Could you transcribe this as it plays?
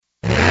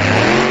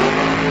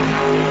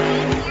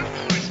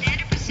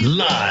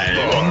Live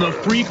on the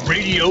Freak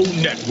Radio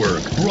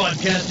Network.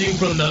 Broadcasting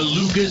from the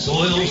Lucas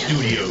Oil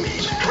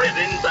Studios.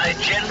 Driven by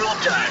General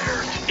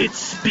Tire. It's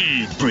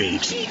Speed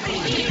Freaks.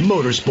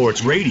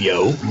 Motorsports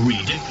Radio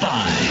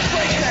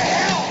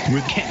redefined.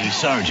 With Kenny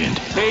Sargent.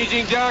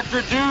 Paging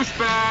Dr.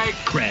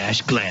 Douchebag.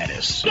 Crash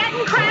Gladys.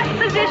 Getting crash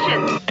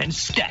position. And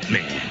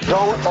Statman.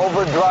 Don't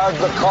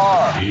overdrive the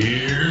car.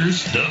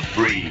 Here's the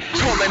Freaks.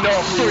 Coming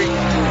off freak.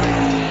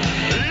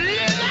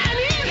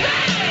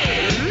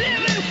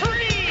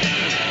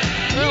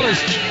 Well, as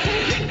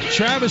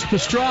Travis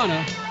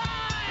Pastrana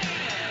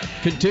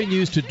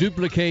continues to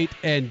duplicate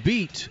and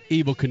beat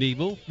Evel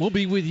Knievel, we'll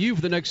be with you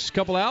for the next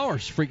couple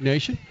hours, Freak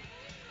Nation.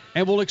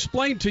 And we'll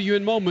explain to you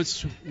in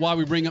moments why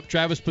we bring up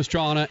Travis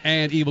Pastrana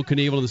and Evel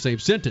Knievel in the same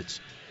sentence.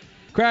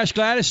 Crash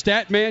Gladys,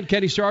 Statman,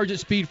 Kenny Sargent,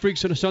 Speed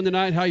Freaks on a Sunday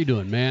night. How you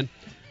doing, man?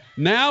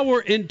 Now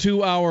we're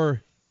into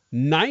our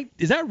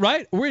is that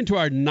right? We're into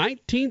our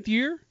 19th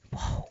year?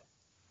 Whoa.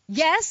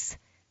 Yes.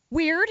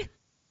 Weird.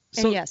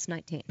 And yes,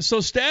 19. So,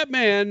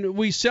 Statman,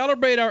 we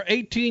celebrate our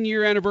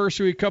 18-year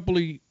anniversary a couple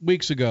of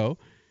weeks ago,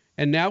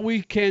 and now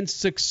we can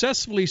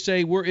successfully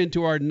say we're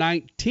into our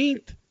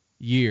 19th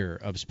year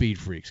of Speed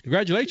Freaks.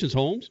 Congratulations,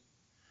 Holmes.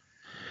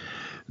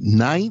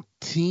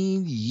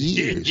 19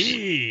 years.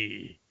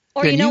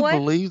 Or Can you know you what?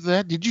 believe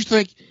that? Did you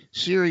think,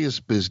 serious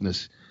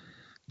business,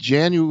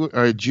 June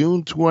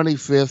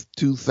 25th,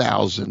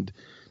 2000,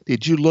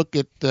 did you look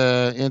at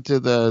into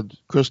the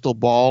crystal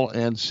ball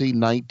and see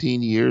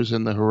 19 years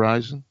in the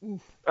horizon?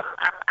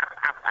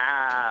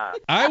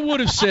 I would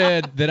have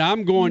said that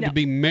I'm going to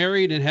be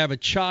married and have a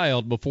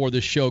child before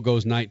this show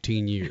goes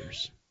 19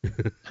 years.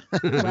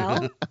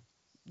 Well,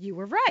 you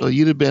were right. So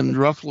you'd have been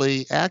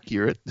roughly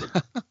accurate.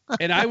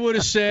 And I would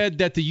have said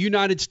that the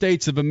United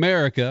States of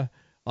America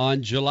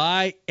on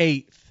July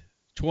 8th,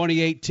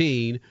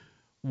 2018,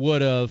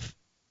 would have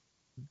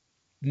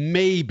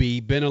maybe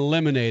been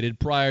eliminated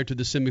prior to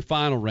the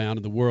semifinal round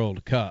of the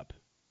World Cup.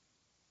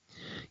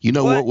 You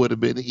know what would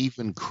have been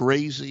even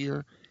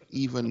crazier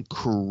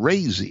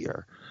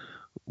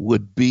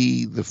would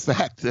be the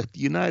fact that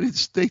the United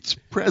States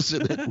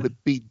president would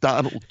be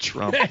Donald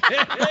Trump.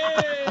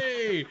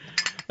 Hey!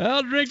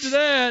 I'll drink to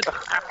that.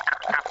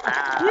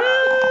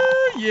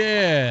 Woo,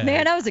 yeah.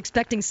 Man, I was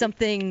expecting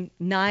something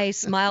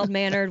nice,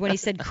 mild-mannered when he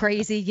said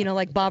crazy,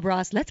 like Bob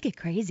Ross. Let's get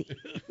crazy.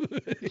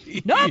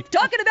 No, I'm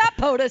talking about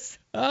POTUS.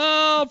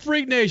 Oh,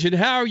 Freak Nation,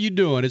 how are you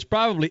doing? It's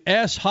probably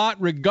hot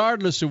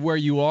regardless of where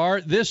you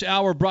are. This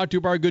hour brought to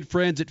you by our good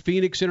friends at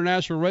Phoenix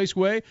International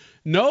Raceway.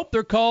 Nope,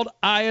 they're called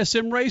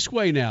ISM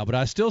Raceway now, but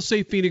I still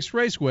say Phoenix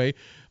Raceway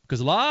because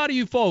a lot of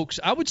you folks,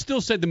 I would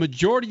still say the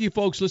majority of you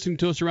folks listening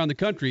to us around the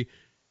country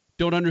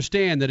don't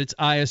understand that it's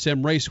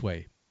ISM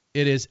Raceway.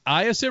 It is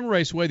ISM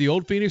Raceway, the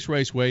old Phoenix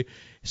Raceway,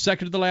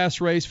 second to the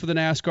last race for the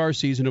NASCAR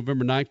season,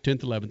 November 9th, 10th,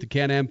 11th, the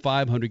Can-Am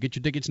 500. Get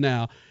your tickets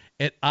now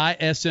at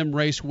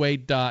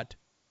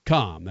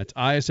ismraceway.com. That's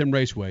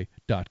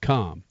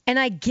ismraceway.com. And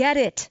I get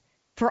it.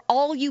 For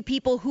all you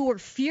people who were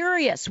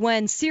furious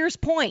when Sears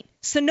Point,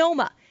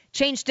 Sonoma,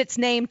 changed its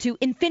name to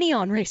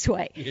Infineon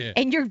Raceway. Yeah.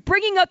 And you're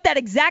bringing up that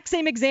exact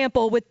same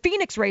example with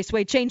Phoenix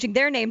Raceway changing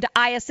their name to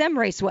ISM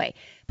Raceway.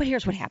 But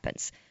here's what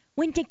happens.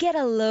 When you get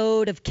a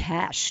load of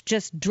cash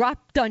just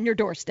dropped on your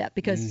doorstep,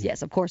 because,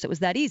 yes, of course, it was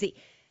that easy,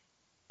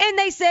 and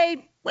they say,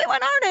 we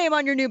want our name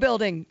on your new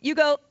building, you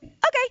go,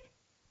 okay.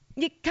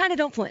 You kind of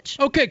don't flinch.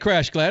 Okay,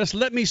 Crash Gladys,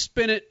 let me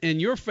spin it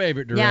in your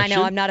favorite direction. Yeah, I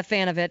know. I'm not a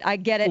fan of it. I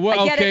get it. Well,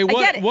 I get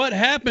it. What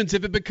happens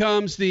if it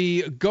becomes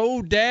the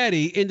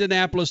GoDaddy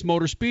Indianapolis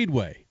Motor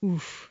Speedway?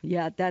 Oof.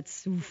 Yeah,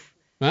 that's... Oof.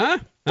 Huh?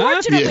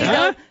 Fortunately,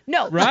 though,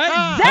 no.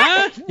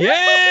 Right?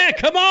 Yeah,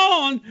 come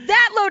on.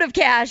 That load of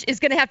cash is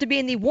going to have to be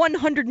in the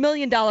 $100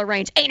 million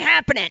range. Ain't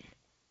happening.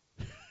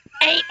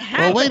 Ain't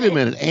happening. Well, wait a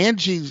minute.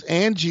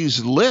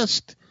 Angie's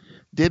List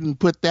didn't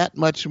put that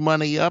much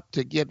money up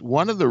to get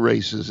one of the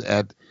races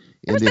at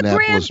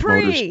Indianapolis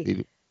Motor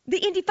Speedway. The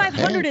Indy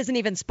 500 isn't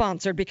even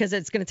sponsored because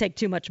it's going to take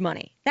too much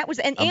money.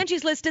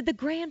 Angie's List did the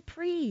Grand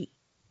Prix.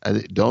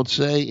 Don't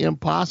say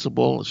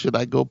impossible. Should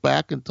I go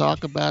back and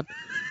talk about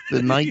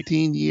the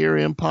 19-year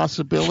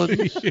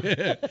impossibilities?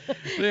 Yeah.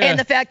 And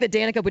the fact that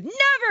Danica would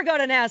never go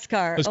to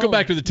NASCAR. Let's go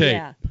back to the tape.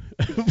 Yeah.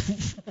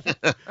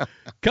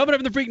 Coming up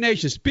in the Freak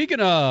Nation, speaking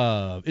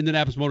of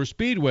Indianapolis Motor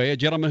Speedway, a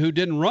gentleman who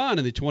didn't run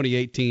in the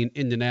 2018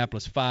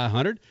 Indianapolis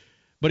 500,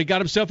 but he got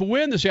himself a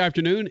win this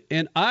afternoon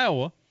in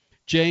Iowa,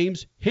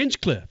 James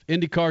Hinchcliffe,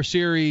 IndyCar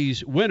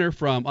Series winner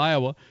from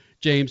Iowa.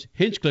 James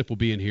Hinchcliffe will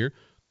be in here.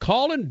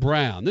 Colin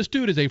Brown, this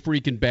dude is a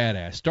freaking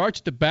badass.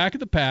 Starts at the back of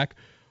the pack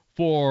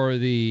for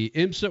the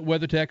IMSA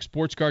WeatherTech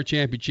Sports Car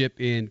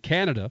Championship in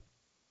Canada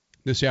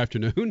this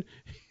afternoon.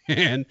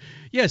 And,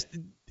 yes,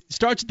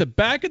 starts at the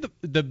back of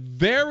the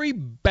very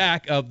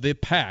back of the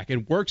pack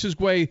and works his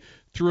way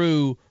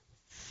through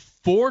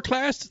three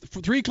classes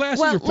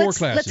or four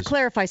classes? Let's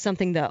clarify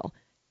something, though.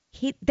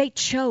 They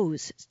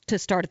chose to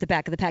start at the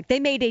back of the pack. They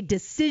made a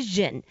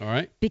decision. All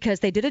right.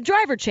 Because they did a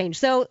driver change.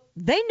 So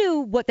they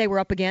knew what they were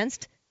up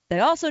against. They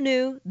also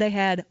knew they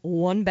had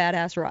one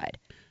badass ride.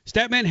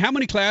 Statman, how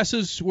many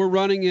classes were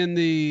running in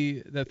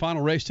the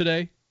final race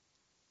today?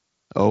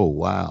 Oh,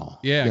 wow.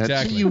 Yeah,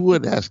 exactly. You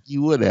would ask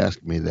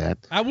me that.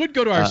 I would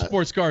go to our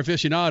sports car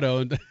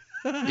aficionado and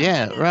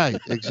yeah, right,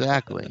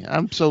 exactly.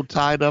 I'm so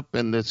tied up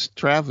in this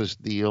Travis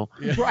deal.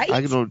 Right.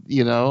 I don't,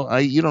 you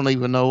don't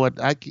even know what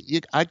I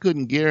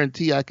couldn't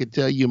guarantee I could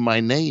tell you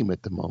my name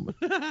at the moment.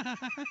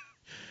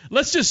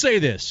 Let's just say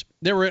this.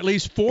 There were at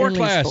least four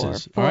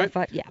classes. Four all or right?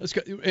 five, yeah. Let's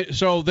go.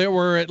 So there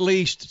were at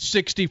least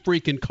 60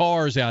 freaking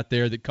cars out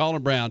there that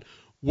Colin Brown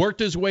worked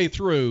his way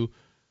through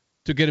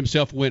to get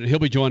himself a win. He'll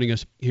be joining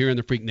us here in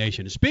the Freak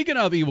Nation. Speaking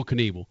of Evel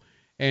Knievel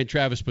and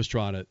Travis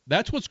Pastrana,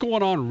 that's what's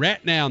going on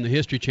right now in the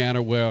History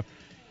Channel, where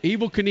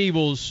Evel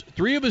Knievel's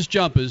three of his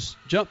jumpers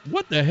jump.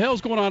 What the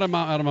hell's going on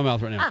out of my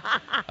mouth right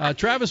now?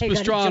 Travis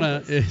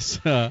Pastrana is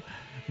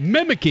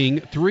mimicking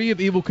three of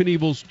Evel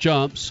Knievel's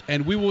jumps,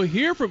 and we will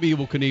hear from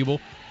Evel Knievel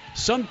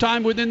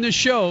sometime within this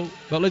show.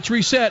 But let's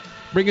reset,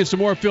 bring in some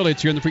more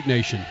affiliates here in the Freak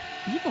Nation.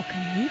 Evel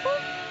Knievel?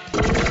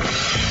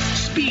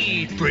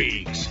 Speed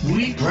Freaks,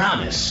 we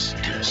promise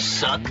to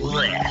suck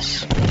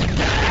less.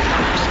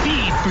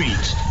 Speed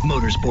Freaks,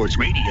 Motorsports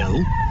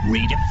Radio,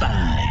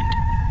 redefined.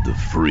 The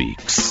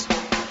Freaks.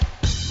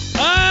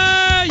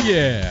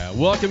 Yeah.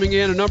 Welcoming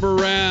in another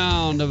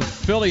round of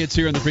affiliates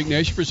here in the Freak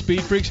Nation for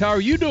Speed Freaks. How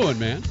are you doing,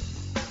 man?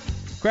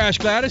 Crash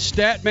Gladys,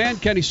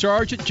 Statman, Kenny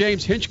Sargent,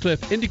 James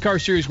Hinchcliffe,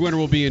 IndyCar Series winner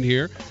will be in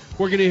here.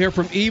 We're going to hear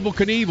from Evel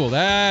Knievel.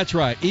 That's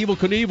right. Evel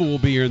Knievel will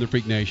be here in the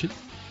Freak Nation.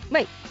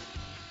 Wait.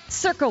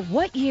 Circa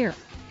what year?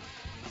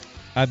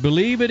 I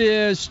believe it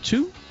is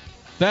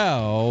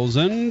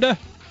 2000.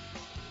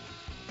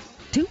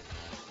 2?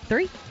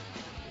 3?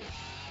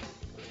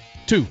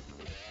 2.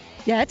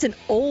 Yeah, it's an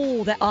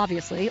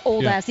obviously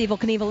old-ass Evel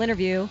Knievel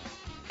interview.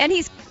 And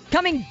he's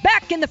coming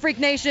back in the Freak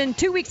Nation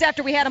 2 weeks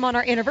after we had him on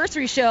our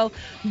anniversary show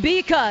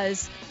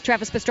because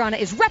Travis Pastrana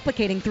is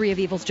replicating three of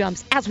Evel's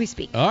jumps as we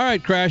speak. All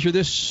right, Crasher,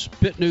 this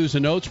Pit News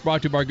and Notes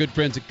brought to you by our good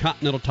friends at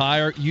Continental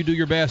Tire. You do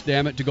your best,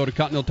 damn it, to go to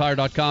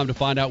ContinentalTire.com to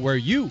find out where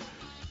you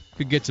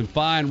could get some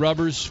fine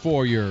rubbers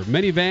for your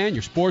minivan,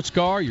 your sports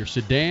car, your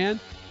sedan.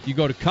 You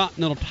go to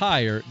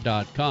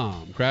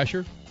ContinentalTire.com.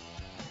 Crasher?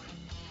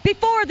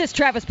 Before this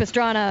Travis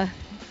Pastrana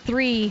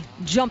 3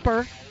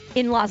 jumper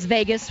in Las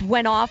Vegas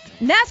went off,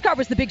 NASCAR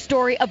was the big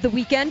story of the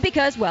weekend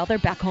because, well, they're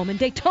back home in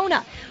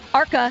Daytona.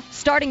 ARCA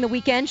starting the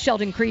weekend,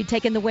 Sheldon Creed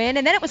taking the win,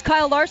 and then it was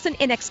Kyle Larson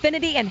in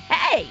Xfinity, and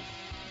hey,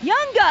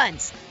 Young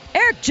Guns,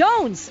 Eric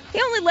Jones,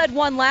 he only led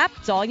one lap.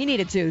 That's all you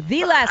needed to.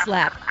 The last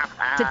lap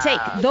to take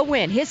the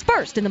win, his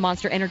first in the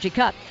Monster Energy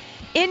Cup.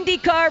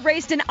 IndyCar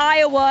raced in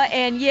Iowa,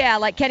 and yeah,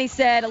 like Kenny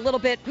said a little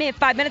bit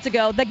 5 minutes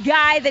ago, the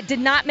guy that did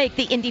not make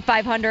the Indy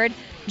 500,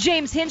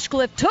 James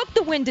Hinchcliffe, took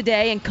the win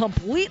today and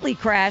completely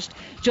crashed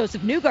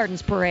Joseph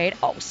Newgarden's parade.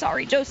 Oh,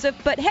 sorry, Joseph,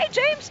 but hey,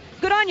 James,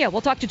 good on you.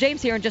 We'll talk to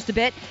James here in just a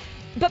bit.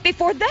 But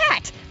before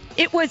that,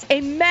 it was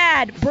a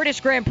mad British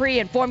Grand Prix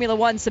in Formula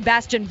One.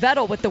 Sebastian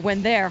Vettel with the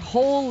win there.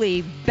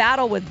 Holy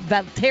battle with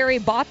Valtteri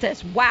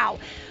Bottas. Wow.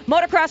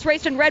 Motocross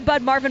raced in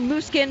Redbud. Marvin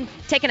Musquin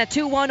taking a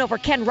 2-1 over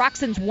Ken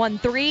Roczen's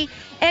 1-3.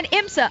 And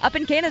IMSA up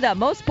in Canada,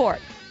 Mosport.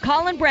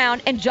 Colin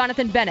Brown and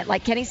Jonathan Bennett,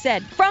 like Kenny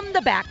said, from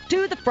the back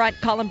to the front.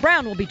 Colin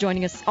Brown will be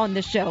joining us on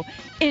this show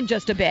in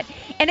just a bit.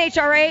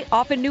 NHRA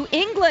off in New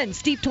England.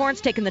 Steve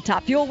Torrence taking the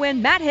Top Fuel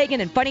win. Matt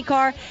Hagan in Funny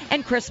Car.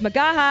 And Chris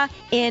Magaha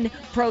in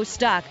Pro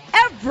Stock.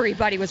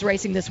 Everybody was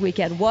racing this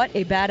weekend. What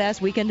a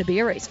badass weekend to be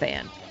a race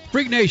fan.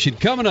 Freak Nation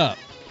coming up.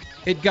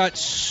 It got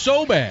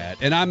so bad,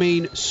 and I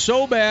mean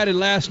so bad in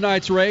last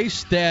night's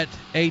race that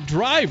a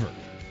driver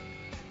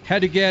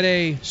had to get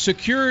a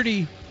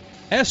security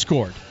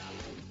escort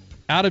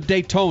out of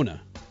Daytona.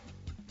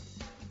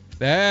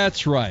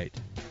 That's right.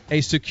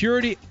 A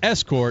security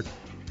escort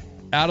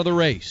out of the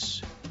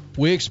race.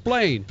 We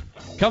explain.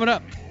 Coming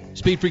up,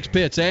 Speed Freaks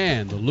Pits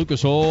and the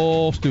Lucas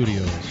Oil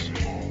Studios.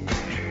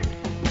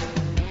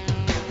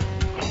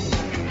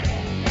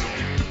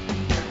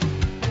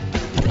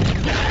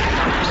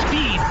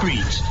 Speed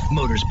Freaks,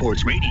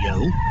 Motorsports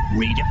Radio,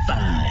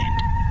 redefined.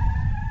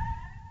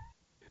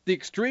 The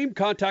Extreme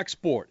Contact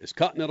Sport is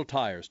Continental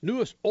Tire's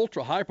newest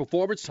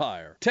ultra-high-performance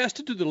tire.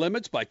 Tested to the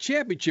limits by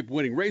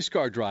championship-winning race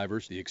car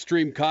drivers, the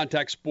Extreme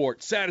Contact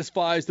Sport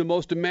satisfies the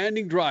most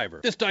demanding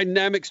driver. This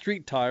dynamic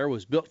street tire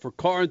was built for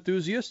car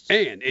enthusiasts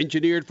and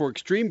engineered for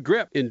extreme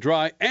grip in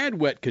dry and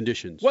wet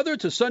conditions. Whether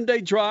it's a Sunday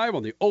drive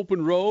on the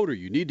open road or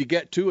you need to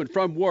get to and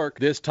from work,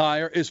 this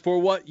tire is for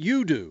what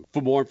you do.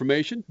 For more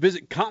information,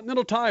 visit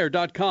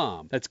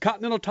ContinentalTire.com. That's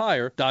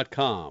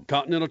ContinentalTire.com.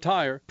 Continental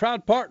Tire,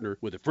 proud partner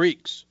with the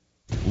Freaks.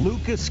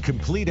 Lucas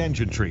Complete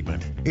Engine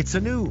Treatment. It's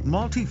a new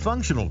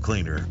multifunctional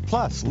cleaner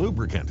plus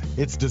lubricant.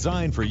 It's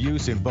designed for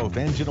use in both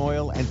engine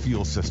oil and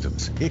fuel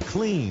systems. It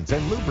cleans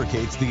and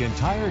lubricates the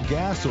entire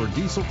gas or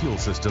diesel fuel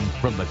system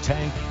from the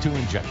tank to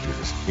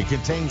injectors. It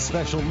contains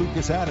special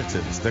Lucas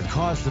additives that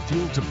cause the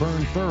fuel to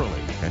burn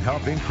thoroughly and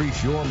help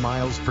increase your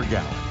miles per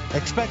gallon.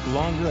 Expect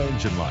longer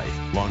engine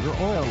life, longer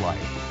oil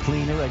life,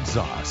 cleaner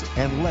exhaust,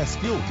 and less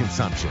fuel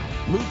consumption.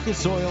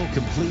 Lucas Oil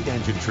Complete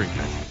Engine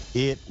Treatment.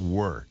 It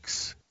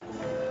works.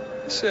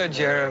 Sir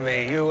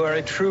Jeremy, you are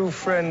a true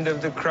friend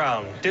of the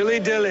crown. Dilly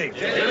dilly.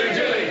 Dilly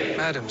dilly.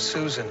 Madam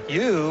Susan,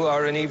 you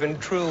are an even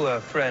truer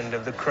friend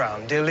of the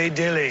crown. Dilly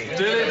dilly.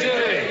 Dilly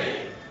dilly.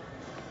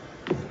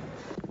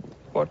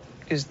 What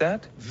is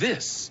that?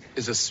 This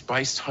is a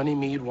spiced honey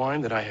mead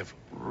wine that I have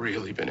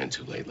really been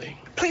into lately.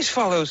 Please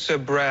follow Sir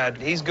Brad.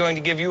 He's going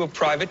to give you a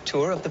private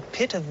tour of the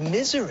Pit of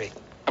Misery.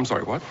 I'm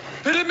sorry, what?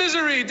 Pit of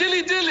Misery,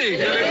 dilly dilly.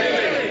 Dilly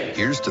dilly.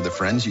 Here's to the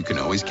friends you can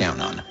always count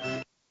on.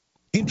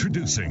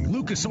 Introducing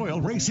Lucas Oil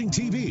Racing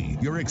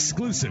TV, your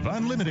exclusive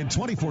unlimited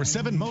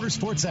 24/7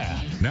 motorsports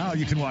app. Now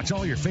you can watch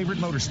all your favorite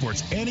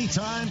motorsports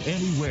anytime,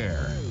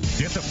 anywhere.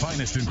 Get the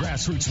finest in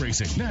grassroots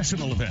racing,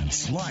 national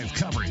events, live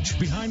coverage,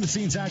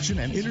 behind-the-scenes action,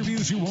 and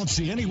interviews you won't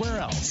see anywhere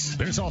else.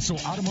 There's also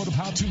automotive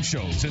how-to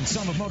shows and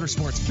some of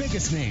motorsports'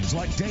 biggest names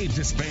like Dave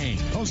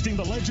Despain, hosting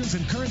the legends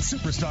and current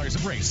superstars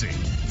of racing.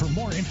 For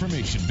more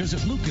information, visit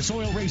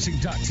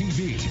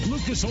lucasoilracing.tv.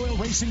 Lucas Oil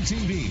Racing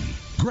TV.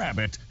 Grab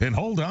it and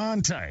hold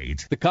on tight.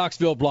 The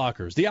Coxville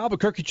Blockers, the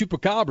Albuquerque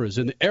Chupacabras,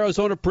 and the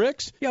Arizona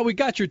Pricks. Yeah, we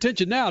got your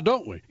attention now,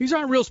 don't we? These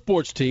aren't real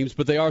sports teams,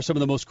 but they are some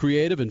of the most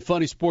creative and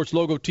funny sports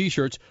logo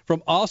T-shirts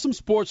from Awesome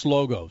Sports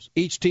Logos.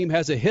 Each team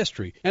has a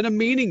history and a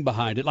meaning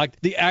behind it,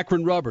 like the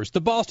Akron Rubbers, the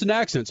Boston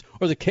Accents,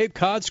 or the Cape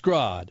Cod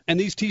Scrod. And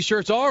these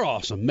T-shirts are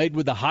awesome, made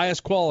with the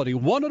highest quality,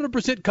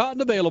 100% cotton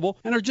available,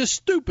 and are just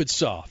stupid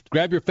soft.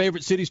 Grab your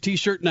favorite city's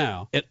T-shirt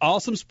now at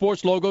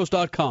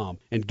awesomesportslogos.com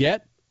and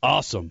get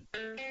awesome.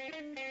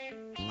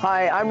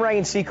 Hi, I'm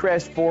Ryan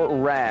Seacrest for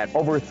RAD.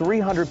 Over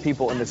 300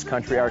 people in this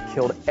country are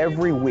killed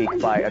every week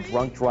by a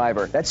drunk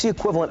driver. That's the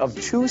equivalent of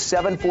 2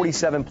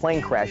 747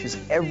 plane crashes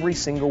every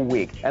single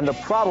week. And the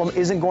problem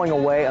isn't going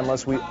away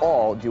unless we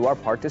all do our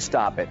part to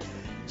stop it.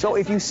 So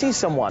if you see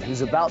someone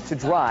who's about to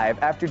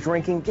drive after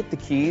drinking, get the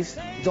keys.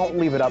 Don't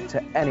leave it up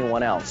to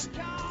anyone else.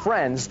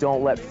 Friends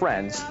don't let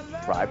friends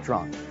drive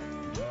drunk.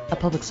 A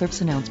public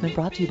service announcement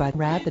brought to you by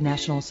RAD, the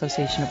National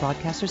Association of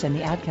Broadcasters, and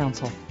the Ad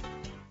Council.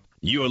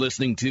 You're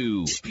listening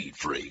to Speed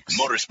Freaks,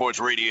 Motorsports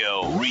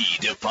Radio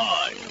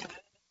Redefined.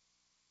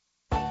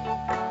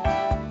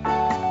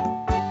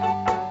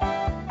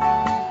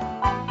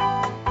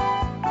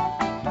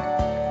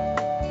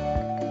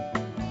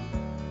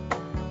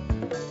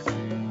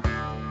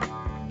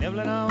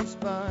 Nibbling on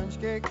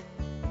sponge cake,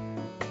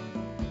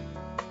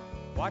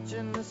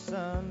 watching the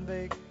sun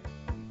bake.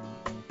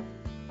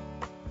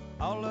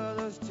 All of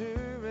those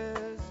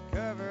tourists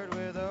covered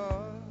with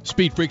oil.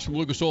 Speed Freaks from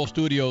Lucas Oil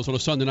Studios on a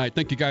Sunday night.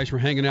 Thank you guys for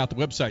hanging out. The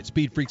website,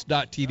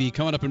 speedfreaks.tv.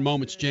 Coming up in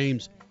moments,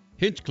 James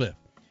Hinchcliffe,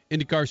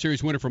 IndyCar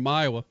Series winner from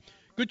Iowa.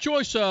 Good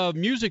choice of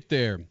music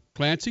there,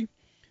 Clancy.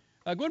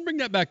 Go ahead and bring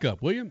that back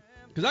up, will you?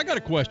 Because I got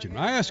a question.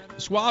 I asked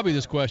Swabby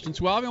this question.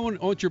 Swabby, I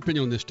want your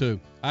opinion on this, too.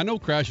 I know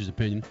Crash's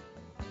opinion.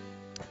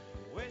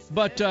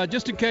 But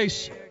just in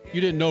case you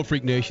didn't know,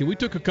 Freak Nation, we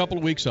took a couple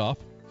of weeks off.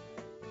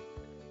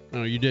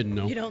 No, you didn't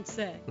know. You don't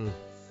say.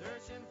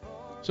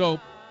 So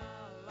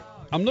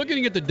I'm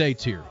looking at the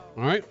dates here,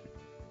 all right?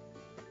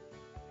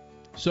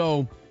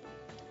 So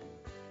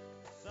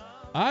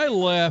I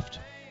left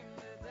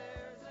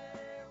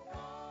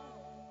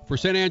for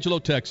San Angelo,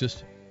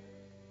 Texas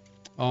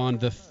on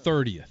the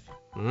 30th,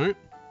 all right,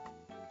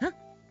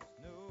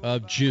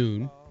 of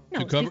June.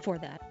 No, it's before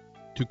that.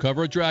 To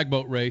cover a drag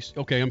boat race.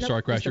 Okay, I'm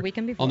sorry, Crasher. The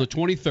weekend before. On the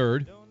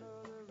 23rd.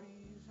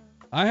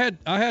 I had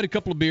a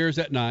couple of beers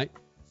that night,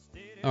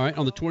 all right,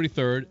 on the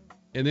 23rd.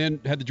 And then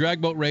had the drag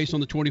boat race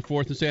on the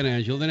 24th in San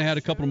Angelo. Then I had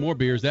a couple more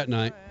beers that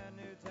night.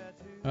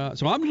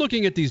 So I'm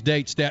looking at these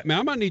dates. Man,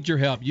 I might need your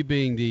help, you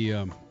being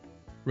the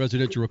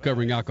residential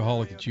recovering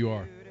alcoholic that you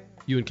are,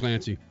 you and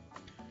Clancy.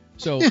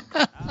 So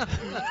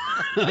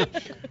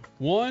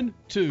 1,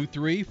 2,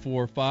 3,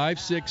 4, 5,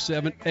 6,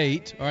 7,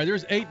 8. All right,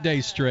 there's 8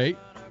 days straight.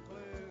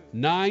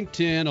 9,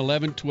 10,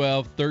 11,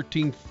 12,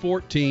 13,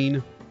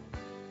 14.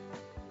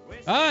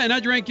 And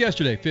I drank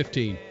yesterday,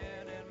 15.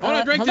 And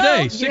I drank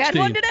today, 16. You had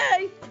one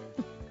today.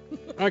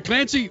 All right,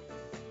 Clancy,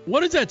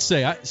 what does that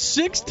say?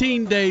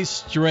 16 days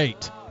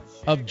straight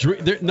of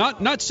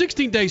not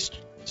 16 days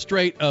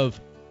straight of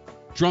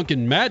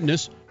drunken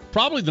madness.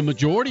 Probably the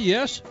majority,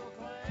 yes,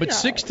 but no.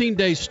 16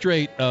 days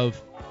straight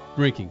of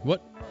drinking.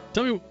 What?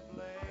 Tell me,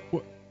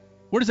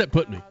 where does that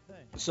put me?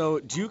 So,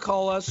 do you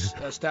call us,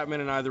 Statman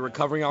and I, the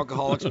recovering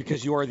alcoholics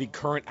because you are the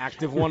current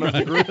active one of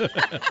the group?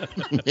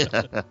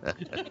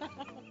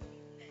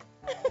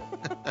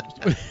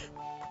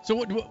 So,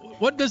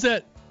 what does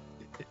that?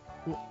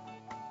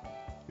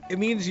 It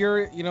means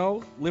you're,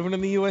 living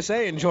in the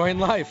USA, enjoying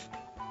life.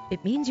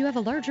 It means you have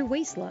a larger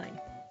waistline.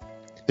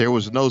 There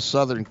was no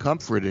Southern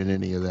Comfort in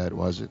any of that,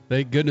 was it?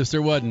 Thank goodness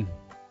there wasn't.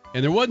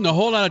 And there wasn't a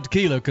whole lot of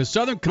tequila, because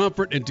Southern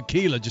Comfort and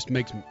tequila just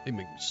make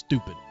me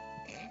stupid.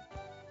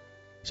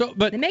 So,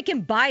 but they make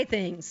him buy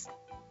things.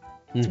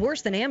 It's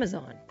worse than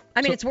Amazon.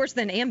 I mean, it's worse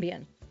than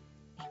Ambien.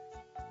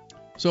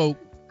 So,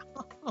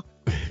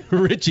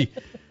 Richie,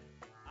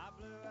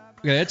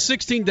 okay, that's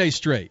 16 days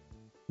straight.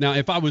 Now,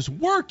 if I was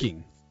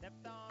working,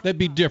 that'd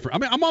be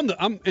different. I mean,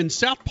 I'm in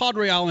South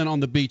Padre Island on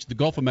the beach, the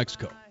Gulf of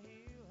Mexico.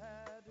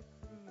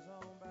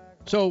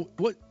 So,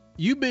 what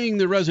you being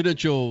the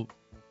residential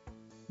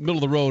middle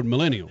of the road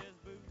millennial.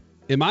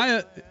 Am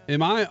I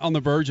on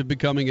the verge of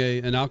becoming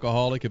an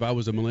alcoholic if I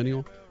was a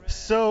millennial?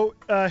 So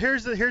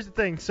here's the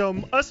thing.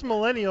 So us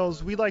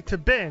millennials, we like to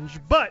binge,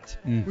 but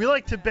we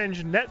like to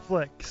binge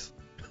Netflix,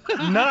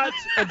 not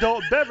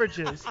adult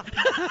beverages.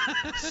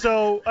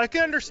 So I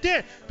can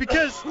understand,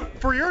 because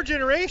for your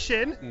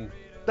generation,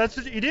 that's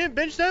what you didn't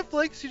binge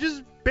Netflix. You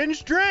just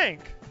binge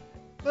drank.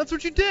 That's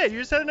what you did. You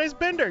just had a nice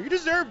bender. You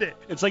deserved it.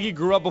 It's like you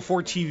grew up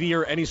before TV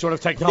or any sort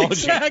of technology.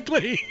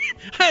 Exactly.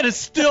 I had a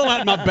still out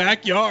in my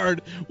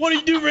backyard. What do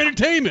you do for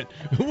entertainment?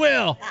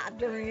 Well,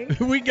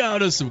 we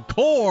got us some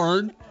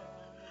corn.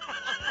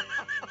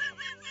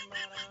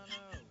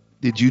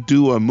 Did you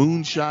do a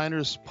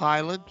Moonshiners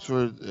pilot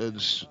for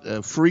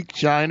Freak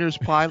Shiners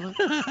pilot?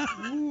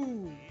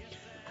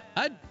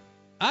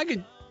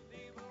 I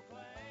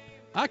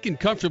can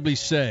comfortably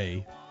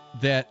say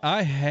that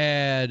I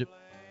had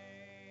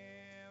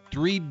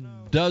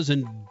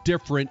 36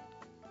 different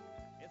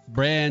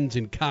brands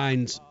and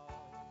kinds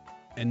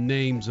and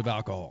names of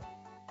alcohol.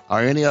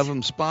 Are any of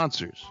them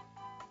sponsors?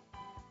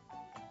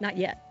 Not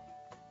yet.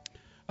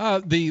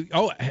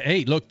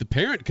 Hey, look, the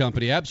parent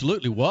company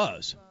absolutely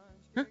was.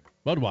 Huh?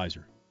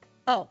 Budweiser.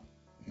 Oh.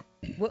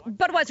 Well,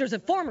 Budweiser's a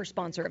former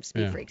sponsor of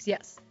Speed Freaks,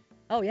 yes.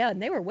 Oh, yeah,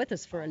 and they were with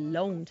us for a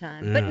long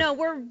time. Yeah. But no,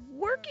 we're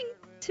working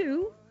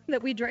two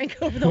that we drank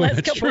over the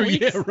last couple of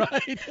weeks. Yeah,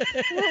 right.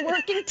 We're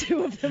working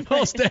two of them.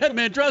 Oh, Stat,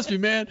 man, trust me,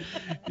 man.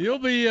 You'll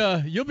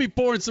be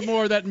pouring some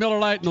more of that Miller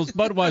Lite in those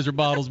Budweiser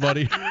bottles,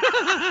 buddy.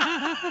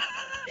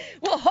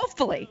 Well,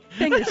 hopefully.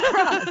 Fingers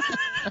crossed.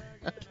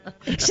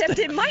 Except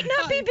it might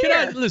not be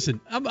beer.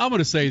 Listen, I'm going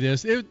to say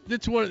this.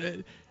 It's what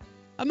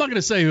I'm not going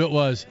to say who it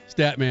was,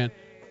 Stat Man,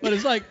 but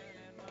it's like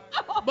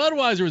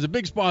Budweiser was a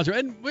big sponsor,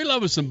 and we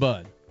love us some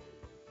Bud.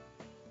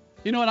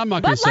 You know what? I'm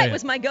not going to say Bud Light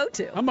was my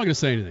go-to. I'm not going to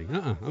say anything.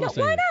 No,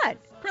 why not?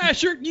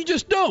 Crasher, you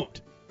just don't.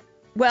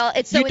 Well,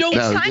 it's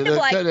kind of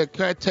like...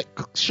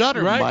 Shut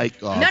her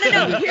mic off.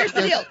 No. Here's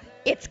the deal.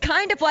 It's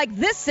kind of like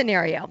this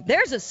scenario.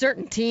 There's a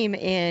certain team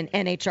in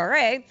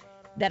NHRA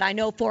that I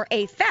know for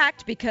a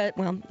fact because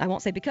I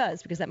won't say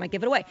because that might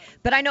give it away.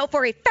 But I know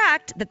for a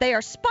fact that they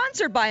are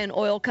sponsored by an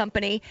oil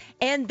company,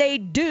 and they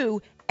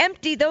do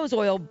empty those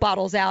oil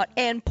bottles out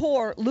and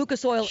pour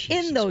Lucas Oil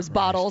in those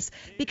bottles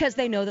because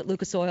they know that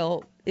Lucas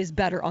Oil is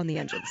better on the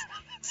engines.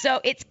 So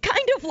it's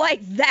kind of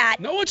like that.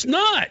 No, it's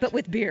not. But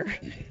with beer.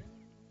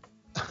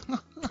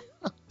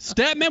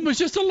 Statman was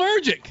just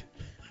allergic.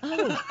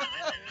 Oh,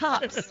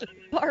 hops,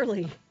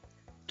 barley.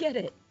 Get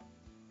it.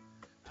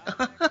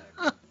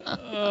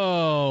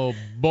 Oh,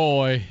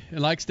 boy.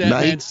 And like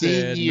Statman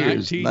said, 19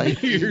 years.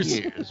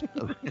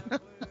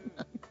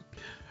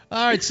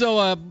 All right,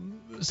 so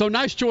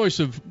nice choice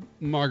of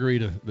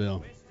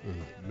Margaritaville.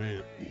 Oh,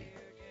 man.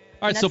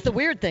 All right, that's the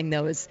weird thing,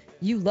 though, is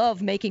you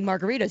love making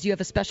margaritas. You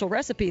have a special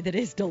recipe that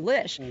is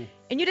delish.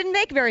 And you didn't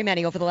make very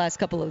many over the last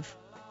couple of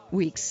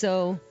weeks,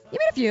 so you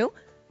made a few,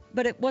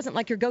 but it wasn't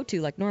like your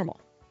go-to like normal.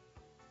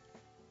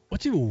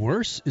 What's even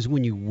worse is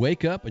when you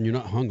wake up and you're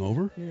not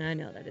hungover. I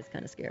know, that is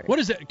kind of scary. What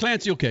is that?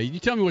 Clancy, okay, you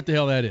tell me what the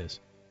hell that is.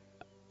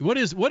 What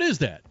is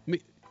that? I mean,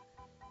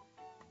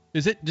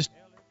 is it just,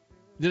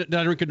 did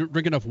I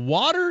drink enough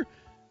water?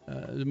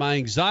 My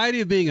anxiety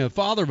of being a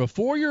father of a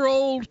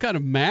 4-year-old kind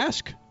of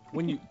mask?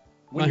 When you're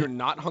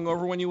not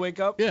hungover when you wake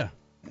up? Yeah.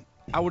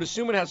 I would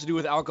assume it has to do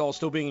with alcohol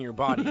still being in your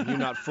body and you're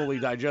not fully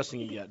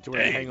digesting it yet to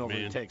where the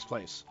hangover takes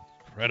place.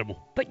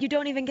 Incredible. But you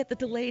don't even get the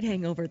delayed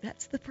hangover.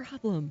 That's the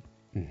problem.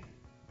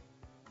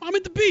 I'm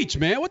at the beach,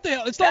 man. What the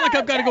hell? It's not like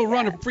I've got to go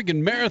run a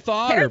freaking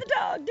marathon Hair or the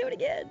dog. Do it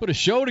again. put a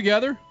show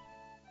together.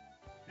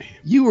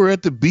 You were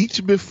at the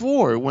beach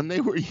before when they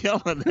were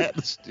yelling at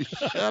us to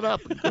shut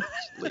up and go to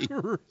sleep.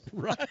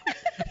 Right.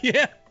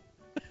 Yeah.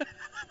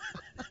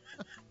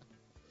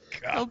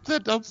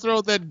 Don't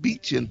throw that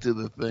beach into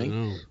the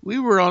thing. No. We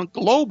were on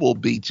global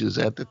beaches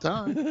at the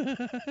time.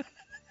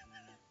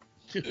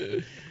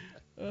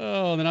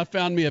 Oh, then I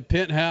found me a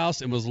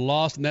penthouse and was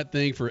lost in that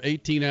thing for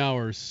 18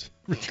 hours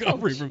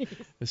recovering from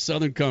the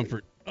Southern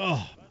Comfort.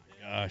 Oh,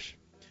 my gosh.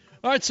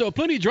 All right, so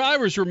plenty of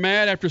drivers were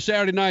mad after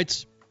Saturday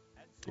night's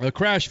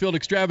crash-filled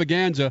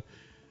extravaganza,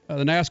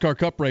 the NASCAR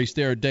Cup race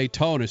there at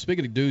Daytona.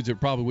 Speaking of dudes that are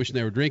probably wishing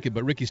they were drinking,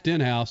 but Ricky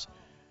Stenhouse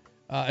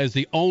is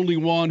the only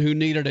one who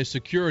needed a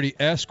security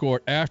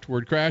escort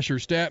afterward. Crasher,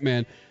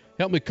 Statman,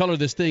 help me color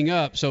this thing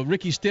up. So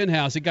Ricky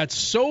Stenhouse, it got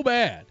so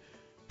bad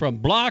from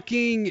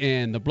blocking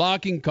and the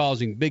blocking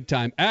causing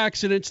big-time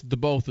accidents.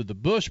 Both of the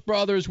Bush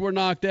brothers were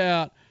knocked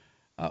out.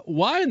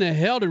 Why in the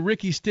hell did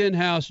Ricky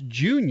Stenhouse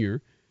Jr.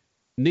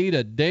 need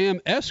a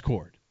damn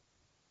escort?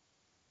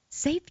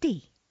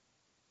 Safety.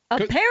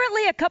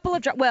 Apparently a couple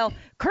of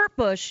Kurt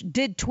Busch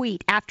did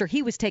tweet after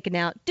he was taken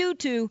out due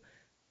to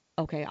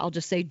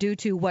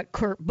what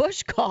Kurt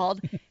Busch called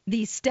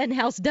the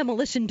Stenhouse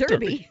Demolition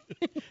Derby.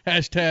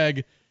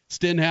 Hashtag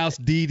Stenhouse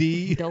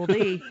DD. Double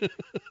D.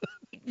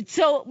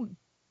 So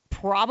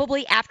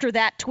probably after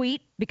that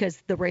tweet,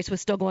 because the race was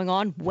still going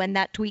on when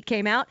that tweet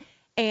came out,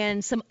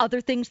 and some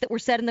other things that were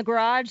said in the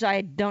garage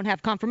I don't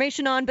have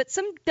confirmation on, but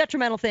some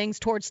detrimental things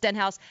towards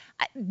Stenhouse.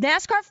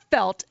 NASCAR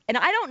felt, and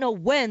I don't know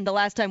when the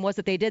last time was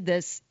that they did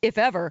this, if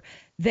ever,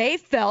 they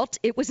felt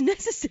it was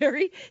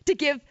necessary to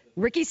give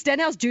Ricky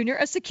Stenhouse Jr.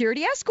 a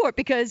security escort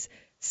because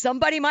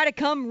somebody might have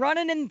come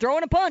running and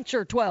throwing a punch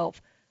or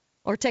 12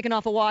 or taking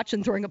off a watch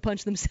and throwing a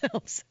punch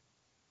themselves.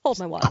 Hold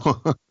my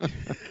watch.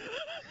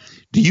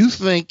 Do you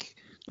think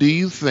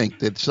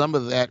that some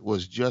of that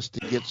was just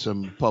to get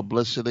some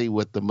publicity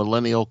with the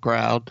millennial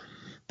crowd,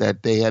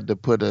 that they had to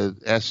put a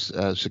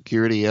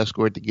security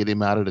escort to get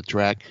him out of the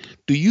track?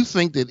 Do you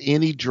think that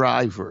any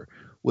driver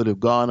would have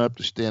gone up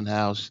to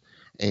Stenhouse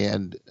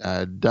and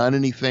done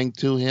anything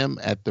to him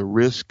at the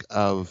risk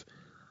of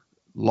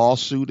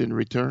lawsuit in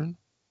return?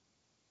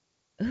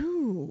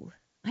 Ooh,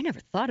 I never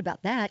thought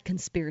about that,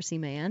 conspiracy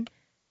man.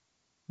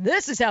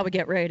 This is how we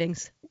get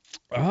ratings.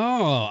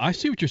 Oh, I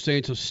see what you're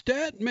saying. So,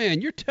 Stat Man,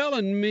 you're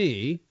telling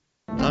me.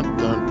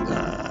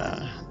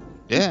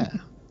 Yeah.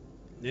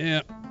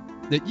 Yeah.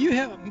 That you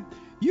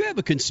have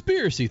a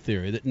conspiracy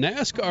theory that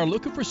NASCAR are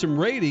looking for some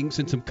ratings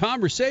and some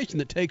conversation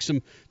that takes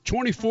some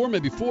 24,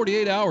 maybe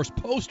 48 hours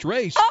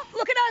post-race. Oh,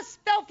 look at us.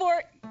 Fell for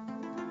it.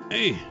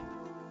 Hey.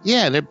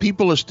 Yeah, that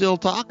people are still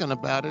talking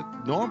about it.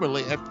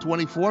 Normally at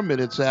 24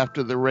 minutes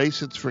after the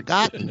race, it's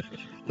forgotten.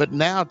 But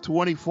now,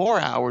 24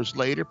 hours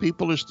later,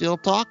 people are still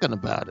talking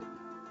about it.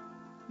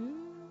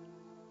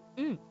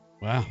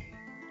 Wow.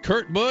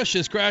 Kurt Busch,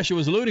 as Crasher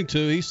was alluding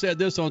to, he said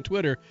this on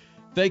Twitter.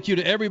 Thank you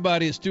to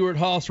everybody at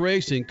Stewart-Haas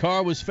Racing.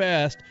 Car was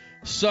fast.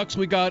 Sucks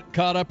we got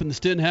caught up in the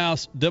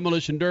Stenhouse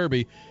Demolition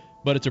Derby,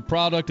 but it's a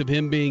product of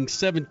him being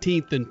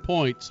 17th in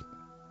points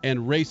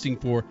and racing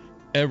for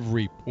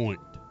every point.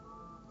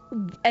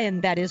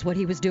 And that is what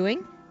he was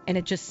doing. And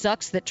it just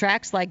sucks that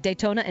tracks like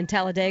Daytona and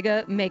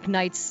Talladega make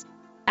nights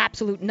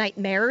absolute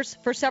nightmares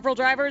for several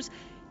drivers.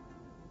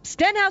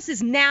 Stenhouse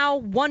is now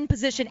one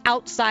position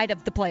outside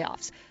of the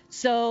playoffs.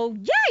 So,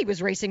 yeah, he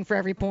was racing for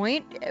every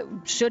point.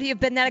 Should he have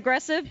been that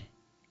aggressive?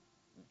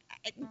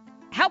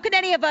 How could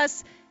any of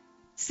us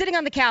sitting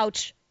on the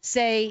couch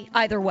say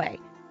either way?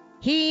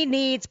 He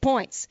needs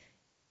points.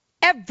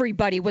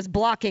 Everybody was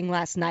blocking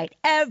last night.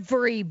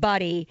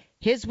 Everybody.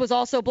 His was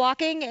also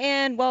blocking,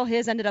 and, well,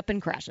 his ended up in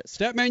crashes.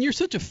 Statman, you're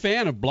such a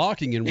fan of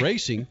blocking and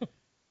racing.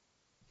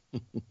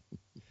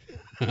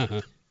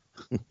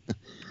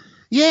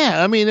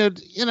 Yeah, I mean,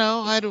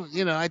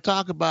 I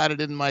talk about it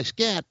in my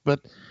scat,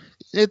 but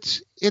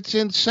it's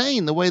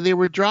insane the way they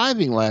were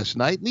driving last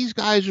night. And these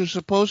guys are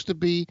supposed to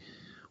be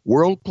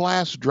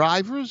world-class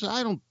drivers?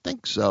 I don't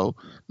think so.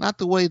 Not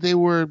the way they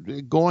were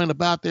going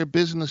about their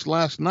business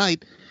last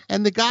night.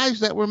 And the guys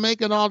that were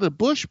making all the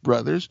Busch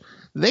brothers,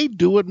 they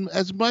do it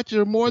as much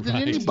or more than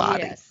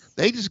anybody. Yes.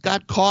 They just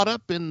got caught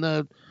up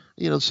in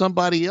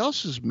somebody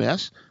else's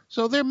mess,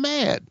 so they're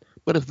mad.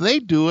 But if they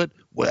do it,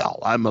 well,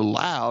 I'm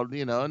allowed,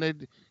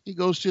 and he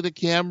goes to the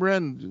camera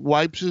and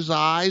wipes his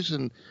eyes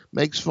and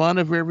makes fun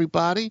of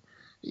everybody.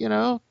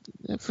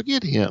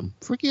 Forget him.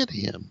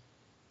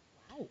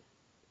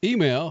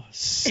 Email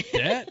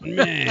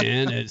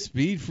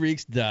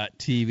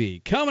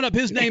statman@speedfreaks.tv. Coming up,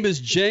 his name is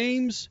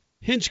James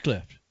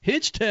Hinchcliffe.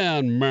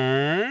 Hinchtown,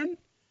 man.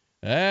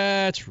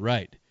 That's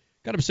right.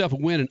 Got himself a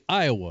win in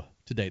Iowa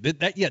today.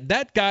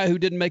 That guy who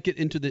didn't make it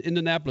into the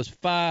Indianapolis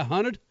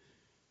 500.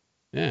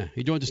 Yeah,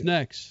 he joins us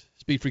next.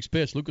 Speed Freaks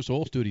Pits, Lucas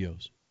Oil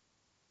Studios.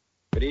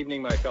 Good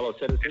evening, my fellow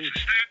citizens.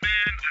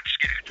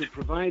 To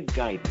provide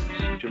guidance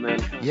to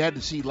mankind. You had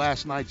to see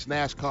last night's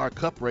NASCAR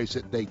Cup race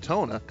at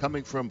Daytona.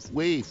 Coming from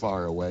way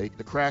far away,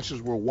 the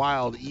crashes were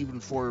wild even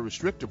for a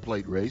restrictor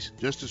plate race.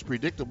 Just as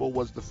predictable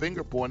was the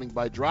finger pointing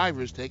by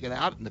drivers taken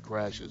out in the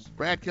crashes.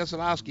 Brad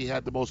Keselowski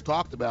had the most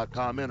talked about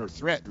comment or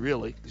threat,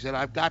 really. He said,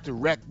 I've got to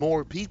wreck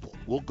more people.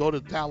 We'll go to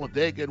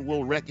Talladega and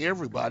we'll wreck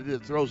everybody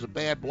that throws a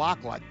bad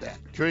block like that.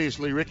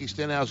 Curiously, Ricky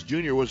Stenhouse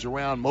Jr. was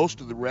around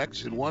most of the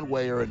wrecks in one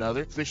way or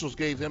another. Officials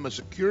gave him a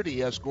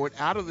security escort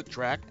out of the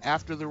track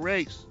after the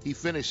race. He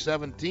finished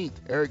 17th.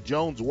 Eric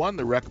Jones won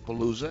the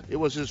Wreckapalooza. It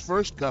was his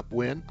first Cup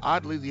win.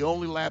 Oddly, the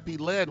only lap he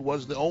led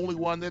was the only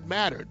one that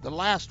mattered, the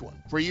last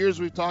one. For years,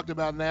 we've talked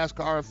about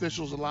NASCAR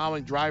officials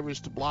allowing drivers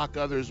to block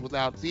others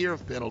without fear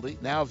of penalty.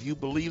 Now, if you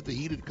believe the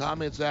heated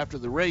comments after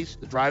the race,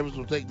 the drivers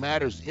will take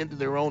matters into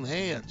their own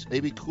hands.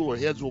 Maybe cooler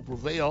heads will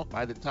prevail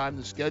by the time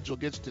the schedule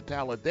gets to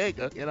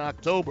Talladega in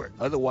October.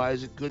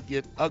 Otherwise, it could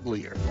get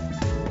uglier.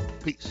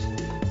 Peace.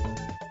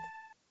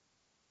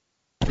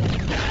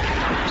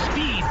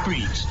 Speed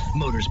Freaks,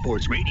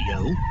 Motorsports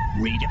Radio,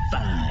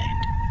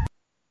 redefined.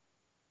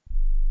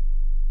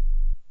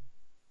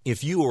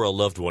 If you or a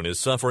loved one is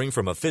suffering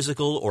from a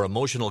physical or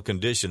emotional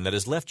condition that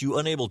has left you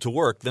unable to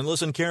work, then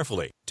listen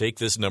carefully. Take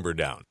this number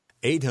down.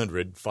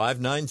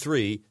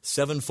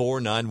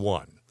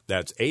 800-593-7491.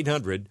 That's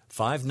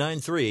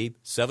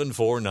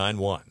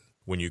 800-593-7491.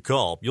 When you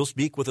call, you'll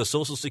speak with a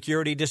Social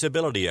Security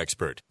disability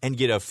expert and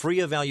get a free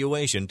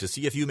evaluation to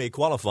see if you may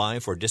qualify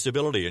for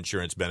disability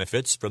insurance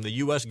benefits from the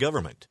U.S.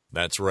 government.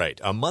 That's right,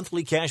 a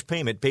monthly cash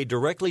payment paid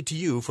directly to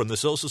you from the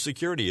Social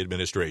Security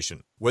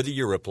Administration. Whether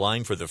you're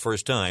applying for the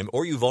first time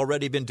or you've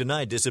already been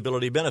denied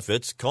disability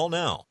benefits, call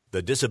now.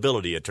 The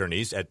disability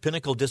attorneys at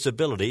Pinnacle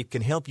Disability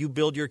can help you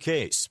build your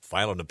case,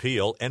 file an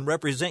appeal, and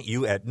represent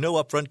you at no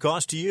upfront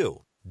cost to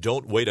you.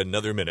 Don't wait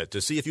another minute to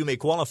see if you may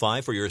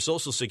qualify for your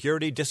Social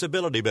Security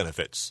disability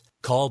benefits.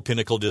 Call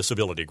Pinnacle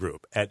Disability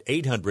Group at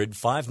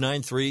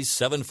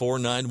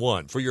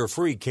 800-593-7491 for your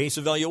free case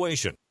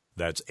evaluation.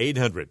 That's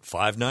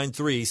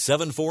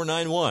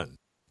 800-593-7491.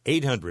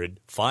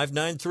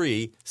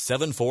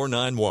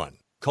 800-593-7491.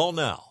 Call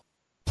now.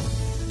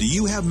 Do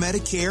you have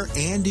Medicare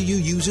and do you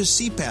use a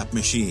CPAP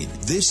machine?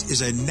 This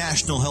is a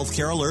national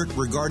healthcare alert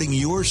regarding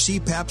your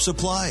CPAP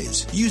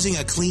supplies. Using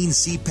a clean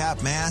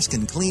CPAP mask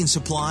and clean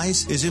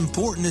supplies is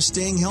important to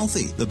staying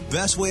healthy. The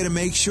best way to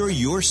make sure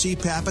your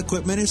CPAP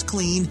equipment is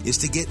clean is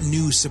to get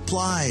new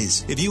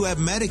supplies. If you have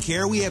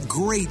Medicare, we have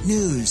great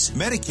news.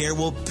 Medicare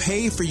will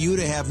pay for you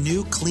to have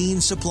new clean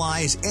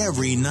supplies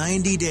every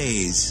 90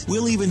 days.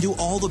 We'll even do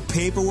all the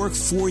paperwork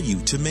for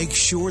you to make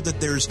sure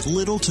that there's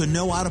little to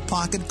no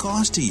out-of-pocket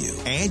cost to you.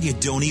 And you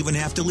don't even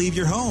have to leave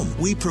your home.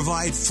 We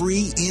provide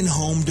free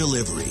in-home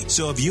delivery.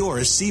 So if you're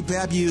a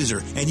CPAP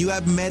user and you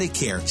have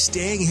Medicare,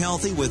 staying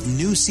healthy with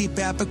new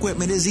CPAP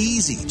equipment is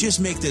easy.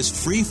 Just make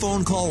this free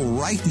phone call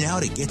right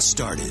now to get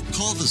started.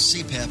 Call the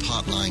CPAP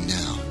hotline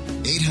now.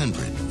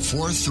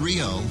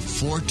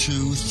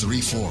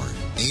 800-430-4234.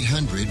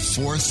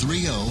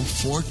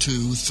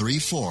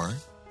 800-430-4234.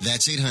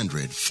 That's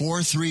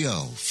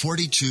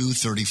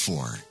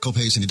 800-430-4234.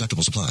 Copays and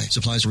deductibles apply.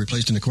 Supplies are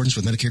replaced in accordance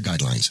with Medicare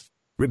guidelines.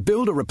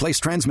 Rebuild or replace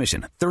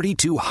transmission,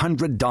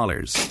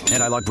 $3,200.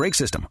 Anti-lock brake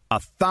system,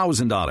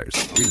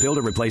 $1,000. Rebuild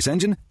or replace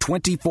engine,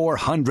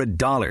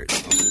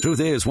 $2,400. Truth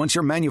is, once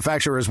your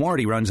manufacturer's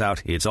warranty runs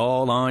out, it's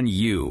all on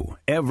you.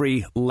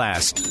 Every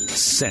last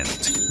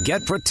cent.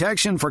 Get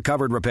protection for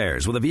covered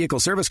repairs with a vehicle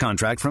service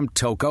contract from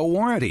Toco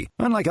Warranty.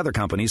 Unlike other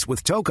companies,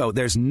 with Toco,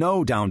 there's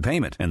no down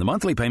payment, and the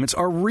monthly payments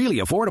are really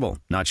affordable.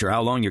 Not sure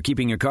how long you're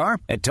keeping your car?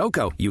 At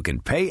Toco, you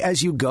can pay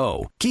as you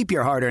go. Keep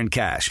your hard-earned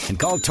cash and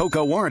call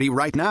Toco Warranty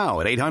right now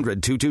at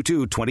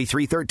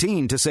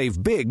 800-222-2313 to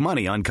save big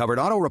money on covered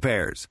auto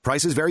repairs.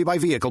 Prices vary by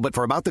vehicle, but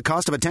for about the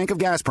cost of a tank of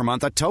gas per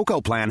month, a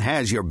Toco plan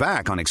has your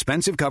back on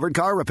expensive covered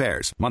car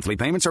repairs. Monthly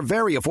payments are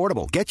very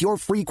affordable. Get your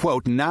free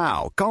quote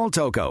now. Call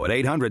Toco at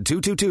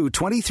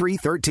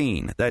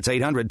 800-222-2313. That's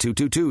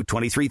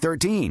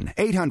 800-222-2313.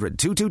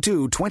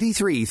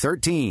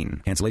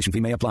 800-222-2313. Cancellation fee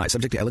may apply.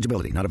 Subject to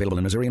eligibility. Not available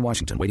in Missouri and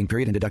Washington. Waiting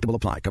period and deductible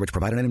apply. Coverage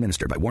provided and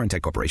administered by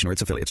Warrantech Corporation or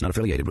its affiliates. Not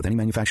affiliated with any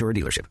manufacturer or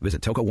dealership.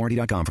 Visit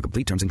TocoWarranty.com for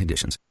complete terms and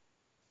conditions.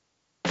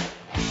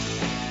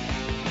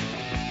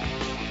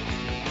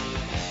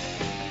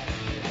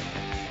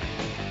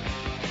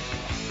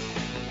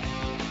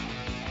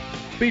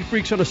 Speed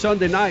Freaks on a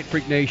Sunday night,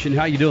 Freak Nation.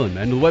 How you doing,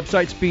 man? The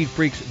website,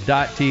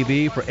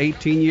 speedfreaks.tv. For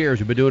 18 years,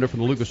 we've been doing it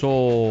from the Lucas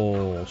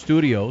Oil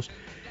Studios.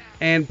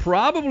 And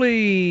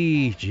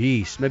probably,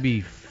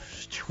 maybe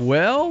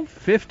 12,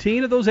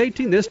 15 of those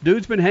 18. This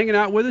dude's been hanging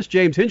out with us,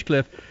 James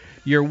Hinchcliffe,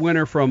 your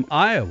winner from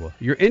Iowa,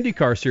 your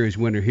IndyCar Series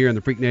winner here in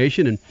the Freak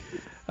Nation. And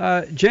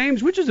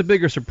James, which is a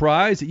bigger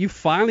surprise, that you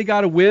finally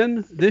got a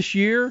win this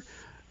year,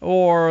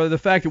 or the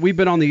fact that we've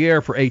been on the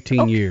air for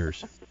 18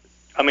 years?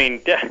 I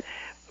mean,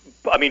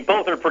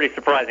 both are pretty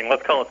surprising.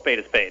 Let's call a spade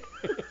a spade.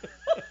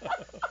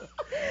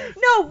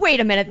 No, wait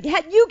a minute.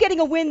 You getting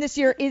a win this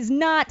year is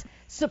not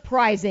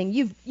surprising.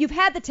 You've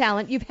had the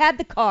talent. You've had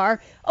the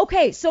car.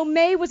 Okay, so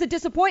May was a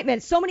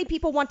disappointment. So many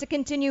people want to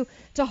continue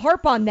to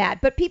harp on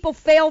that, but people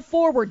fail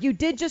forward. You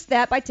did just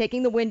that by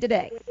taking the win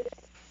today.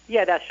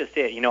 Yeah, that's just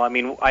it.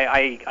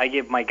 I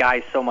give my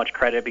guys so much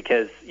credit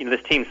because,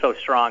 this team's so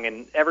strong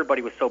and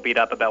everybody was so beat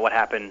up about what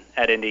happened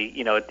at Indy.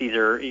 These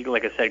are,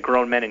 like I said,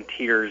 grown men in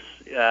tears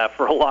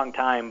for a long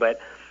time, but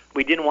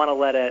we didn't want to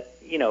let it,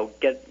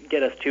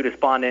 get us too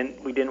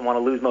despondent. We didn't want to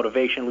lose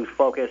motivation, lose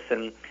focus,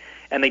 and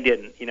they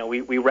didn't.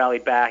 We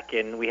rallied back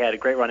and we had a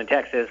great run in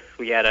Texas.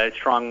 We had a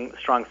strong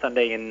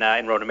Sunday in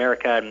Road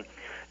America, and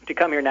to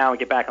come here now and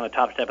get back on the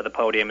top step of the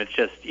podium, it's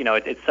just,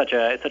 it's such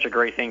a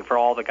great thing for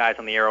all the guys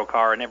on the Aero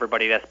car and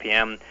everybody at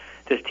SPM.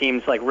 This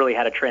team's really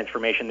had a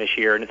transformation this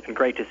year, and it's been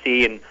great to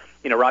see. And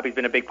Robbie's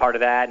been a big part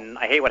of that. And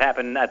I hate what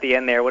happened at the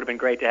end there. It would have been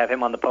great to have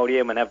him on the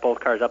podium and have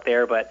both cars up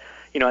there. But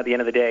at the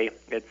end of the day,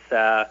 it's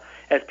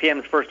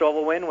SPM's first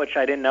oval win, which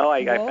I didn't know.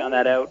 I found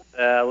that out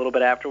a little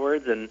bit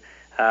afterwards, and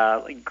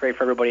great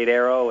for everybody at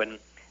Aero. And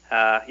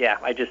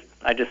I just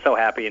so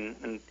happy,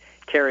 and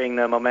carrying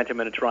the momentum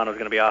into Toronto is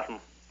going to be awesome.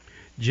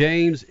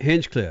 James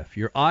Hinchcliffe,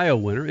 your Iowa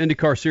winner,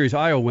 IndyCar Series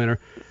Iowa winner,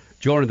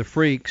 joining the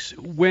Freaks.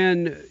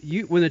 When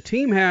the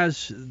team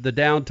has the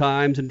down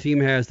times and the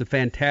team has the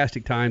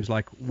fantastic times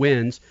like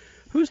wins,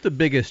 who's the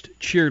biggest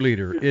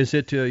cheerleader? Is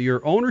it your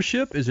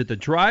ownership? Is it the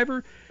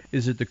driver?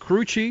 Is it the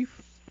crew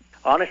chief?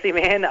 Honestly,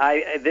 man,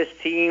 this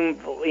team,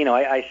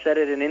 I said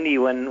it in Indy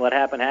when what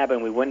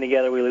happened. We win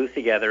together, we lose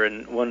together,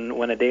 and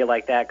when a day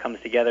like that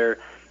comes together,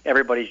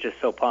 everybody's just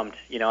so pumped.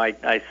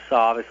 I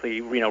saw,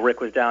 obviously,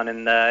 Rick was down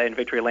in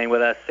Victory Lane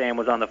with us. Sam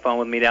was on the phone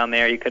with me down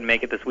there. He couldn't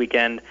make it this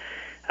weekend.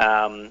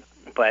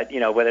 But,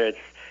 whether it's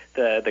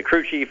the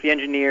crew chief, the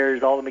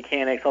engineers, all the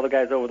mechanics, all the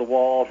guys over the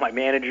wall, my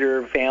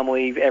manager,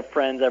 family,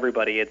 friends,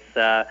 everybody, it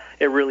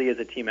really is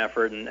a team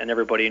effort, and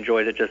everybody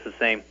enjoys it just the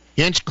same.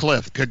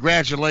 Hinchcliffe,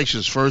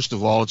 congratulations, first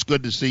of all. It's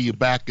good to see you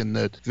back in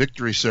the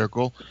victory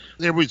circle.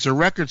 There was a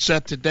record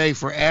set today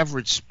for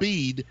average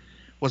speed.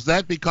 Was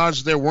that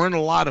because there weren't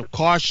a lot of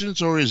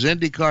cautions, or is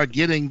IndyCar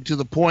getting to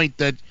the point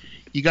that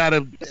you got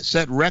to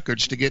set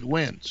records to get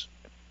wins?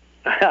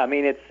 I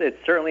mean,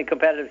 it's certainly a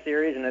competitive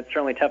series, and it's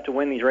certainly tough to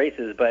win these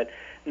races. But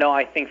no,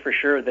 I think for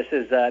sure this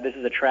is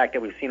a track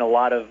that we've seen a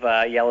lot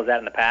of yellows at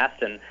in the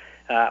past, and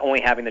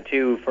only having the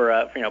two for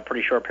a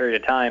pretty short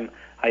period of time,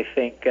 I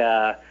think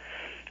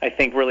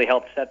really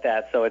helped set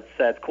that. So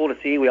it's cool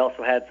to see. We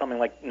also had something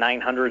like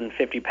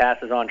 950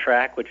 passes on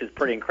track, which is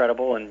pretty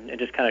incredible, and it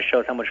just kind of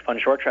shows how much fun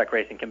short track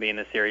racing can be in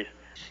this series.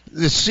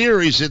 The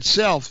series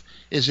itself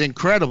is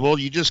incredible.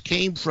 You just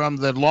came from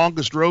the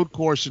longest road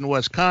course in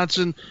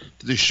Wisconsin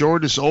to the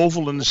shortest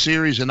oval in the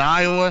series in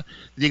Iowa.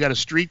 You got a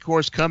street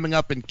course coming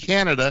up in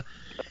Canada.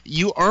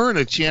 You earn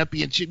a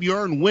championship. You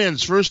earn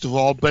wins, first of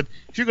all, but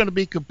if you're going to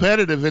be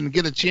competitive and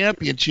get a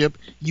championship,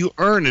 you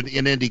earn it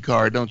in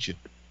IndyCar, don't you?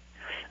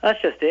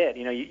 That's just it.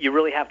 You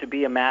really have to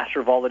be a master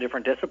of all the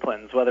different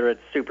disciplines, whether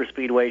it's super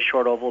speedway,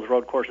 short ovals,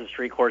 road courses,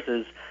 street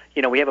courses.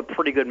 We have a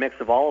pretty good mix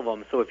of all of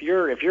them. So if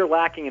you're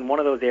lacking in one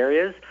of those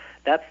areas,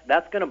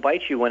 that's going to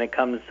bite you when it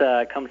comes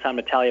time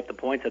to tally up the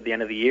points at the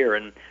end of the year.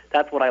 And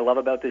that's what I love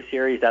about this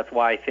series. That's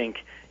why I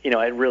think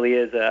it really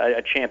is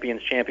a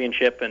champions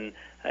championship, and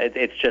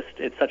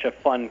it's such a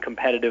fun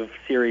competitive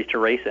series to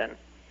race in.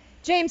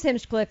 James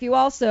Hinchcliffe, you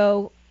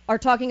also are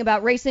talking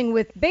about racing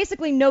with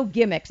basically no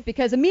gimmicks,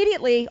 because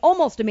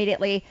almost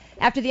immediately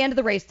after the end of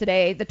the race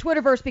today, the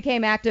Twitterverse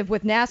became active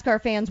with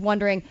NASCAR fans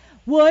wondering,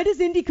 why does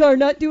IndyCar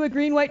not do a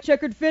green, white,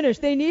 checkered finish?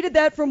 They needed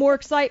that for more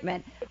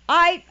excitement.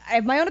 I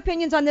have my own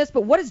opinions on this,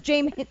 but what is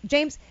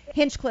James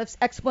Hinchcliffe's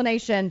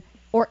explanation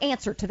or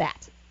answer to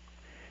that?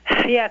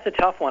 Yeah, it's a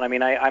tough one. I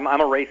mean,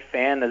 I'm a race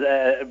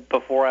fan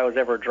before I was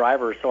ever a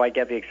driver, so I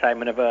get the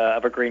excitement of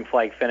a green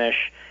flag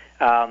finish.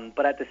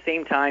 But at the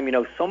same time,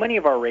 so many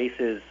of our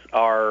races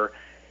are,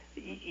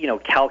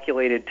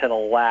 calculated to the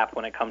lap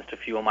when it comes to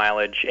fuel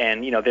mileage.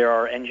 And, there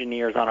are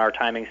engineers on our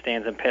timing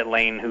stands in pit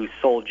lane whose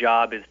sole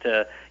job is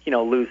to,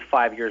 lose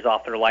 5 years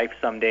off their life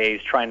some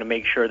days, trying to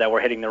make sure that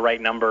we're hitting the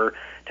right number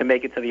to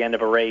make it to the end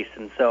of a race.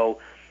 And so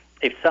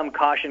if some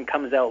caution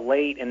comes out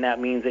late and that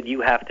means that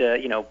you have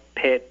to,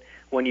 pit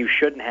when you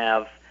shouldn't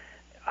have,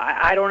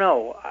 I don't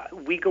know.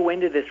 We go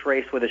into this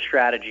race with a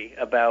strategy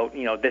about,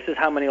 this is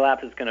how many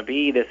laps it's going to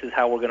be. This is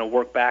how we're going to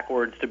work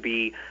backwards to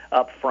be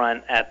up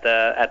front at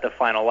the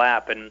final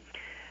lap. And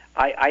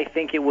I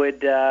think it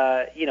would,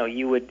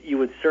 you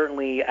would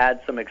certainly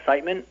add some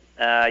excitement.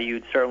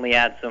 You'd certainly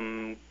add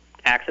some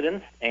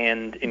accidents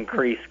and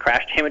increase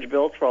crash damage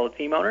bills for all the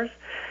team owners.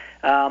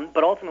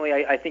 But ultimately,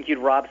 I think you'd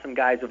rob some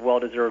guys of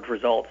well-deserved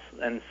results.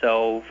 And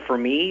so for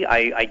me,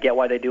 I get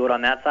why they do it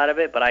on that side of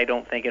it, but I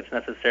don't think it's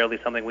necessarily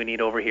something we need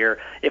over here.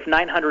 If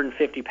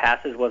 950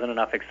 passes wasn't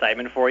enough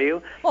excitement for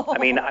you, I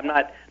mean, I'm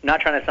not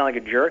trying to sound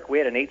like a jerk. We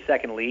had an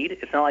 8-second lead.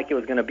 It's not like it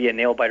was going to be a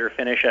nail-biter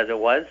finish as it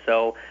was,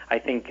 so I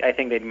think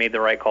they'd made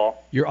the right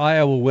call. Your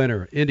Iowa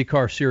winner,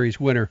 IndyCar Series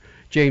winner,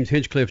 James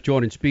Hinchcliffe,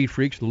 joining Speed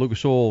Freaks from the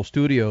Lucas Oil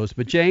Studios.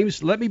 But,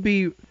 James, let me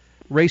be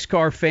race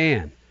car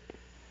fan.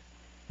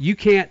 You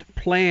can't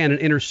plan an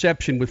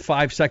interception with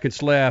 5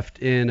 seconds left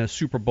in a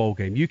Super Bowl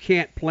game. You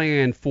can't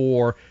plan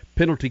for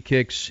penalty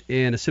kicks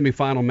in a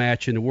semifinal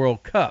match in the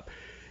World Cup.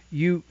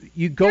 You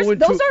go into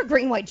those aren't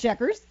green, white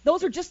checkers.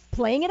 Those are just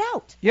playing it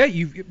out. Yeah,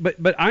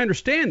 but I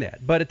understand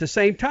that. But at the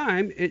same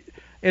time,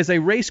 as a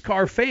race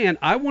car fan,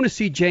 I want to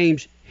see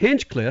James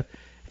Hinchcliffe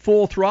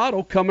full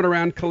throttle coming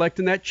around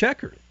collecting that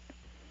checker.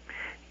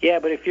 Yeah,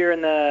 but if you're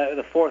in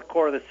the fourth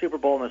quarter of the Super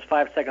Bowl and there's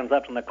 5 seconds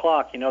left on the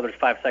clock, there's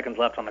 5 seconds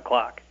left on the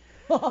clock.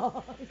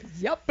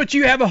 Yep. But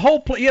you have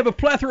a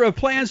plethora of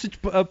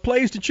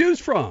plays to choose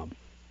from.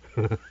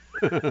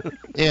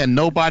 And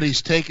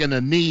nobody's taking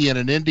a knee in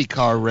an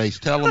IndyCar race.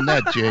 Tell them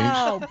that, James.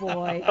 Oh,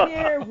 boy.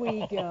 Here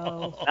we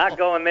go. Not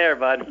going there,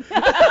 bud.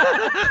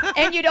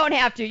 And you don't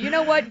have to. You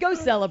know what? Go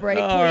celebrate,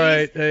 please. All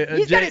right.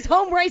 He's got his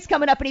home race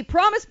coming up, and he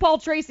promised Paul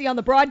Tracy on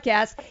the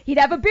broadcast he'd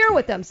have a beer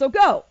with him, so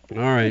go. All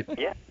right.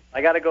 Yeah,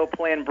 I got to go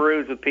plan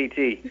brews with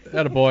PT.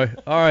 Attaboy.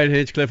 All right,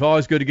 Hinchcliffe.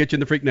 Always good to get you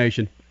in the Freak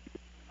Nation.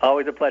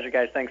 Always a pleasure,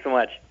 guys. Thanks so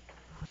much.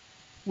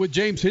 With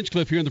James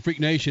Hinchcliffe here in the Freak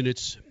Nation,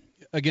 it's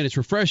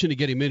refreshing to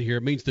get him in here.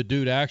 It means the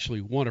dude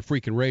actually won a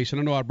freaking race. And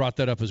I know I brought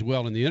that up as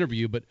well in the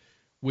interview, but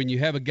when you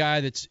have a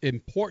guy that's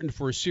important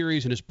for a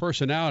series and his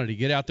personality,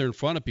 get out there in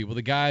front of people,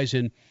 the guys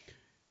in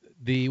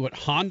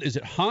Honda, is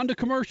it Honda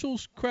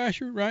commercials,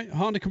 Crasher, right?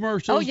 Honda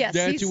commercials. Oh, yes.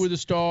 Dancing with the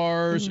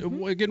Stars.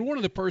 Mm-hmm. Again, one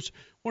of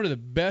the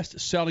best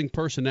selling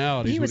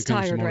personalities. He was when it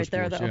comes tired to right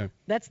there, though.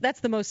 Yeah. That's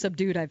the most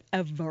subdued I've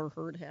ever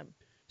heard him.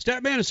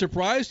 Statman, a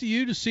surprise to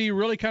you to see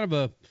really kind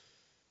of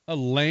a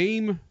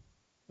lame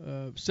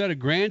set of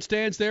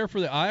grandstands there for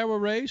the Iowa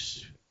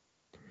race?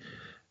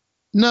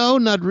 No,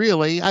 not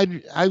really.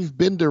 I've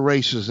been to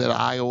races at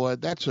Iowa.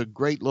 That's a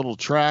great little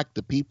track.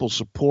 The people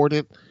support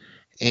it.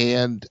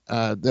 And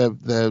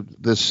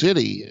the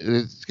city,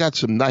 it's got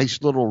some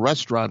nice little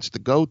restaurants to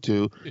go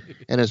to,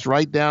 and it's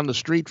right down the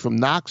street from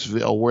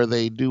Knoxville where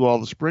they do all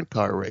the sprint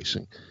car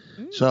racing.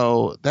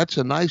 So that's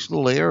a nice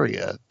little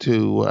area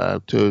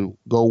to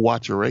go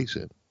watch a race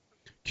in.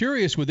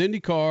 Curious, with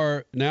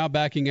IndyCar now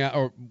backing out,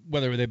 or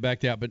whether they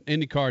backed out, but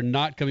IndyCar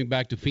not coming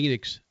back to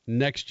Phoenix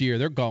next year,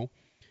 they're gone.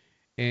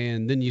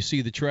 And then you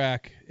see the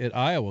track at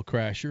Iowa,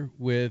 Crasher,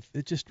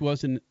 it just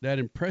wasn't that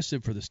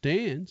impressive for the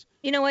stands.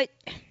 You know what?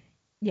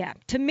 Yeah,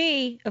 to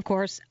me, of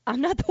course,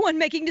 I'm not the one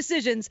making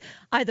decisions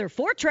either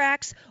for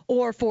tracks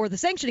or for the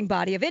sanctioning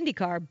body of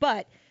IndyCar.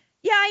 But,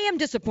 yeah, I am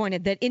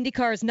disappointed that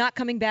IndyCar is not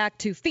coming back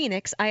to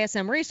Phoenix,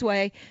 ISM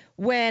Raceway,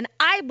 when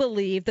I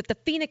believe that the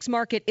Phoenix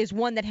market is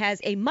one that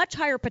has a much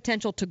higher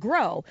potential to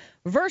grow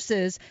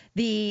versus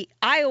the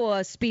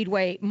Iowa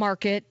Speedway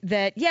market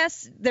that,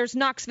 yes, there's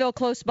Knoxville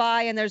close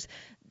by and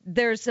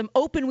there's some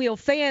open wheel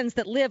fans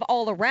that live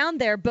all around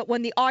there, but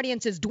when the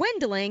audience is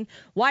dwindling,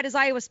 why does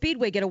Iowa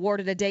Speedway get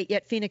awarded a date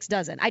yet Phoenix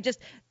doesn't?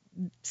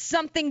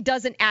 Something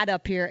doesn't add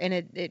up here, and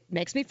it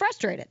makes me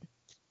frustrated.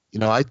 You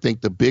know, I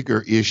think the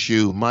bigger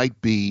issue might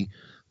be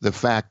the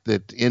fact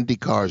that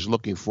IndyCar is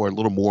looking for a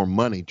little more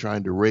money,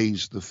 trying to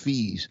raise the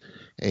fees,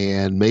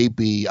 and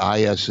maybe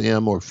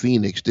ISM or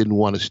Phoenix didn't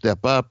want to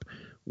step up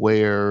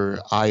where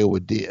Iowa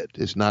did.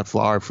 It's not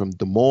far from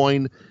Des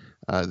Moines.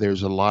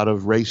 There's a lot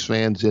of race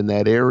fans in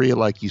that area,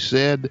 like you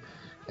said,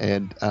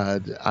 and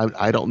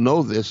I don't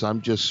know this.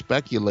 I'm just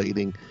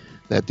speculating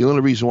that the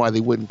only reason why they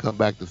wouldn't come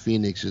back to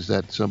Phoenix is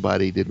that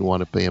somebody didn't want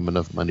to pay them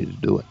enough money to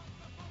do it.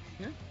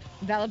 Yeah,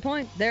 valid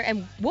point there,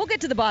 and we'll get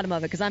to the bottom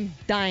of it because I'm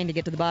dying to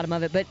get to the bottom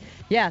of it. But,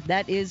 yeah,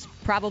 that is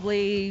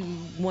probably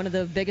one of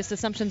the biggest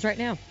assumptions right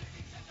now.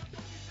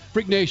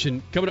 Freak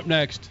Nation coming up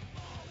next.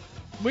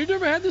 We've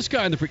never had this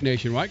guy in the Freak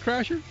Nation, right,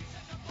 Crasher?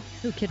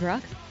 Who, Kid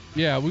Rock?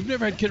 Yeah, we've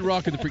never had Kid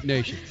Rock in the Freak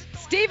Nation.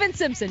 Steven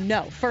Simpson,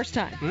 no, first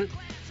time. Right.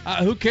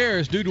 Who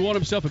cares? Dude won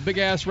himself a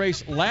big-ass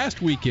race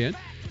last weekend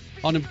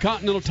on them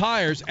Continental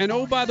tires. And,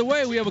 oh, by the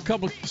way, we have a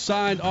couple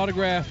signed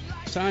autograph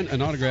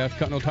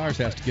Continental Tires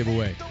has to give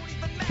away.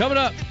 Coming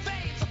up,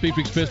 Speed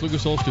Freaks Pits,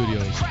 Lucas Oil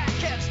Studios.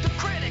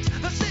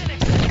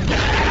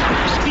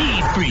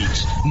 Speed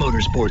Freaks,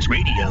 Motorsports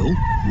Radio,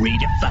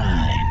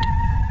 redefined.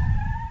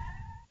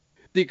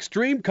 The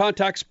Extreme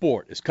Contact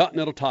Sport is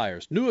Continental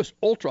Tire's newest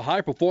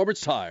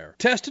ultra-high-performance tire.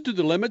 Tested to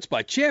the limits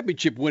by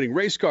championship-winning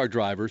race car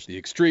drivers, the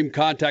Extreme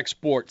Contact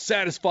Sport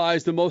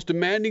satisfies the most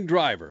demanding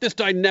driver. This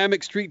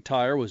dynamic street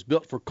tire was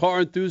built for car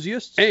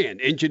enthusiasts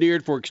and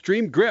engineered for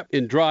extreme grip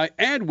in dry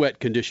and wet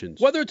conditions.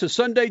 Whether it's a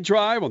Sunday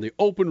drive on the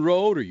open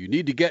road or you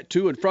need to get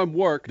to and from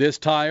work, this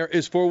tire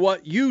is for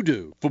what you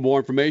do. For more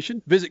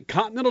information, visit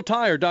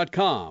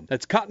ContinentalTire.com.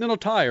 That's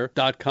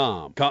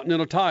ContinentalTire.com.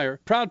 Continental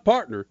Tire, proud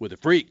partner with the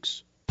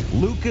Freaks.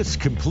 Lucas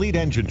Complete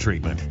Engine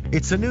Treatment.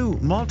 It's a new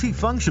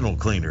multifunctional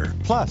cleaner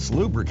plus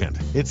lubricant.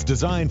 It's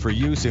designed for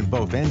use in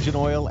both engine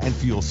oil and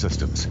fuel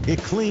systems. It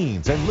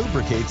cleans and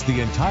lubricates the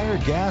entire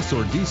gas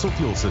or diesel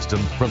fuel system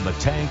from the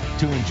tank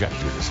to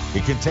injectors.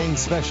 It contains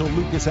special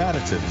Lucas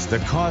additives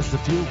that cause the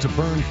fuel to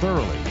burn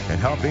thoroughly and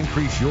help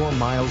increase your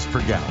miles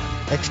per gallon.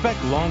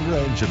 Expect longer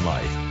engine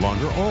life,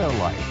 longer oil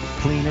life,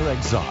 cleaner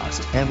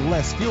exhaust, and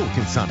less fuel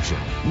consumption.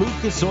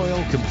 Lucas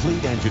Oil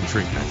Complete Engine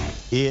Treatment.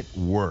 It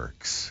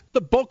works.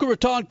 The Boca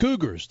Raton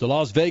Cougars, the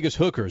Las Vegas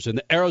Hookers, and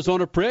the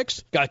Arizona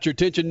Pricks got your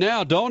attention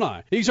now, don't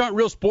I? These aren't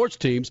real sports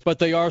teams, but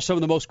they are some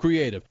of the most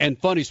creative and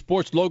funny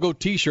sports logo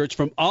t-shirts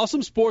from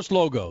Awesome Sports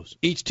Logos.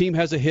 Each team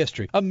has a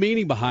history, a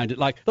meaning behind it,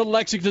 like the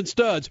Lexington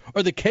Studs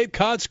or the Cape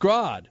Cod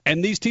Scrod.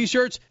 And these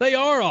t-shirts, they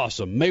are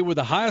awesome, made with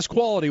the highest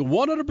quality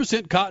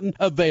 100% cotton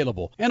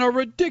available, and are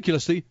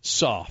ridiculously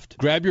soft.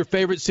 Grab your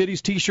favorite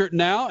city's t-shirt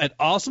now at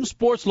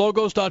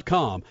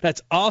awesomesportslogos.com.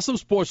 That's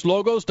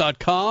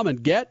awesomesportslogos.com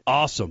and get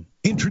awesome.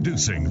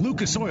 Introducing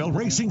Lucas Oil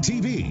Racing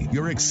TV,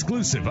 your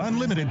exclusive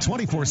unlimited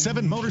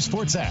 24/7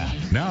 motorsports app.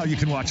 Now you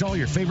can watch all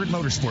your favorite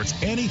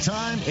motorsports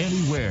anytime,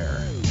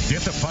 anywhere.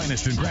 Get the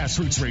finest in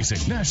grassroots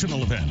racing,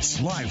 national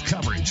events, live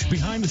coverage,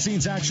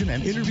 behind-the-scenes action,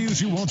 and interviews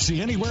you won't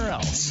see anywhere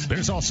else.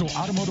 There's also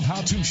automotive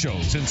how-to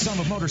shows and some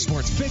of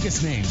motorsports'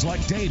 biggest names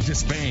like Dave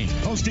Despain,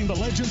 hosting the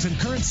legends and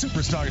current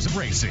superstars of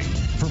racing.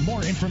 For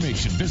more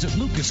information, visit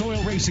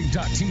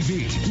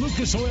lucasoilracing.tv.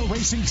 Lucas Oil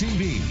Racing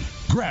TV.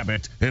 Grab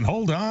it and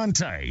hold on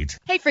tight.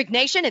 Hey, Freak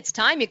Nation, it's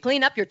time you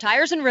clean up your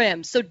tires and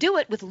rims. So do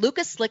it with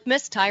Lucas Slick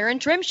Mist Tire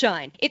and Trim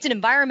Shine. It's an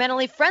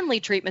environmentally friendly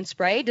treatment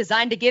spray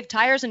designed to give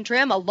tires and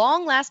trim a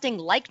long-lasting,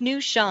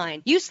 like-new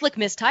shine. Use Slick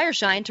Mist Tire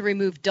Shine to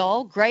remove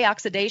dull, gray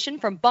oxidation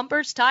from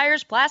bumpers,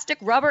 tires, plastic,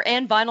 rubber,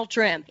 and vinyl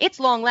trim. It's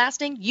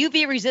long-lasting,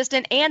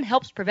 UV-resistant, and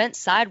helps prevent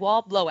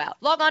sidewall blowout.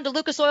 Log on to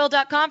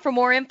lucasoil.com for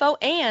more info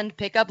and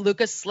pick up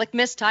Lucas Slick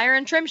Mist Tire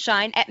and Trim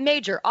Shine at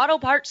major auto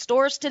parts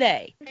stores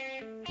today.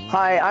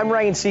 Hi, I'm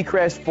Ryan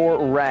Seacrest for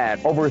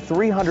RAD. Over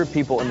 300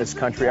 people in this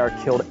country are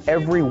killed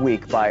every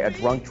week by a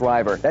drunk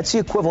driver. That's the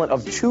equivalent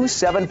of 2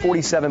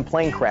 747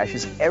 plane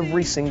crashes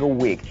every single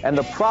week. And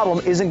the problem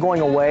isn't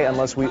going away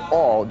unless we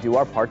all do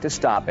our part to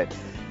stop it.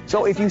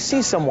 So if you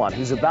see someone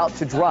who's about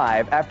to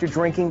drive after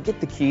drinking, get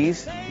the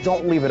keys.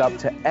 Don't leave it up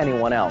to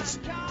anyone else.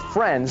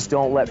 Friends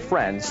don't let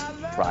friends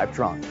drive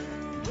drunk.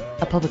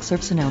 A public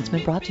service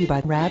announcement brought to you by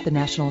RAD, the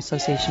National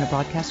Association of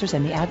Broadcasters,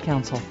 and the Ad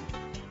Council.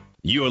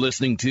 You're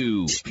listening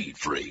to Speed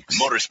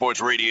Freaks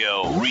Motorsports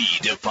Radio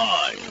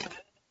Redefined.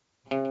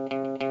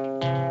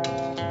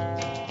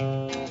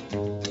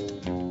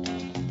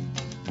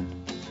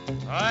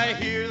 I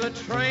hear the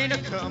train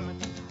a-comin',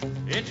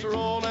 it's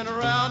rolling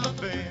around the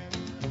bend,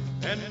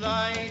 and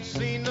I ain't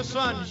seen the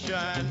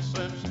sunshine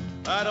since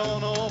I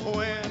don't know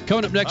when.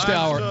 Coming up next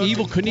hour,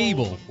 Evel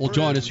Knievel will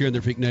join us here in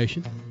the Freak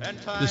Nation.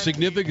 The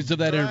significance of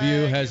that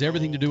interview has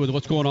everything to do with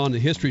what's going on in the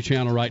History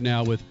Channel right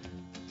now with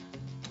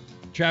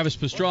Travis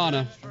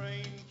Pastrana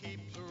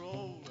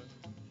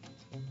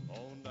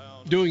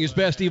doing his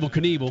best Evel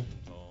Knievel.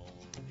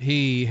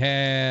 He's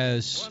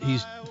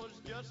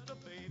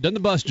done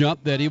the bus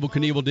jump that Evel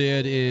Knievel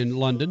did in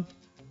London.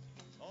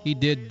 He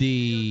did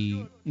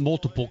the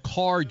multiple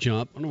car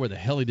jump. I don't know where the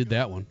hell he did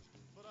that one.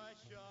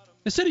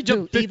 They said he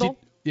jumped 50. Evel?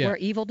 Yeah. Where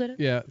Evel did it?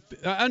 Yeah.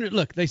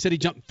 Look, they said he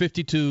jumped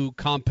 52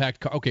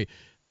 compact car. Okay,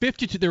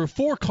 52. There were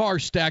 4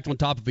 cars stacked on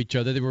top of each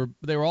other.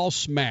 They were all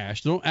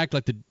smashed. Don't act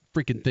like the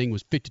freaking thing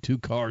was 52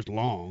 cars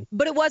long.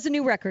 But it was a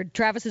new record.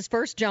 Travis's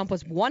first jump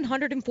was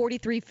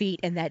 143 feet,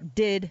 and that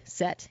did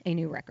set a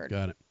new record.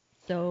 Got it.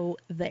 So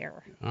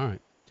there. All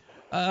right.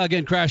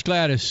 Again, Crash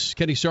Gladys,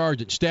 Kenny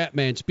Sargent,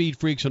 Statman, Speed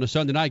Freaks on a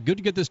Sunday night. Good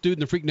to get this dude in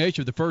the Freak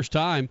Nation for the first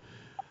time.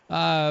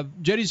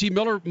 JDC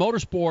Miller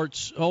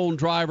Motorsports own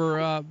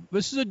driver.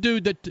 This is a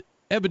dude that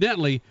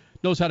evidently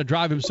knows how to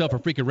drive himself a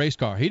freaking race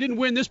car. He didn't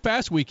win this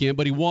past weekend,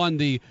 but he won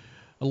the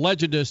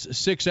legendous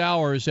 6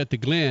 hours at the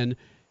Glen.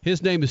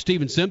 His name is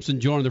Steven Simpson,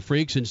 joining the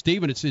Freaks. And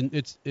Steven,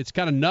 it's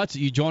kind of nuts that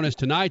you join us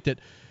tonight. That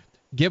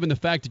given the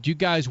fact that you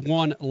guys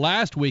won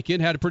last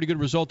weekend, had a pretty good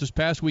result this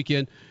past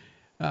weekend,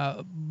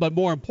 but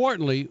more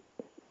importantly,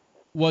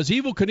 was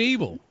Evel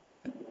Knievel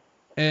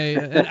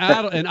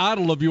an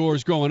idol of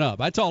yours growing up?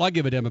 That's all I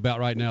give a damn about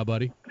right now,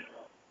 buddy.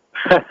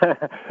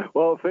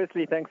 Well,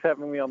 firstly, thanks for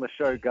having me on the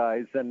show,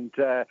 guys. And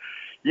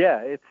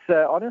it's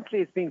honestly,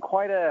 it's been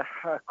quite a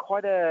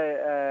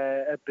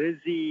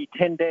busy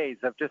 10 days.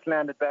 I've just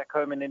landed back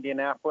home in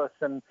Indianapolis,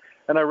 and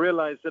I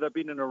realized that I've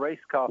been in a race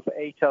car for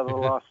 8 out of the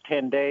last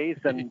 10 days,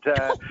 and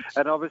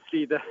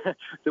obviously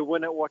the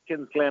win at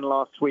Watkins Glen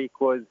last week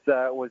was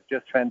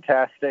just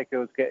fantastic. It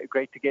was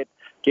great to get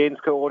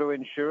Gainsco Auto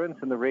Insurance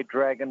and the Red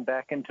Dragon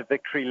back into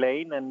victory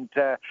lane, and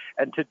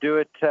to do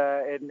it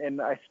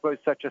in I suppose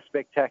such a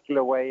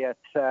spectacular way at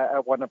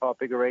one of our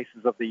bigger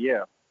races of the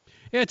year.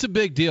 Yeah, it's a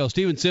big deal.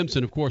 Steven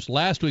Simpson, of course,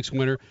 last week's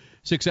winner,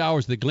 6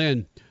 hours at the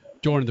Glen,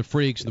 joining the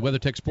Freaks in the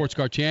WeatherTech Sports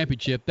Car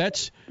Championship.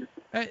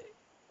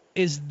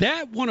 Is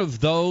that one of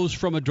those,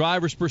 from a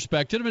driver's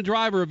perspective, a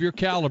driver of your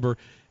caliber,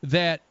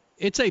 that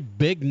it's a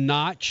big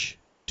notch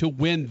to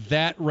win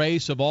that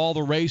race of all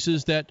the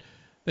races that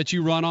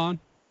you run on?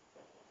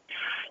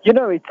 You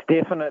know, it's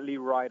definitely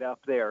right up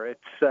there.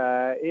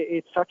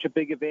 It's such a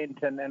big event,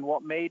 and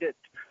what made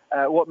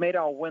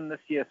our win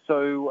this year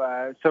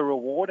so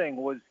rewarding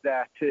was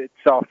that it's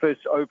our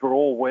first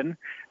overall win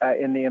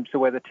in the IMSA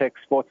WeatherTech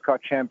Sports Car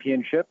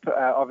Championship.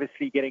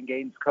 Obviously, getting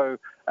Gainsco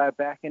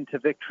back into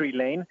victory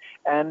lane,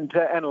 and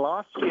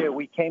last year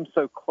we came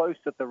so close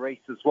at the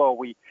race as well.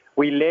 We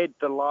led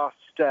the last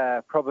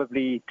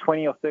probably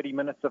 20 or 30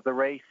 minutes of the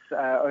race,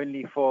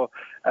 only for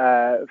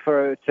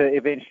to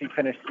eventually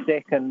finish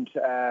second.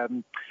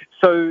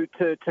 So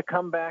to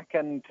come back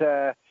and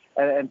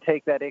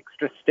take that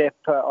extra step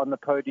on the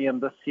podium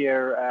this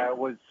year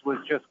was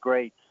just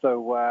great.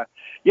 So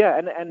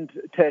and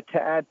to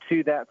add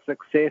to that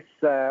success,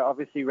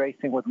 obviously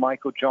racing with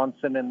Michael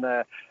Johnson in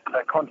the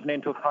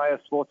Continental Tire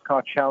Sports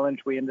Car Challenge,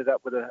 we ended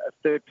up with a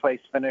third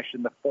place finish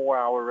in the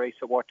 4-hour race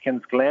at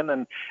Watkins Glen,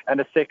 and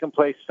a second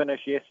place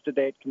finish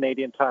yesterday at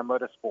Canadian Tire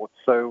Motorsports,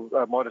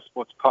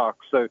 Motorsports Park.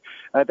 So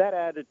that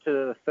added to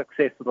the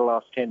success of the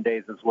last 10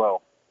 days as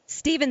well.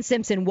 Steven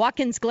Simpson,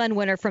 Watkins Glen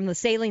winner from the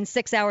Saline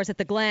 6 hours at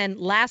the Glen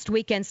last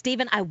weekend.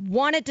 Steven, I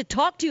wanted to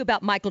talk to you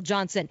about Michael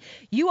Johnson.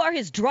 You are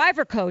his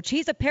driver coach.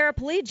 He's a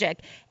paraplegic,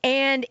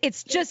 and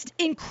it's just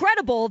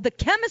incredible the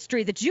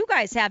chemistry that you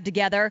guys have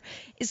together.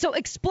 So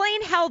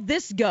explain how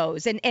this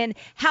goes and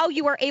how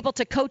you are able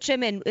to coach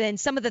him and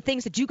some of the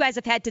things that you guys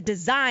have had to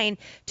design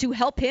to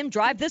help him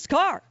drive this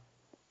car.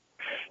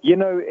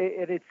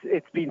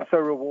 It's been so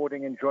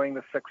rewarding enjoying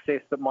the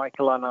success that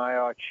Michael and I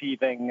are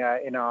achieving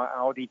in our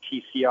Audi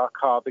TCR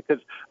car, because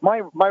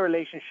my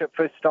relationship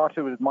first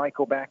started with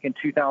Michael back in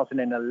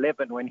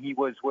 2011 when he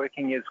was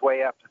working his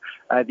way up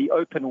the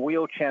Open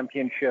Wheel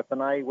Championship,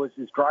 and I was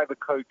his driver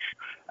coach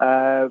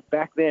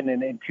back then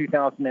in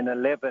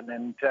 2011.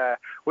 And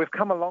we've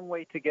come a long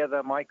way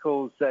together.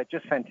 Michael's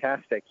just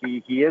fantastic.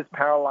 He is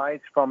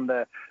paralyzed from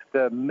the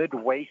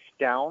mid-waist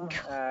down,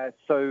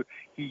 so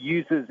he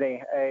uses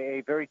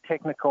a very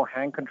technical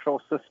hand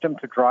control system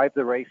to drive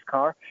the race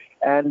car,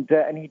 and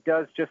he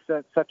does just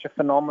such a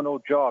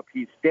phenomenal job.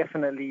 He's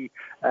definitely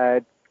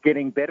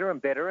getting better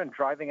and better and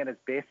driving at his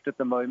best at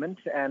the moment,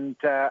 and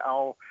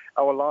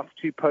our last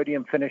two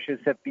podium finishes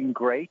have been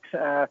great.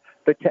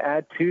 But to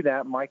add to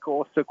that, Michael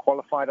also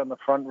qualified on the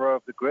front row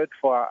of the grid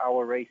for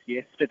our race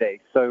yesterday.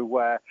 So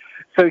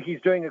he's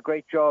doing a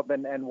great job,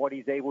 and what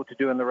he's able to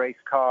do in the race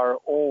car,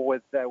 all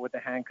with the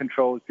hand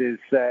controls, is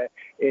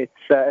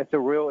it's a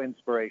real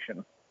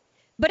inspiration.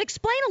 But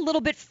explain a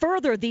little bit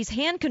further these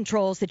hand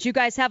controls that you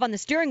guys have on the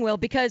steering wheel,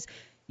 because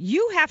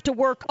you have to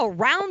work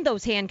around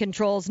those hand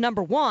controls,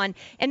 number one.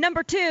 And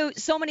number two,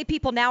 so many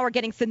people now are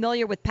getting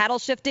familiar with paddle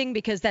shifting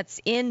because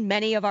that's in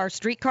many of our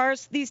street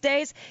cars these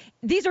days.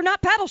 These are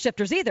not paddle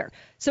shifters either.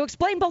 So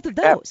explain both of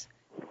those.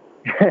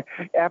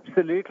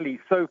 Absolutely.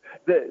 So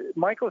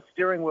Michael's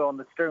steering wheel and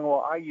the steering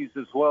wheel I use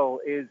as well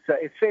is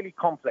fairly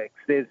complex.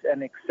 There's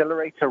an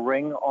accelerator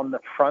ring on the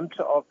front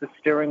of the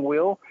steering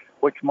wheel,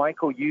 which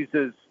Michael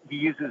uses. He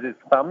uses his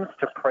thumbs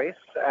to press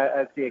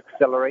as the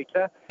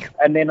accelerator.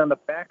 And then on the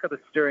back of the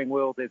steering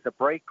wheel, there's a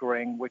brake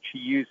ring, which he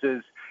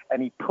uses,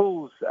 and he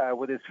pulls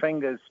with his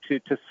fingers to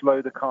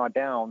slow the car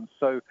down.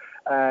 So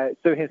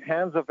his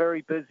hands are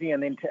very busy.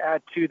 And then to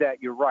add to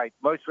that, you're right,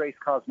 most race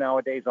cars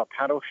nowadays are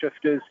paddle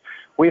shifters.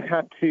 We've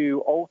had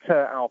to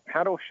alter our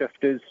paddle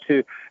shifters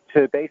to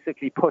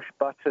basically push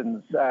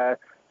buttons.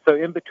 So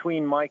in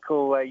between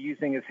Michael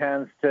using his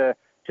hands to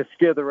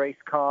steer the race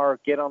car,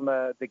 get on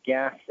the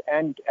gas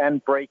and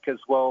brake as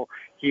well,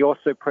 he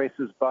also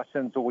presses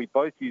buttons, or we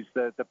both use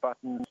the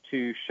buttons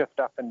to shift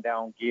up and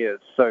down gears.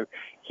 So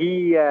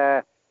he's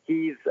a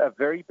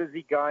very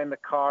busy guy in the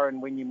car,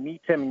 and when you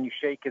meet him and you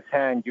shake his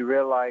hand, you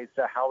realize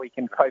how he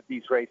can drive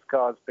these race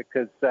cars,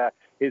 because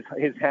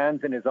his hands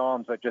and his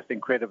arms are just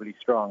incredibly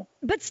strong.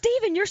 But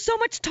Steven, you're so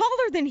much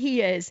taller than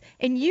he is,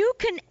 and you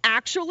can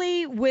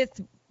actually, with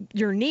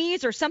your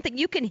knees or something,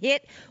 you can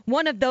hit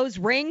one of those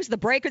rings, the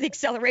brake or the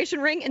acceleration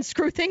ring, and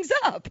screw things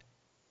up.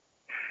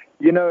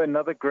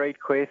 Another great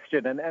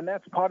question, and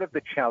that's part of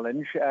the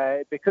challenge,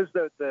 because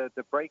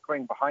the brake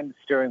ring behind the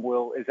steering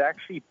wheel is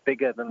actually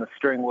bigger than the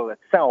steering wheel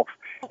itself.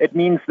 It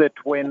means that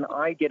when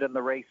I get in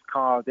the race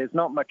car, there's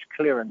not much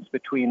clearance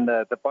between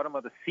the bottom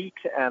of the seat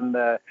and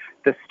the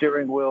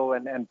steering wheel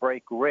and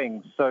brake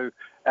ring. So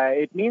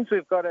it means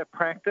we've got to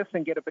practice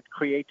and get a bit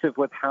creative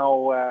with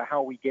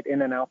how we get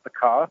in and out the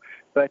car.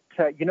 But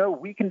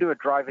we can do a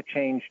driver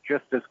change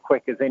just as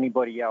quick as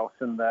anybody else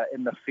in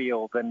the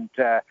field. And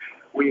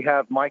we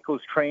have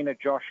Michael's trainer,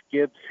 Josh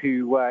Gibbs,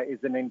 who is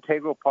an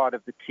integral part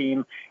of the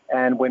team.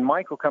 And when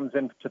Michael comes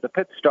into the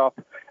pit stop,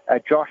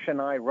 Josh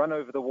and I run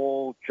over the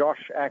wall.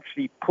 Josh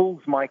actually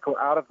pulls Michael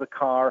out of the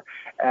car,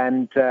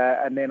 and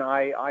then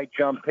I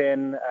jump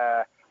in.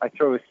 I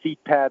throw a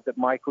seat pad that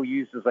Michael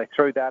uses. I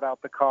throw that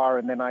out the car,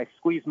 and then I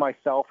squeeze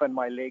myself and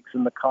my legs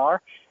in the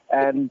car.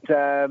 And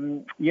I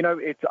am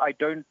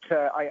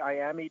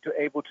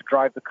able to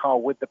drive the car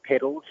with the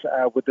pedals,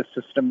 with the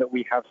system that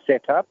we have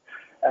set up,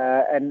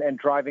 and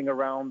driving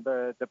around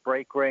the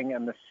brake ring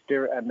and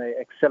the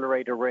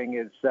accelerator ring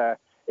is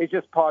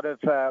just part of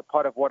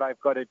what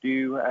I've got to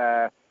do.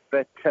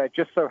 But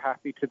just so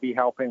happy to be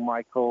helping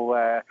Michael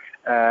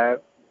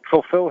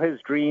fulfill his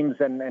dreams,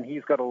 and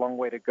he's got a long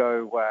way to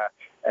go,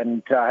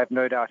 and I have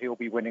no doubt he'll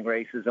be winning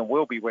races and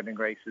will be winning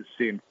races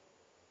soon.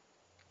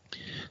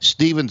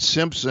 Steven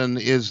Simpson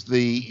is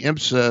the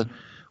IMSA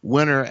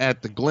winner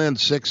at the Glen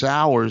 6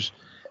 hours.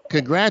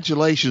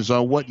 Congratulations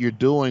on what you're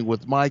doing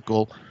with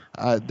Michael.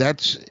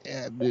 That's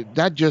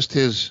not just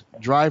his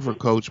driver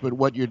coach, but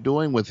what you're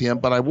doing with him.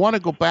 But I want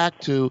to go back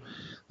to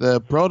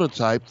the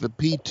prototype, the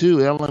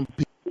P2,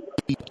 LMP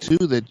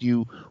P2 that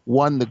you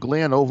won the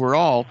Glen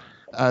overall.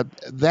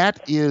 That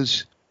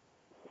is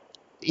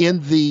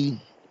in the,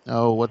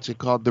 what's it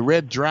called? The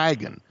Red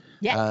Dragon.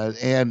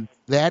 Yes. And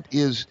that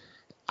is,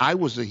 I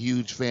was a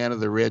huge fan of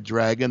the Red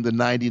Dragon, the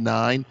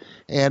 99.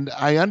 And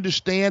I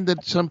understand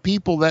that some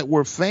people that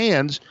were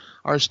fans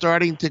are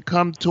starting to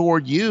come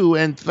toward you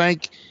and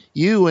thank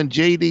you and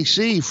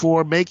JDC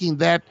for bringing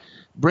that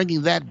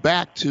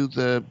back to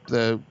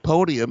the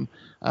podium.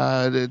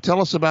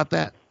 Tell us about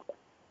that.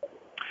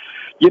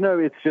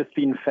 It's just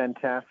been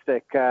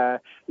fantastic to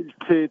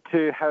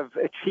have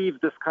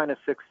achieved this kind of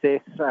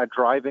success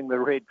driving the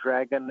Red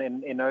Dragon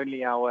in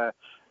only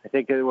I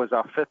think it was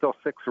our 5th or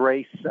 6th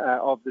race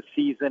of the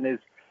season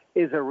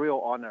is a real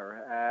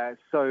honor.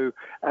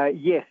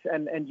 Yes,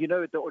 and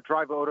the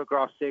driver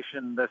autograph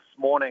session this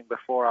morning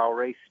before our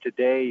race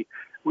today,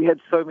 we had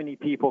so many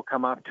people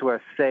come up to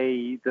us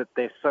say that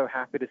they're so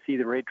happy to see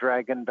the Red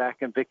Dragon back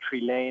in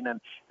victory lane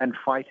and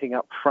fighting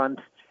up front.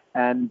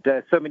 And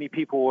so many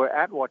people were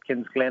at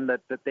Watkins Glen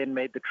that then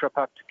made the trip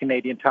up to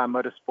Canadian Tire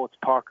Motorsports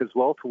Park as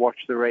well to watch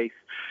the race.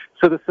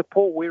 So the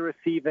support we're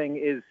receiving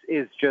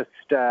is just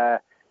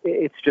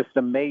it's just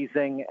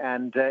amazing,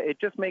 and it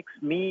just makes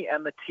me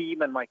and the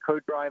team and my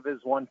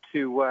co-drivers want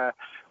to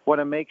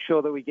make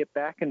sure that we get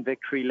back in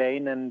victory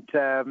lane and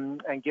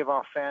give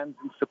our fans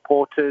and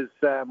supporters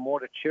more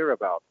to cheer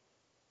about.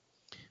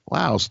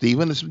 Wow,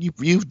 Stephen,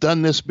 you've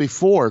done this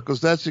before, because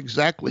that's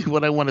exactly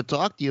what I want to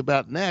talk to you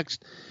about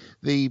next.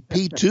 The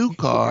P2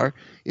 car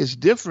is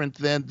different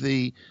than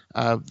the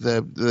not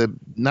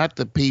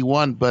the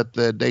P1, but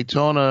the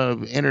Daytona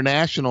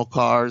International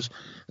cars,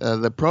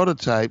 the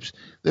prototypes.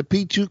 The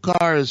P2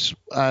 car is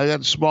got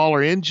a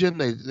smaller engine.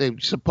 They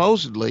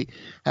supposedly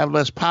have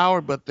less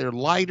power, but they're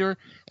lighter.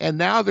 And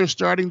now they're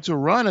starting to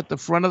run at the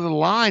front of the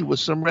line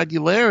with some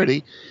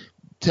regularity.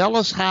 Tell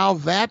us how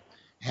that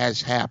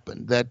has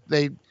happened, that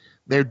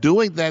they're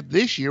doing that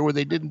this year where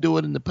they didn't do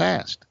it in the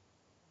past.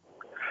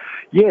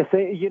 Yes,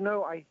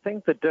 I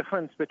think the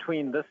difference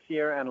between this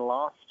year and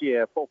last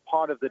year, or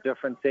part of the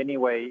difference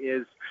anyway,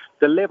 is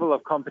the level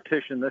of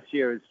competition this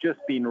year has just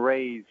been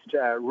raised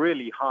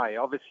really high.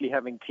 Obviously,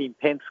 having Team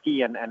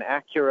Penske and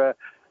Acura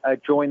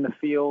join the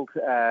field,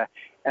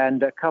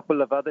 and a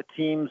couple of other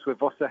teams.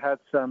 We've also had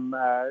some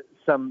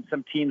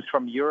teams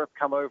from Europe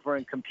come over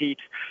and compete.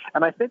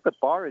 And I think the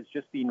bar has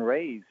just been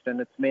raised, and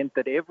it's meant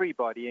that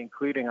everybody,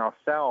 including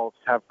ourselves,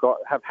 have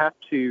had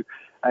to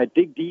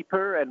dig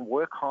deeper and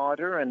work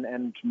harder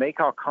and make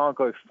our car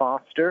go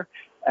faster.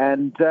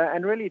 And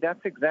really,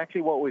 that's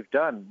exactly what we've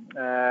done.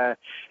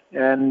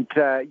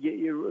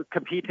 You're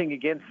competing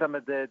against some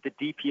of the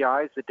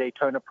DPIs, the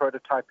Daytona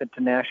Prototype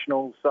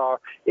Internationals.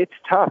 It's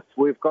tough.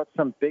 We've got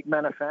some big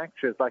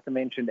manufacturers, like I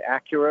mentioned,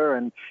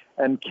 Acura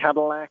and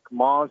Cadillac,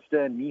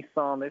 Mazda,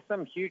 Nissan. There's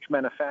some huge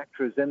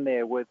manufacturers in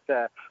there with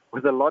a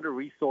lot of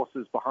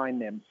resources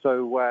behind them.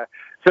 So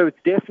it's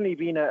definitely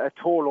been a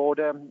tall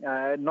order.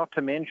 Not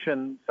to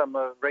mention some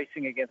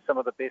racing against some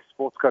of the best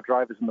sports car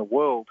drivers in the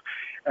world.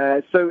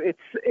 So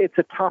it's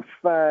a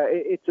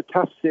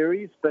tough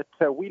series, but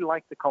we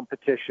like the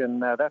competition.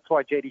 That's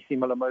why JDC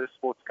Miller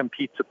Motorsports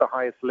competes at the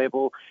highest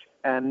level,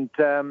 and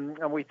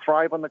we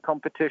thrive on the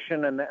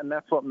competition, and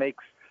that's what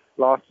makes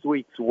last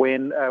week's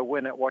win at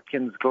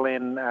Watkins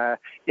Glen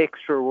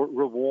extra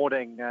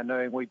rewarding,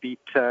 knowing we beat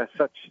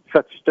such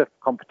stiff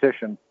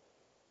competition.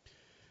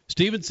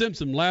 Stephen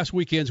Simpson, last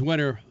weekend's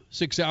winner,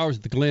 6 hours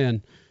at the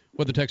Glen,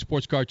 WeatherTech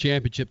Sports Car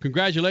Championship.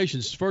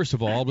 Congratulations, first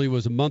of all. I believe it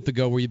was a month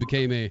ago where you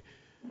became an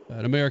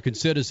American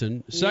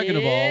citizen. Second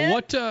of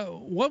all,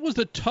 what was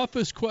the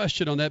toughest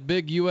question on that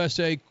big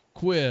USA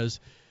quiz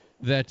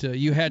that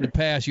you had to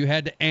pass, you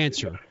had to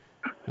answer?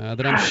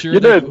 That I'm sure.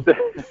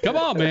 Come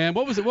on, man.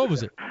 What was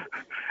it?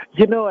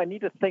 I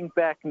need to think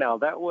back now.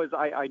 That was,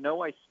 I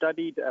know I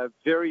studied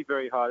very,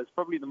 very hard. It's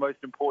probably the most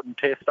important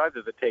test I've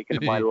ever taken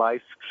in my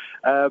life.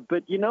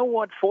 But you know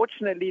what?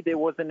 Fortunately, there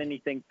wasn't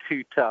anything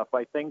too tough.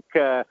 I think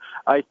they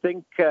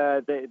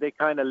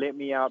kind of let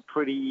me out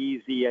pretty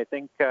easy. I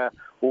think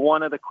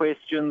one of the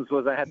questions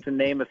was I had to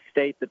name a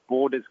state that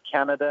borders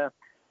Canada.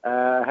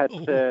 Had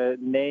to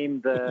name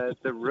the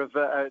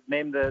river,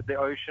 name the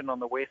ocean on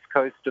the west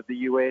coast of the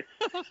U.S.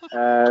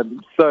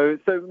 So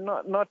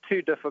not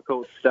too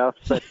difficult stuff,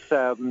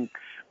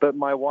 but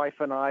my wife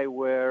and I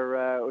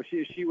were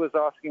she was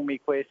asking me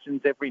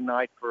questions every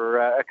night for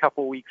a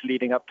couple of weeks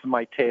leading up to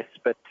my test,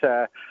 but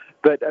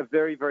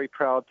very, very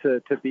proud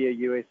to be a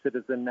U.S.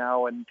 citizen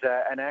now, and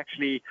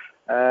actually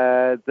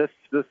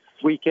this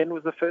weekend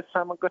was the first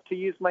time I got to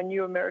use my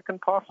new American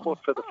passport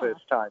for the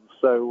first time.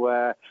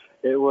 So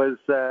it was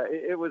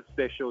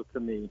special to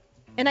me.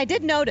 And I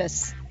did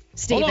notice,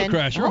 Stephen. Hold on,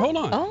 Crasher. Hold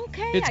on.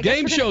 Okay. It's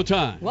game show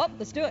time. Well,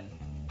 let's do it.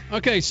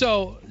 Okay,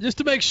 so just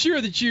to make sure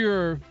that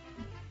you're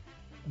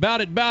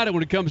about it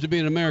when it comes to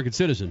being an American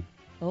citizen.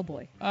 Oh,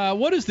 boy.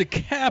 What is the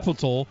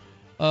capital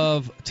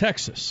of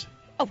Texas?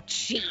 Oh,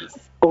 jeez.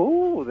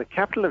 Oh, the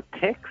capital of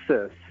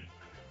Texas.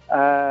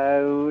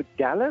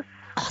 Dallas?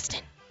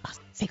 Austin.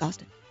 Say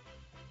Austin.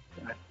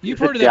 You've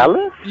heard of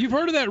that? You've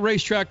heard of that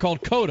racetrack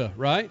called COTA,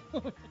 right?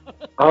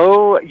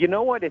 Oh, you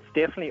know what? It's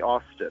definitely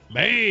Austin.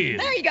 Man.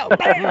 There you go.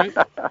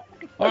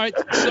 All right.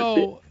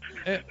 So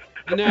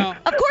now,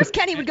 of course,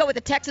 Kenny would go with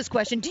a Texas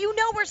question. Do you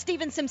know where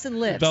Stephen Simpson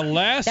lives? The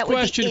last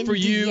question for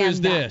you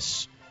is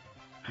this: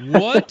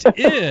 what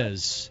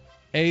is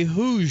a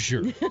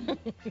Hoosier?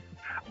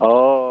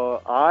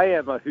 Oh, I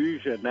am a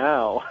Hoosier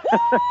now.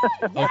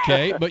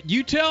 Okay, but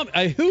you tell me.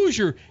 A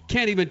Hoosier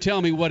can't even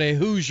tell me what a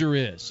Hoosier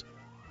is.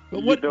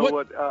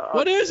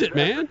 What is it,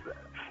 man?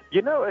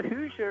 A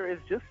Hoosier is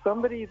just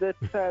somebody that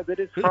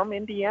is from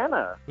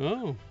Indiana.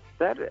 Oh.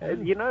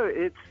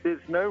 There's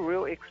no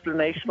real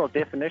explanation or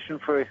definition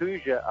for a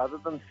Hoosier other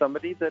than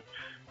somebody that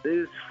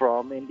is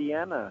from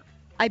Indiana.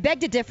 I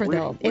beg to differ,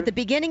 though. At the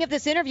beginning of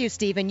this interview,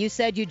 Stephen, you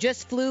said you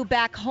just flew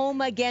back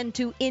home again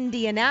to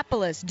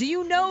Indianapolis. Do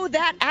you know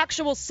that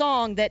actual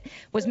song that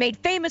was made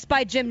famous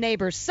by Jim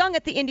Nabors, sung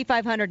at the Indy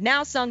 500,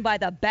 now sung by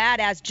the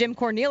badass Jim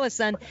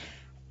Cornelison?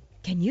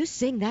 Can you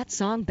sing that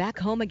song back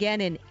home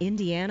again in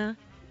Indiana?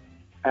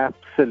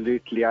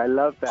 Absolutely. I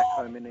love Back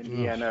Home in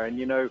Indiana. And,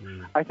 you know,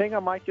 I think I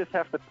might just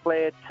have to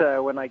play it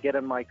when I get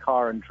in my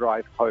car and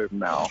drive home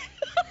now.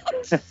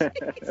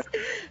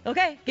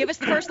 Okay, give us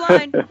the first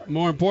line.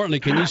 More importantly,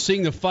 can you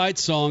sing the fight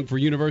song for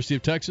University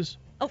of Texas?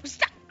 Oh,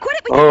 stop. Quit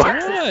it with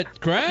Texas.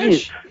 What?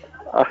 Crash?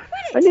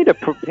 I need to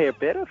prepare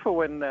better for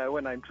when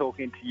I'm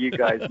talking to you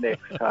guys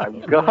next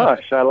time.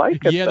 Gosh, I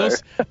like it. Yeah,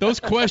 those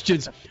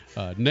questions.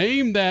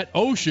 Name that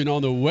ocean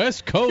on the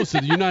west coast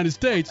of the United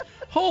States.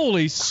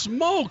 Holy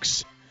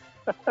smokes!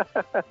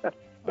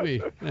 I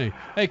mean,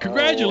 hey,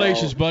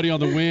 congratulations, buddy,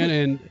 on the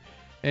win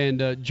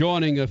and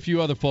joining a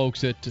few other folks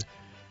that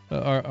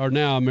are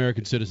now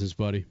American citizens,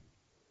 buddy.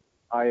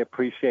 I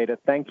appreciate it.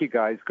 Thank you,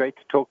 guys. Great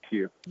to talk to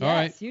you. All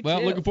right.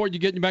 Well, looking forward to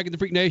getting you back in the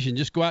Freak Nation.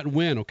 Just go out and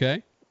win,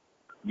 okay?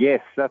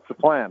 Yes, that's the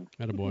plan.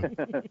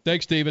 Attaboy.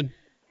 Thanks, Stephen.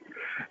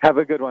 Have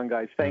a good one,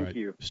 guys. Thank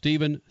you.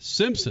 Stephen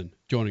Simpson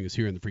joining us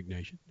here in the Freak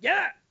Nation.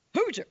 Yeah.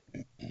 Hoosier.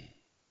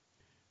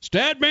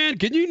 Statman,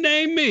 can you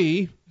name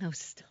me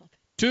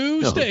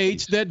two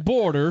states that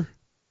border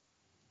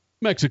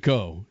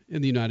Mexico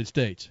in the United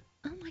States?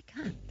 Oh, my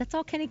God. That's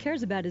all Kenny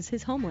cares about is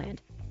his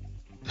homeland.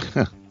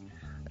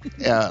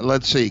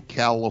 Let's see.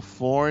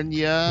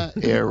 California,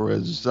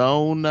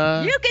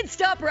 Arizona. You can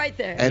stop right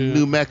there. And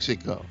New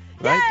Mexico.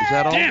 Right? Is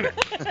that all? Damn it.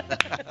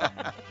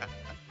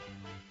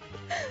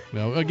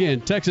 Well, again,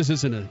 Texas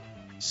isn't a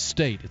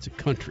state. It's a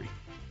country.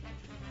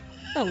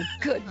 Oh,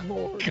 good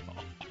Lord.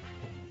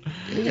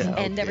 Just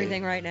end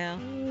everything right now.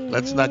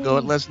 Let's not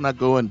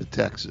go into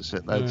Texas.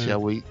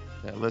 Shall we?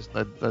 Let's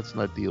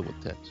not deal with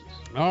Texas.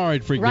 All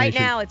right, Freak Right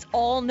Nation. now, it's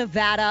all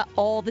Nevada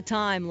all the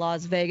time,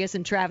 Las Vegas,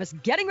 and Travis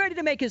getting ready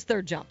to make his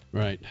third jump.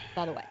 Right.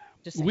 By the way.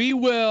 We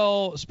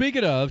will,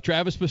 speaking of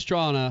Travis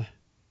Pastrana,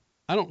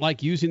 I don't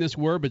like using this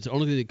word, but it's the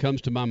only thing that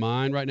comes to my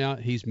mind right now.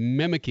 He's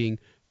mimicking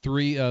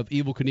 3 of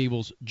Evel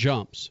Knievel's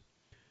jumps,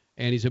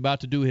 and he's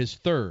about to do his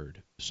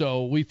third.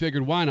 So we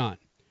figured, why not?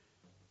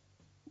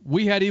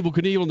 We had Evel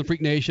Knievel in the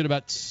Freak Nation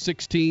about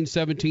 16,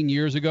 17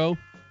 years ago.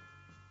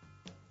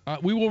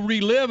 We will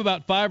relive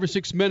about 5 or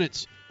 6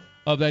 minutes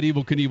of that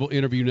Evel Knievel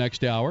interview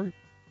next hour.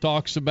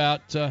 Talks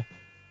about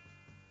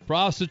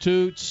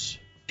prostitutes,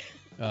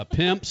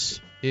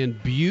 pimps in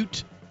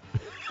Butte.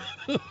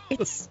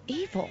 It's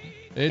evil.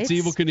 It's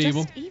Evel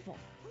Knievel. Just evil.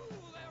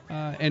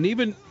 And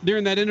even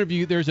during that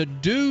interview, there's a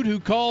dude who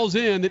calls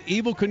in that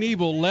Evel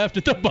Knievel left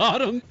at the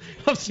bottom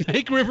of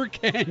Snake River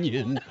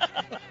Canyon.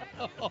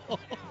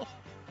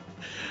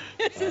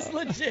 This is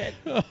legit.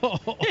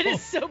 It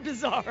is so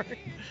bizarre.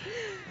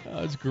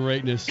 That's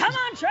greatness. Come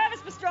on, Travis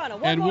Pastrana.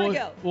 One more to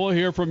go. We'll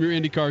hear from your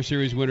IndyCar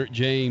Series winner,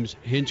 James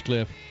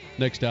Hinchcliffe,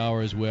 next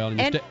hour as well.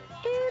 And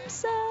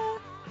IMSA.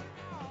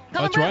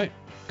 That's right.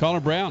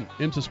 Colin Brown,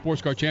 IMSA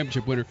Sports Car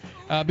Championship winner.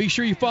 Be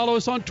sure you follow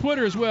us on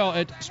Twitter as well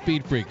at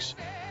Speed Freaks.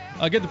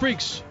 Get the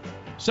Freaks.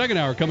 Second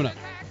hour coming up.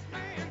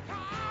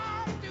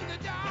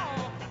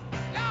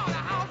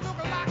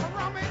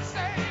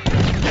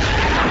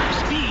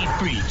 Speed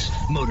Freaks,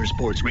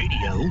 Motorsports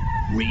Radio,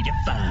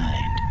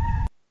 redefined.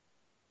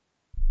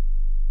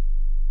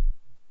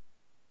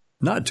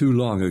 Not too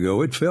long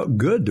ago, it felt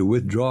good to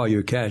withdraw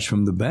your cash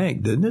from the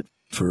bank, didn't it?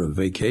 For a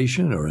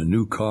vacation or a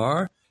new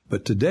car.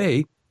 But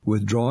today,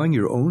 withdrawing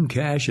your own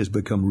cash has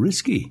become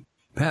risky.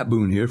 Pat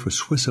Boone here for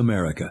Swiss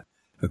America.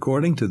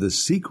 According to The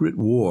Secret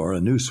War,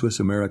 a new Swiss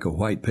America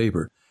white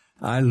paper,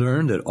 I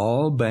learned that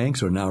all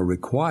banks are now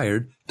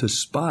required to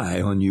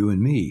spy on you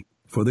and me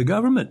for the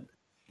government,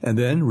 and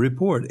then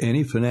report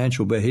any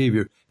financial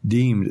behavior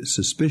deemed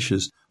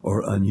suspicious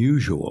or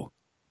unusual.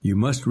 You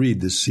must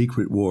read The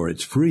Secret War.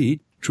 It's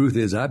free. Truth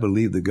is, I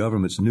believe the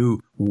government's new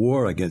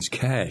war against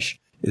cash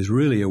is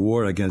really a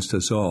war against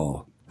us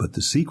all. But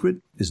the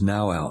secret is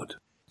now out.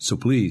 So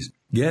please,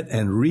 get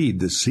and read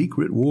The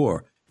Secret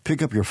War.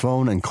 Pick up your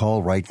phone and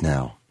call right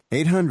now.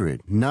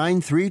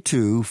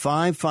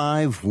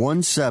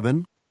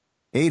 800-932-5517.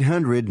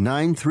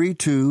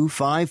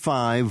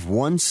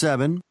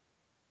 800-932-5517.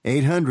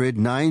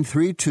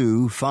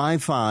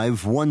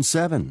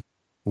 800-932-5517.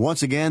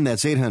 Once again,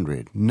 that's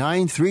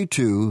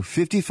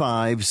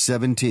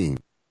 800-932-5517.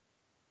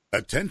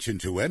 Attention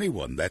to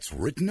anyone that's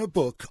written a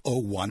book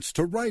or wants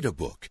to write a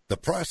book. The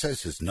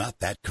process is not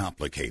that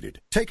complicated.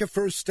 Take a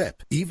first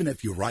step. Even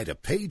if you write a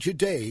page a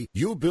day,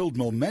 you'll build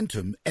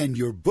momentum and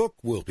your book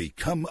will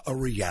become a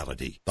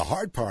reality. The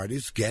hard part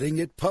is getting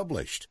it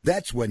published.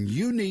 That's when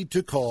you need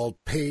to call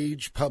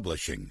Page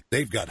Publishing.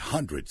 They've got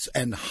hundreds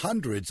and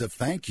hundreds of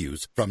thank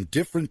yous from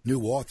different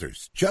new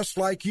authors, just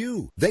like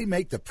you. They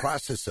make the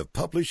process of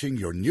publishing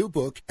your new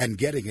book and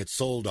getting it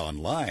sold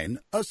online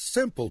a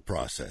simple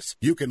process.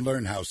 You can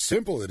learn how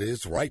simple it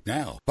is right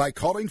now by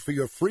calling for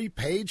your free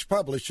Page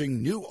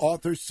Publishing New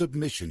Author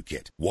Submission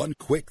Kit. One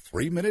quick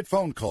 3-minute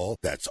phone call,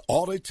 that's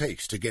all it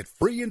takes to get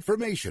free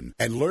information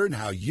and learn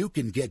how you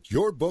can get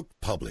your book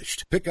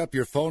published. Pick up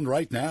your phone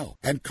right now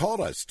and call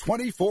us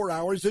 24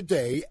 hours a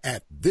day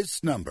at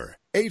this number.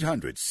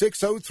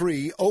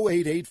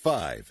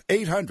 800-603-0885.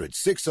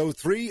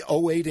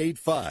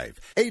 800-603-0885.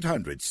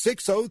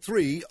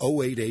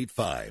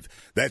 800-603-0885.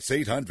 That's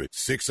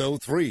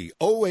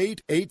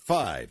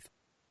 800-603-0885.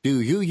 Do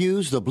you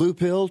use the Blue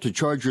Pill to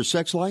charge your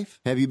sex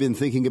life? Have you been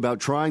thinking about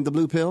trying the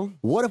Blue Pill?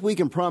 What if we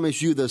can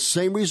promise you the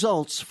same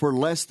results for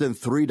less than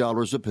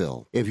 $3 a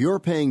pill? If you're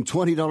paying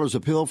 $20 a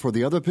pill for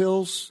the other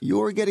pills,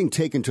 you're getting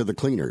taken to the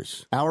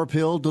cleaners. Our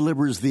pill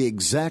delivers the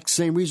exact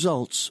same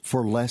results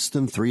for less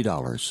than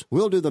 $3.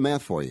 We'll do the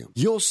math for you.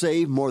 You'll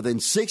save more than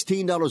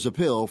 $16 a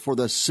pill for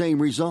the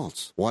same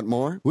results. Want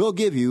more? We'll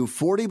give you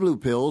 40 blue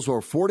pills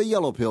or 40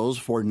 yellow pills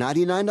for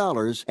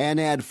 $99 and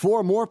add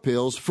 4 more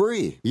pills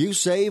free. You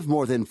save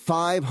more than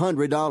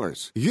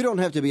 $500. You don't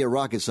have to be a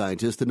rocket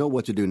scientist to know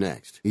what to do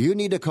next. You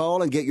need to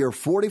call and get your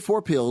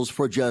 44 pills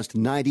for just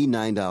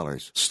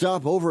 $99.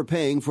 Stop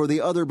overpaying for the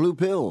other blue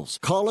pills.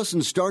 Call us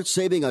and start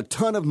saving a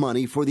ton of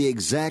money for the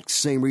exact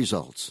same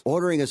results.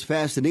 Ordering is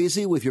fast and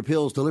easy with your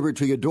pills delivered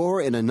to your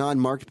door in a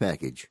non-marked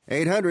package.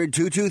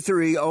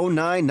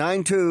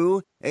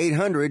 800-223-0992.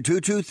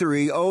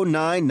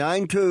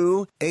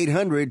 800-223-0992.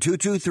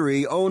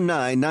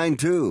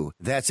 800-223-0992.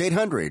 That's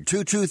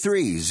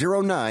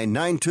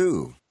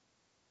 800-223-0992.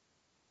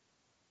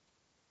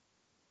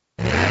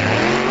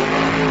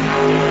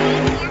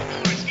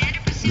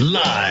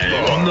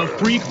 Live on the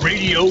Freak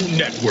Radio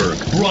Network,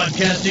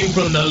 broadcasting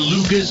from the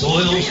Lucas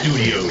Oil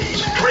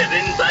Studios.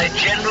 Driven by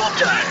General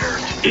Tire.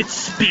 It's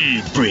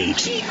Speed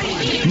Freaks.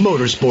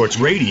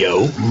 Motorsports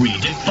Radio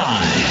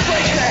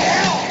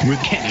redefined. With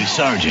Kenny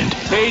Sargent.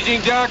 Paging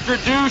Dr.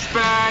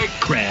 Douchebag.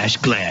 Crash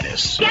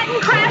Gladys. Get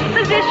in crash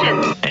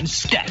position. And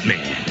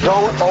Statman.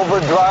 Don't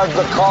overdrive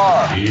the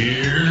car.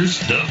 Here's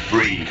the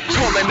Freaks.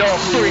 Come on, no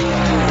freak.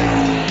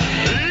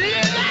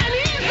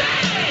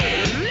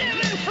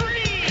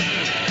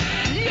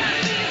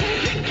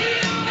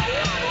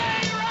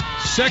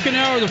 Second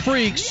hour of the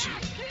Freaks.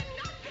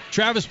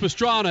 Travis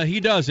Pastrana, he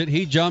does it.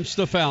 He jumps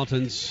the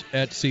fountains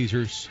at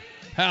Caesars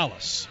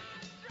Palace.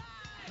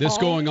 This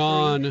going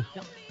on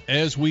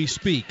as we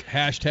speak.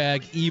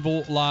 Hashtag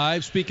Evil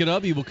Live. Speaking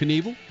of Evel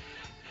Knievel,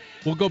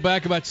 we'll go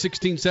back about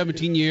 16,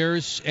 17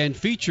 years and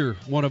feature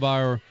one of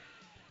our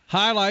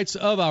highlights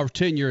of our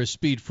tenure as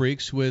Speed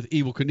Freaks with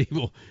Evel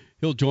Knievel.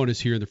 He'll join us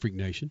here in the Freak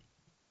Nation.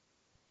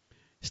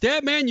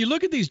 Statman, you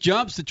look at these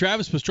jumps that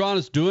Travis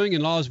Pastrana's doing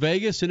in Las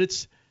Vegas, and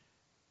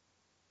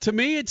to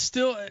me, it's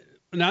still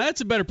 – now, that's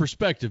a better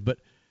perspective, but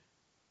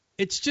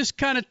it's just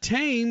kind of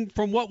tame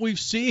from what we've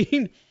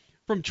seen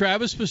from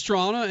Travis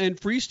Pastrana and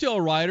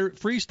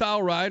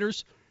freestyle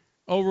riders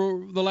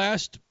over the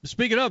last,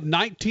 speaking of,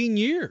 19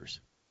 years.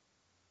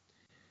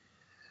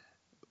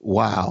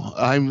 Wow.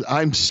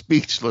 I'm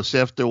speechless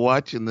after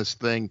watching this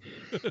thing.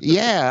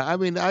 Yeah, I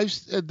mean, a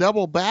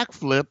double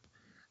backflip.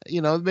 You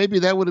know, maybe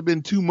that would have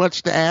been too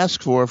much to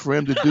ask for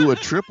him to do a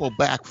triple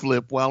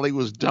backflip while he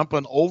was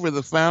jumping over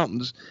the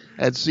fountains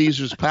at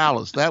Caesar's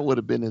Palace. That would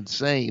have been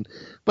insane.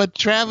 But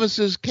Travis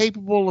is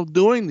capable of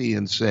doing the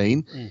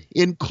insane,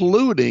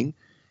 including,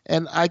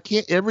 and I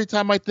can't, every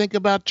time I think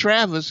about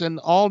Travis, and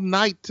all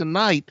night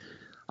tonight,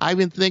 I've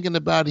been thinking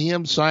about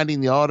him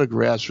signing the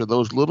autographs for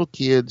those little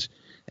kids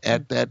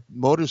at that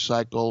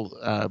motorcycle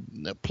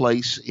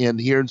place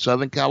here in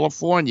Southern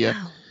California.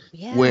 Wow.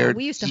 Yeah, where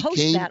we used to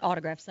host that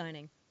autograph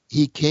signing.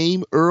 He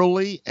came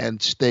early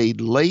and stayed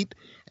late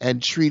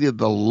and treated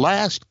the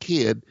last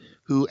kid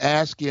who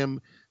asked him,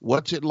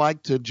 what's it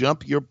like to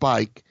jump your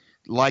bike,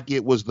 like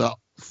it was the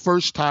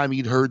first time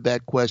he'd heard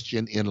that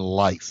question in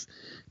life.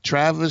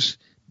 Travis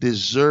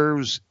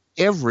deserves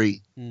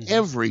every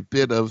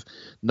bit of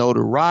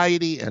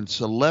notoriety and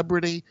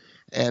celebrity,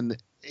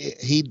 and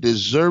he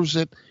deserves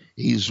it.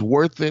 He's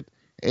worth it,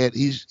 and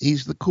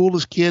he's the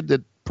coolest kid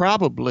that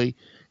probably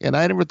 – and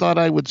I never thought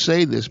I would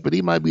say this, but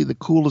he might be the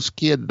coolest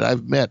kid that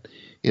I've met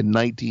in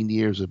 19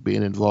 years of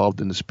being involved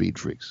in the Speed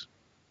Freaks.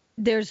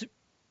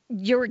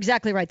 You're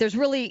exactly right.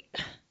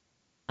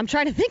 I'm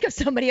trying to think of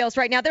somebody else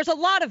right now. There's a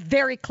lot of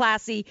very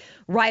classy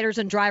riders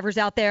and drivers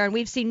out there, and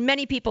we've seen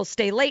many people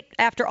stay late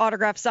after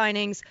autograph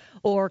signings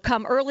or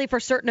come early for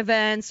certain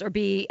events or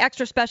be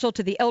extra special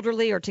to the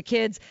elderly or to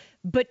kids.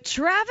 But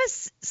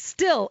Travis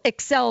still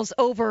excels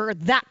over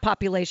that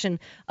population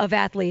of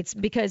athletes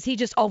because he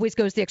just always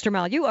goes the extra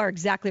mile. You are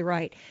exactly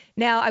right.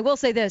 Now, I will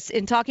say this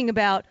in talking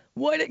about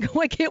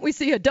why can't we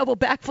see a double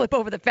backflip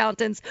over the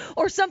fountains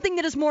or something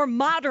that is more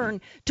modern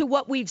to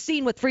what we've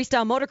seen with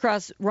freestyle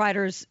motocross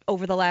riders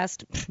over the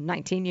last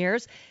 19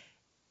 years.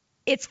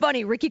 It's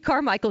funny, Ricky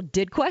Carmichael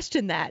did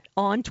question that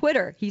on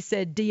Twitter. He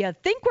said, do you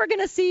think we're going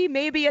to see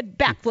maybe a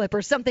backflip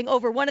or something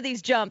over one of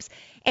these jumps?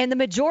 And the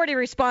majority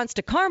response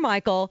to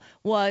Carmichael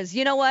was,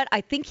 you know what?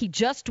 I think he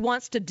just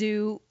wants to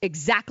do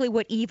exactly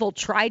what Evil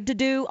tried to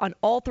do on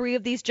all three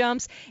of these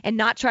jumps and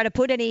not try to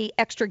put any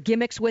extra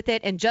gimmicks with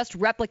it and just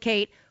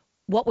replicate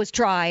what was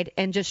tried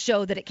and just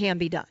show that it can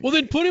be done. Well,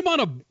 then put him on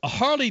a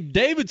Harley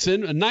Davidson,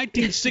 a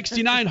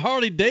 1969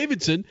 Harley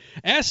Davidson.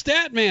 Ask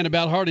Statman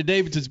about Harley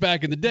Davidsons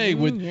back in the day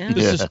with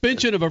the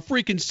suspension of a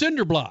freaking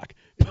cinder block.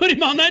 Put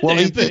him on that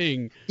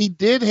thing. He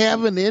did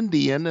have an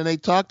Indian, and they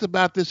talked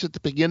about this at the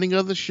beginning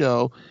of the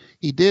show.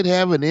 He did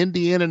have an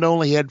Indian and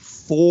only had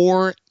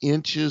 4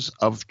 inches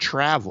of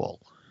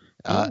travel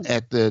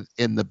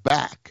in the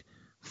back.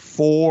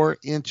 4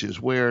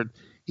 inches, where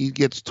he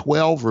gets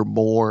 12 or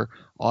more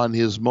on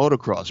his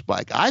motocross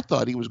bike. I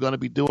thought he was going to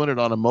be doing it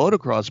on a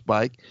motocross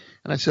bike,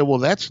 and I said, well,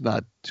 that's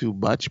not too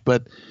much,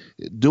 but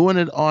doing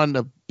it on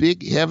a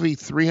big, heavy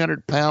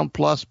 300-pound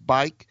plus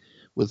bike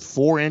with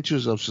 4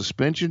 inches of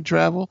suspension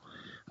travel,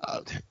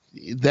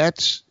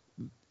 he's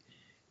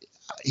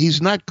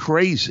not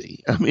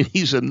crazy. I mean,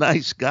 he's a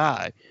nice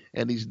guy,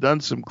 and he's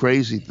done some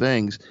crazy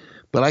things,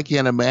 but I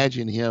can't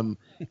imagine him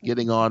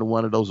getting on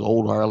one of those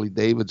old Harley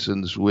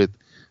Davidsons with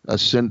a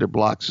cinder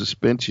block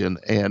suspension.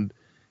 And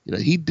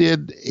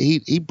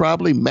he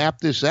probably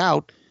mapped this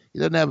out. He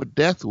doesn't have a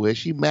death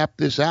wish. He mapped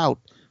this out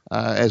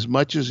as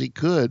much as he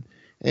could.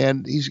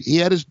 And he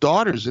had his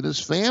daughters and his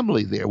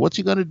family there. What's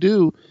he going to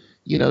do?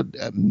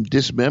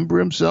 Dismember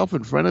himself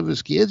in front of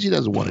his kids? He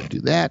doesn't want to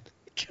do that.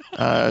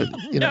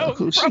 No,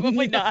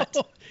 probably not.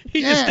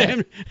 He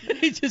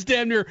just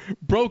damn near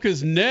broke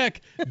his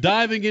neck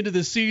diving into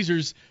the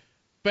Caesars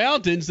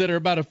fountains that are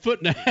about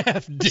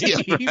 1.5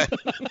 feet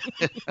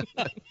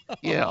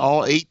deep.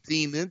 All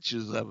 18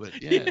 inches of it.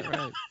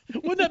 Right.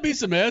 Wouldn't that be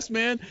some mess,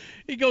 man?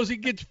 He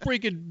gets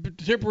freaking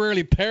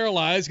temporarily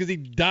paralyzed because he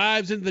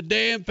dives into the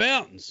damn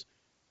fountains.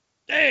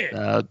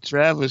 Damn.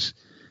 Travis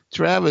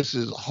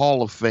is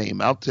Hall of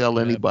Fame. I'll tell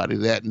anybody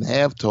that, and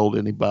have told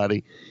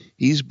anybody.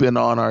 He's been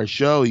on our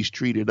show. He's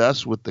treated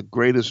us with the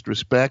greatest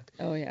respect.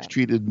 Oh, yeah. He's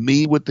treated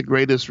me with the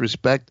greatest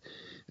respect.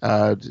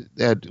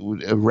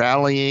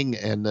 Rallying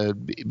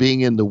and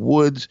being in the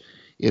woods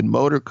in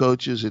motor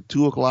coaches at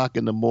 2:00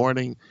 in the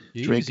morning,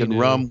 drinking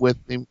rum with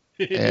him.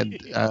 And,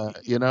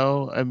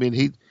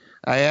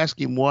 I asked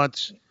him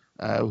once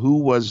who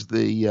was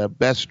the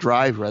best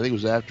driver. I think it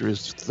was after his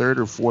 3rd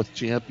or 4th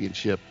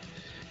championship.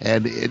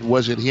 And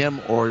was it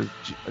him or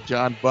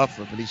John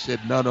Buffum? And he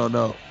said,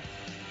 no,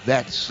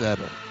 that's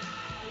settled.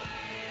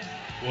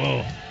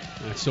 Whoa,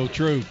 that's so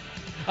true.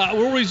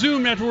 We'll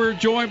resume after we're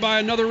joined by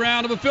another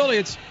round of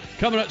affiliates.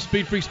 Coming up,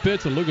 Speed Freaks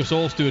Pits at Lucas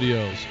Oil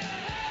Studios.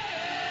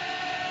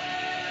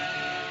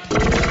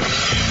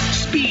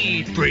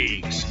 Speed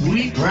Freaks,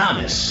 we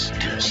promise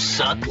to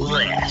suck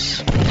less.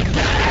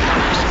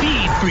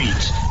 Speed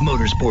Freaks,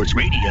 Motorsports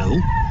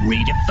Radio,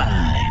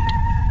 redefined.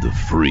 The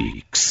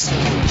Freaks.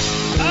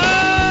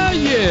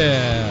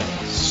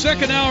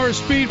 Second hour of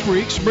Speed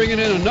Freaks, bringing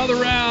in another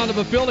round of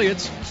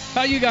affiliates.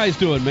 How you guys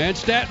doing, man?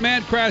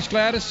 Statman, Crash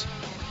Gladys,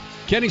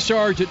 Kenny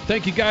Sargent,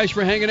 thank you guys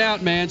for hanging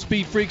out, man.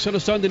 Speed Freaks on a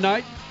Sunday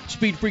night.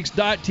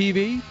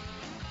 SpeedFreaks.tv.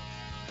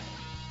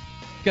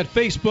 Got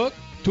Facebook,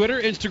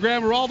 Twitter,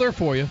 Instagram. We're all there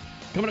for you.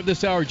 Coming up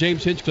this hour,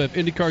 James Hinchcliffe,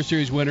 IndyCar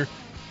Series winner,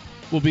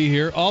 will be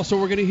here. Also,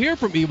 we're going to hear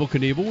from Evel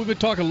Knievel. We've been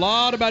talking a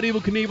lot about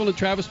Evel Knievel and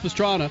Travis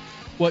Pastrana.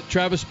 What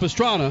Travis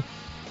Pastrana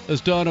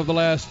has done over the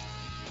last,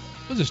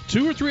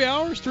 2 or 3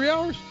 hours? 3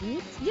 hours?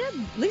 Yeah,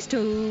 at least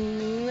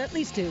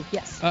two.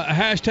 Yes.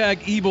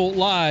 Hashtag Evel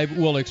Live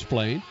will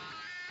explain.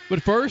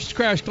 But first,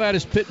 Crash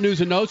Gladys Pit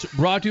News and Notes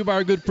brought to you by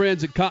our good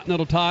friends at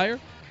Continental Tire.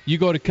 You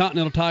go to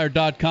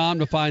ContinentalTire.com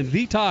to find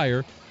the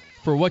tire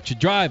for what you're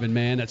driving,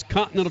 man. That's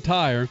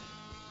ContinentalTire.com.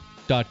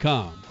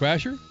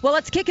 Crasher? Well,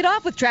 let's kick it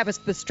off with Travis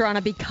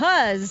Pastrana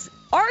because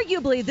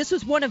arguably this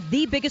was one of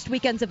the biggest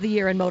weekends of the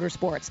year in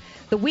motorsports.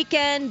 The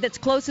weekend that's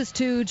closest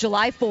to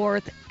July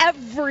 4th,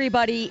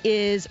 everybody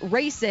is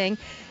racing,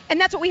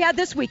 and that's what we had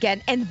this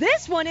weekend. And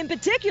this one in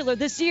particular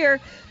this year,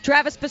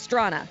 Travis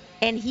Pastrana,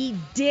 and he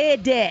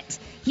did it.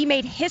 He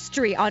made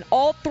history on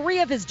all 3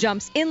 of his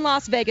jumps in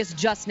Las Vegas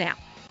just now.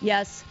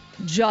 Yes,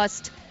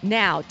 just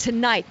now.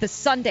 Tonight, the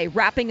Sunday,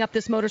 wrapping up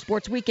this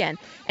motorsports weekend.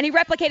 And he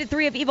replicated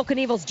 3 of Evel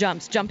Knievel's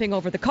jumps, jumping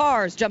over the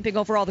cars, jumping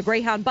over all the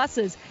Greyhound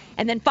buses,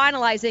 and then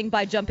finalizing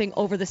by jumping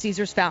over the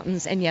Caesars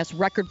fountains. And yes,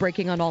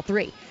 record-breaking on all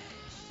 3.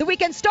 The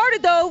weekend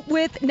started, though,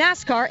 with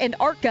NASCAR and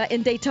ARCA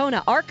in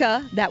Daytona.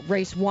 ARCA, that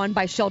race won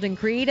by Sheldon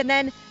Creed. And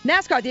then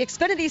NASCAR, the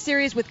Xfinity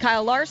Series with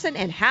Kyle Larson.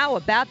 And how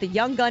about the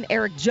young gun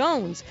Eric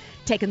Jones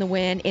taking the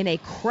win in a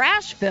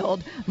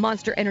crash-filled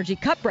Monster Energy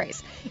Cup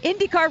race?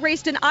 IndyCar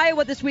raced in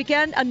Iowa this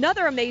weekend.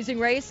 Another amazing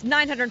race,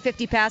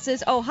 950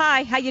 passes. Oh,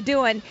 hi, how you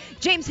doing?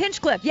 James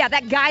Hinchcliffe,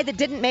 that guy that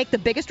didn't make the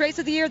biggest race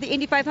of the year, the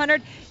Indy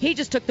 500, he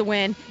just took the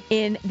win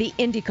in the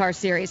IndyCar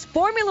Series.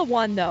 Formula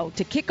One, though,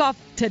 to kick off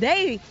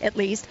today, at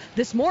least,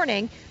 this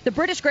morning, the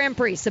British Grand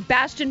Prix,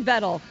 Sebastian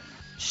Vettel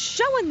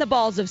showing the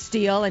balls of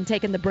steel and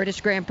taking the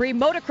British Grand Prix.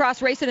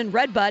 Motocross racing in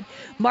Redbud.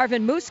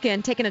 Marvin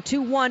Muskin taking a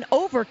 2-1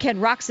 over Ken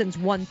Roxon's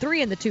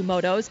 1-3 in the two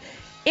motos.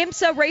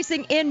 IMSA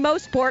racing in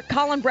Mosport.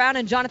 Colin Brown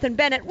and Jonathan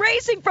Bennett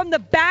racing from the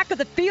back of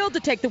the field to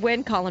take the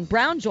win. Colin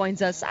Brown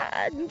joins us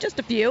in just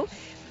a few.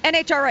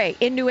 NHRA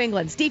in New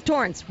England. Steve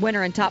Torrance,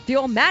 winner in Top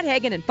Fuel. Matt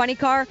Hagan in Funny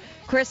Car.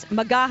 Chris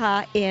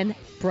Magaha in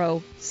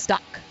Pro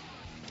Stock.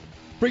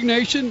 Freak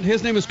Nation,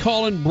 his name is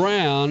Colin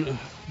Brown.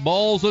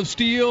 Balls of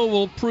Steel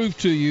will prove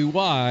to you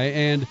why.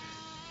 And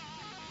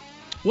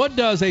what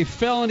does a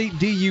felony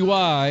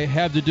DUI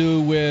have to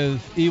do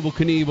with Evel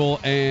Knievel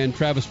and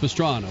Travis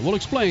Pastrana? We'll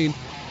explain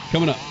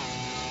coming up.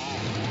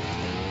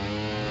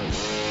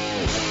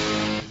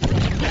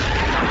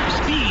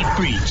 Speed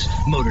Freaks,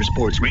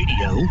 Motorsports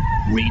Radio,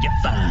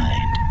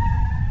 redefined.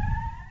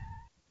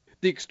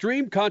 The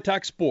Extreme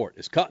Contact Sport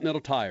is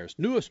Continental Tire's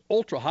newest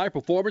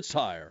ultra-high-performance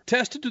tire.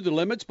 Tested to the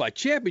limits by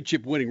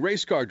championship-winning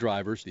race car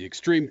drivers, the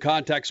Extreme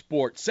Contact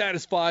Sport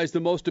satisfies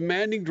the most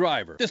demanding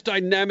driver. This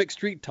dynamic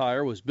street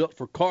tire was built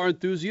for car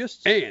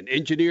enthusiasts and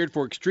engineered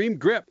for extreme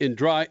grip in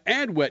dry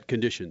and wet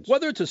conditions.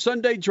 Whether it's a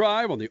Sunday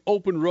drive on the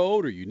open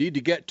road or you need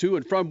to get to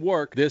and from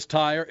work, this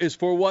tire is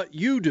for what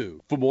you do.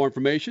 For more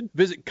information,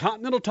 visit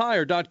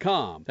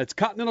ContinentalTire.com. That's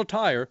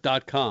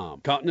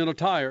ContinentalTire.com. Continental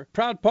Tire,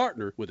 proud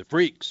partner with the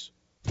Freaks.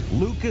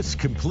 Lucas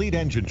Complete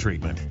Engine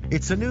Treatment.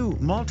 It's a new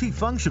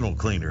multifunctional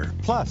cleaner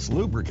plus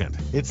lubricant.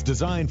 It's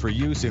designed for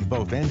use in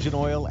both engine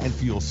oil and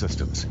fuel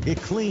systems.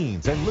 It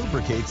cleans and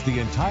lubricates the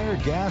entire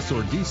gas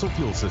or diesel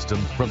fuel system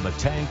from the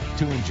tank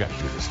to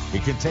injectors.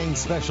 It contains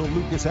special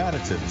Lucas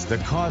additives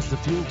that cause the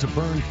fuel to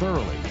burn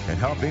thoroughly and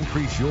help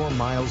increase your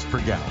miles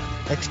per gallon.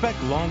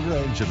 Expect longer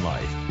engine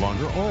life,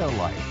 longer oil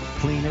life,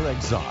 cleaner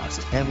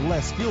exhaust, and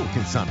less fuel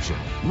consumption.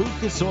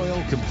 Lucas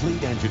Oil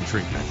Complete Engine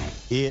Treatment.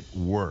 It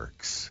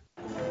works.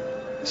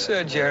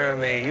 Sir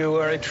Jeremy, you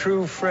are a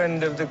true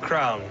friend of the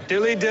crown.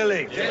 Dilly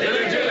dilly.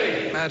 Dilly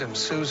dilly. Madam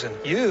Susan,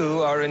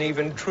 you are an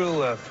even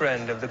truer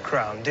friend of the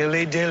crown.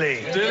 Dilly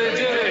dilly. Dilly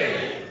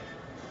dilly.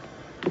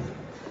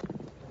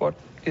 What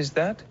is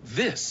that?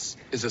 This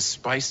is a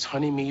spiced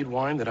honey mead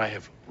wine that I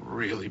have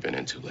really been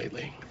into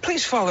lately.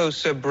 Please follow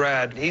Sir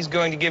Brad. He's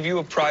going to give you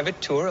a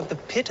private tour of the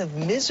Pit of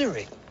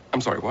Misery.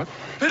 I'm sorry, what?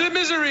 Pit of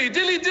Misery.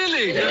 Dilly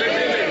dilly. Dilly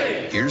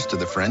dilly. Here's to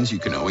the friends you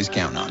can always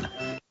count on.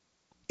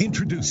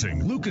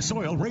 Introducing Lucas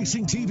Oil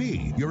Racing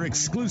TV, your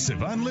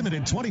exclusive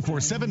unlimited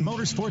 24/7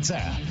 motorsports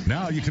app.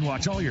 Now you can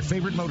watch all your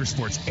favorite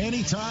motorsports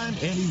anytime,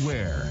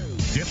 anywhere.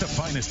 Get the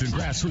finest in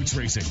grassroots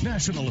racing,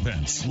 national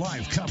events,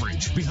 live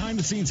coverage,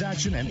 behind-the-scenes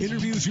action, and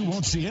interviews you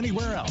won't see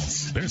anywhere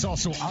else. There's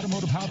also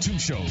automotive how-to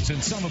shows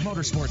and some of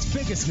motorsports'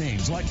 biggest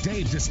names like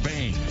Dave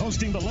Despain,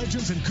 hosting the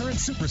legends and current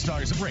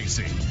superstars of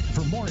racing.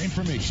 For more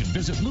information,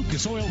 visit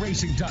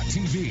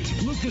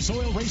lucasoilracing.tv. Lucas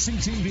Oil Racing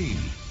TV.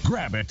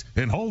 Grab it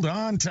and hold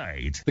on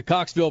tight. The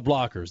Coxville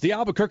Blockers, the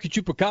Albuquerque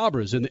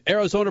Chupacabras, and the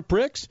Arizona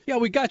Pricks. Yeah,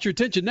 we got your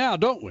attention now,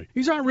 don't we?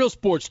 These aren't real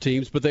sports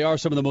teams, but they are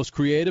some of the most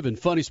creative and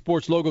funny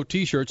sports logo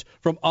T-shirts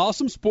from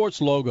Awesome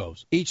Sports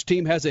Logos. Each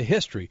team has a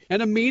history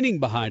and a meaning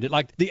behind it,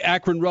 like the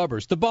Akron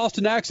Rubbers, the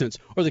Boston Accents,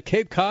 or the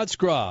Cape Cod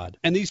Scrod.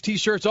 And these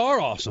T-shirts are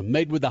awesome,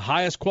 made with the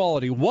highest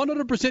quality,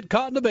 100%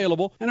 cotton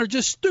available, and are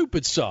just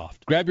stupid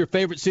soft. Grab your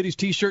favorite city's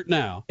T-shirt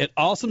now at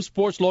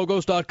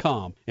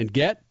awesomesportslogos.com and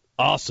get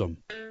awesome.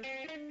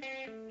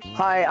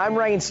 Hi, I'm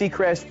Ryan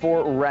Seacrest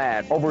for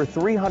RAD. Over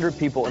 300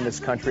 people in this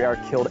country are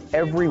killed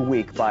every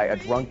week by a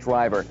drunk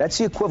driver. That's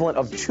the equivalent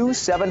of 2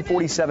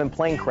 747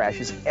 plane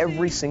crashes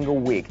every single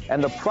week.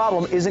 And the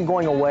problem isn't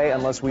going away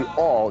unless we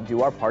all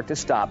do our part to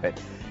stop it.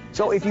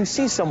 So if you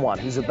see someone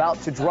who's about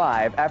to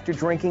drive after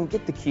drinking,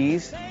 get the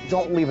keys.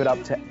 Don't leave it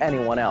up to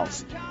anyone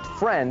else.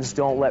 Friends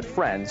don't let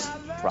friends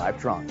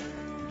drive drunk.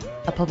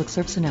 A public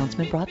service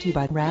announcement brought to you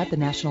by RAD, the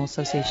National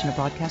Association of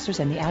Broadcasters,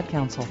 and the Ad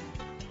Council.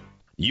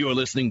 You're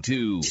listening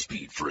to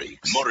Speed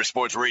Freaks,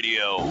 Motorsports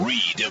Radio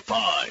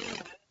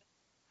redefined.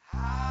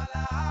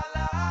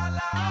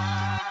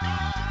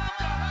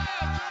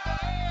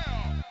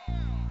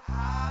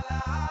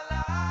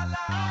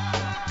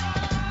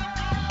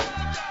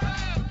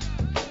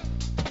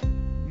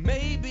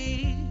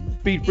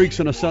 Speed Freaks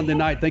on a Sunday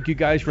night. Thank you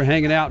guys for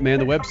hanging out, man.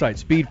 The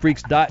website,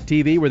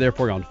 speedfreaks.tv. We're there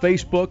for you on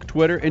Facebook,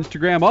 Twitter,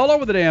 Instagram, all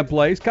over the damn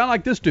place. Kind of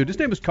like this dude. His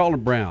name is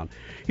Colin Brown.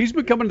 He's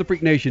been coming to the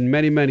Freak Nation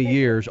many, many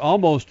years,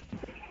 almost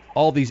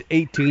all these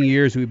 18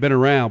 years we've been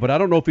around, but I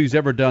don't know if he's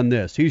ever done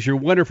this. He's your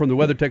winner from the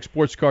WeatherTech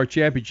Sports Car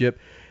Championship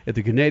at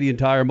the Canadian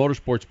Tire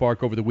Motorsports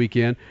Park over the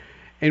weekend.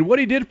 And what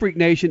he did, Freak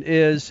Nation,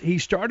 is he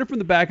started from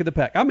the back of the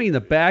pack. I mean the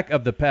back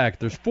of the pack.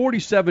 There's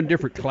 47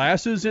 different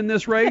classes in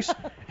this race.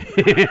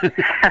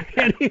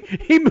 and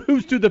he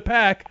moves to the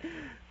pack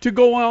to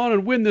go on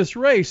and win this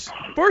race.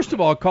 First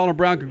of all, Colin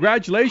Brown,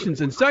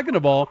 congratulations. And second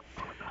of all,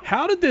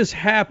 how did this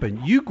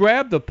happen? You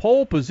grabbed the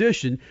pole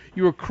position.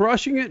 You were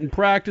crushing it in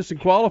practice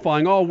and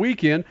qualifying all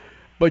weekend,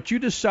 but you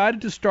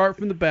decided to start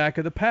from the back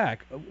of the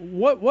pack.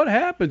 What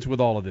happens with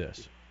all of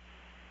this?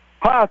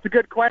 Oh, it's a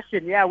good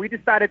question. Yeah, we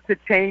decided to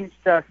change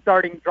the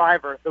starting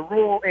driver. The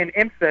rule in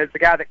IMSA is the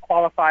guy that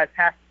qualifies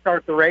has to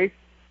start the race.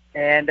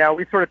 And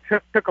we sort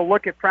of took a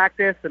look at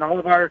practice and all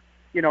of our,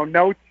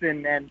 notes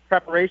and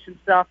preparation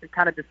stuff, and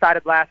kind of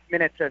decided last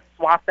minute to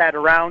swap that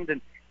around, and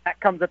that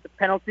comes at the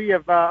penalty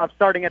of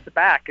starting at the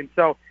back. And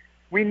so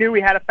we knew we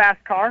had a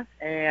fast car,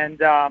 and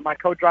my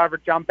co-driver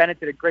John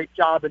Bennett did a great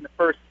job in the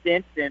first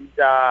stint, and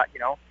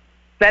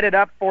set it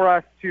up for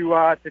us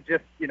to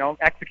just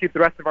execute the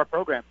rest of our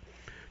program.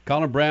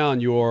 Colin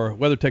Brown, your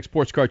WeatherTech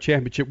Sports Car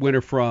Championship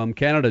winner from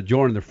Canada,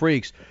 joining the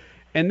Freaks.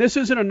 And this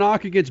isn't a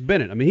knock against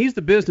Bennett. I mean, he's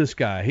the business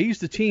guy. He's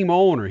the team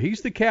owner.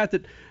 He's the cat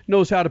that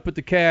knows how to put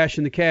the cash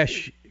in the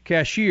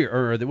cashier,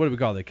 or what do we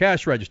call it, the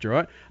cash register,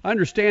 right? I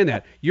understand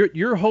that.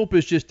 Your hope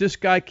is just this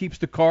guy keeps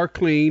the car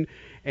clean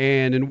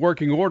and in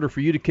working order for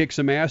you to kick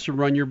some ass and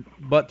run your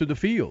butt through the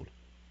field.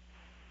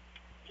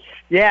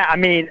 Yeah, I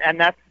mean, and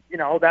that's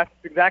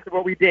exactly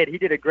what we did. He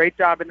did a great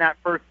job in that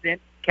first stint,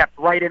 kept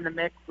right in the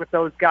mix with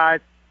those guys.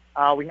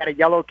 We had a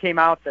yellow came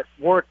out that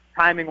worked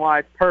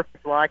timing-wise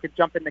perfect, where I could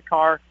jump in the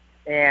car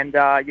and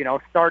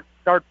start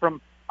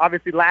from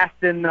obviously last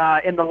in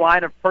the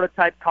line of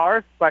prototype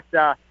cars. But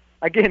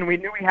again, we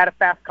knew we had a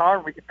fast car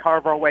and we could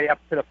carve our way up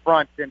to the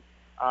front. And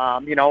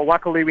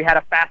luckily we had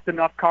a fast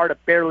enough car to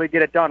barely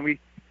get it done. We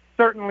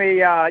certainly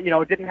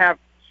didn't have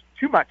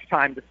too much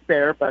time to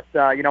spare, but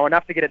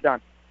enough to get it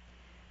done.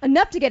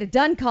 Enough to get it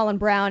done, Colin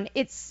Brown.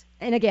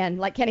 And again,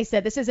 like Kenny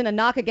said, this isn't a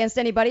knock against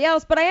anybody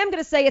else, but I am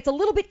going to say it's a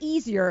little bit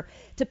easier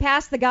to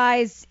pass the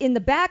guys in the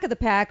back of the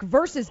pack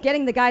versus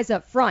getting the guys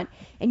up front.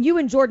 And you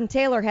and Jordan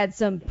Taylor had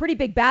some pretty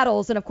big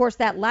battles, and of course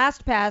that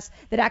last pass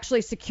that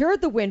actually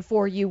secured the win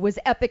for you was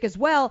epic as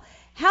well.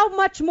 How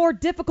much more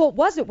difficult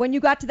was it when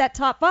you got to that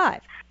top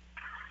 5?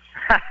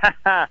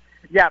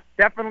 Yeah,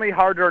 definitely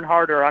harder and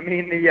harder. I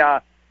mean,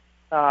 a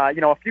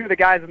few of the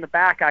guys in the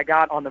back I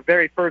got on the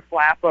very first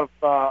lap of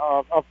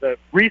the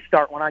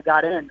restart when I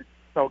got in.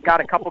 So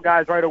got a couple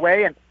guys right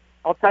away, and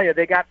I'll tell you,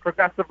 they got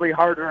progressively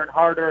harder and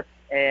harder.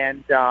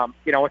 And,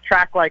 a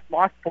track like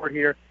Mossport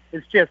here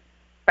is just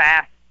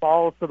fast,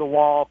 balls to the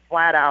wall,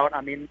 flat out.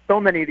 I mean, so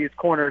many of these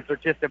corners are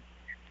just a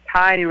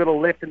tiny little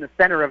lift in the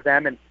center of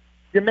them. And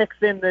you mix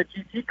in the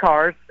GT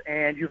cars,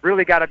 and you've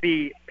really got to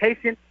be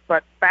patient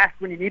but fast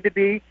when you need to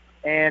be.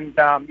 And,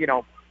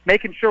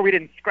 making sure we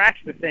didn't scratch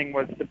the thing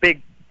was the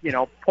big,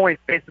 point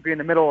basically in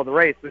the middle of the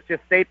race. It was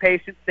just stay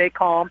patient, stay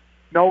calm,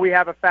 know we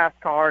have a fast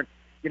car, and,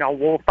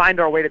 we'll find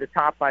our way to the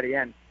top by the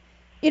end.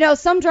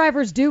 Some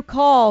drivers do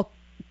call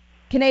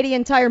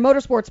Canadian Tire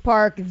Motorsports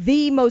Park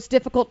the most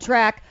difficult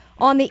track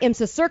on the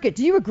IMSA circuit.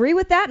 Do you agree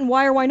with that, and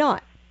why or why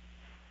not?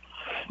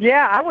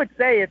 Yeah, I would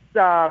say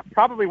it's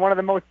probably one of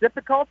the most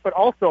difficult, but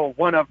also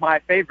one of my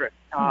favorites.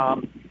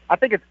 I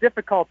think it's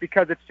difficult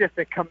because it's just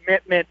a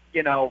commitment,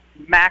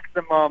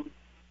 maximum,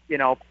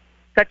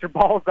 set your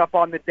balls up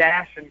on the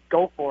dash and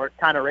go for it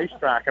kind of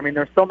racetrack. I mean,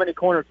 there's so many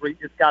corners where you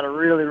just got to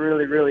really,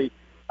 really, really,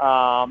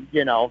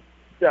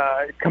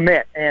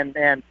 commit.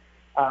 And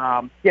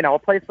a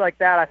place like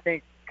that, I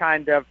think,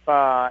 kind of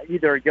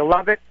either you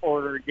love it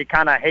or you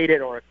kind of hate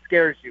it or it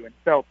scares you. And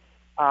so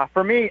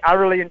for me, I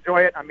really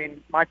enjoy it. I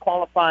mean, my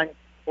qualifying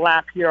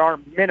lap here, our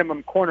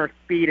minimum corner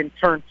speed in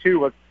turn 2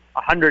 was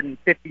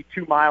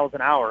 152 miles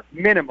an hour,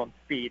 minimum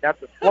speed. That's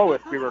the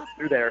slowest we were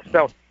through there.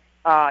 So,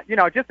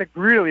 just a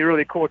really,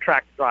 really cool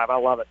track to drive. I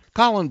love it.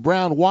 Colin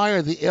Brown, why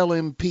are the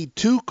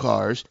LMP2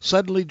 cars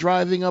suddenly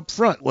driving up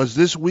front? Was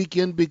this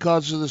weekend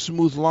because of the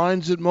smooth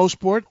lines at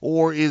Mossport,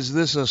 or is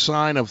this a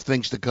sign of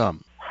things to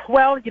come?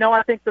 Well,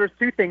 I think there's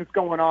two things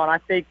going on. I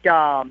think,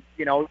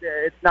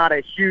 it's not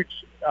a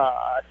huge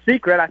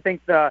secret. I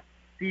think the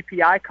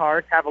DPI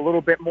cars have a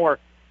little bit more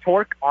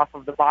torque off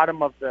of the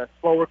bottom of the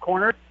slower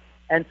corners.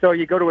 And so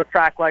you go to a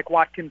track like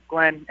Watkins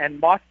Glen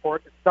and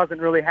Mossport, it doesn't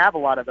really have a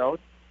lot of those.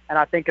 And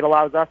I think it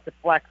allows us to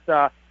flex,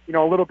 a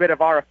little bit of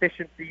our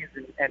efficiencies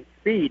and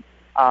speed.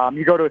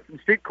 You go to some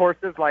street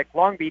courses like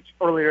Long Beach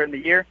earlier in the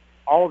year,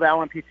 all of the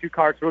LMP2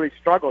 cars really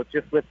struggled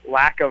just with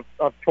lack of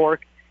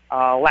torque,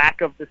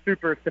 lack of the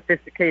super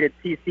sophisticated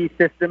TC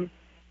system.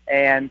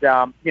 And,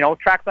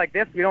 tracks like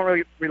this, we don't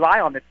really rely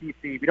on the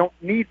TC. We don't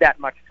need that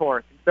much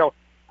torque. And so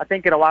I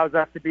think it allows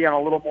us to be on a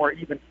little more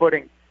even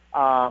footing.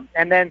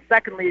 And then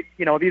secondly,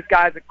 these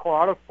guys at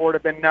Core Autosport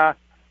have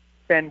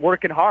been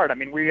working hard. I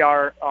mean, we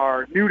are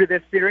new to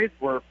this series.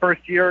 We're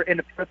first year in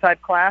the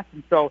prototype class,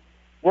 and so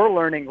we're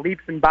learning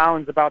leaps and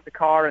bounds about the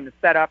car and the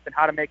setup and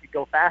how to make it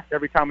go fast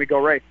every time we go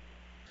race.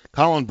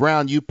 Colin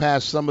Brown, you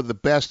passed some of the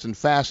best and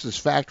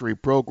fastest factory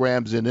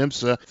programs in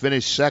IMSA,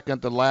 finished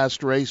second the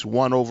last race,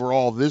 won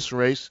overall this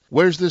race.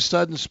 Where's this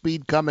sudden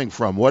speed coming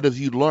from? What have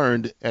you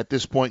learned at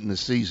this point in the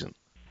season?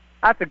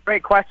 That's a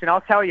great question.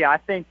 I'll tell you, I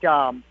think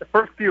the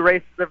first few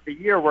races of the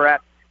year were at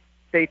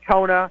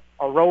Daytona,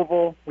 a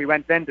Roval. We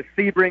went then to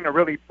Sebring, a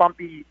really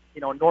bumpy,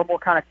 normal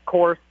kind of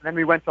course. And then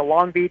we went to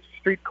Long Beach,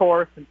 street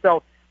course. And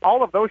so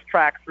all of those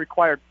tracks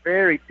required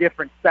very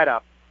different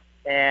setups.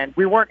 And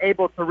we weren't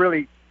able to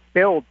really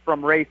build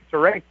from race to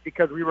race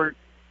because we were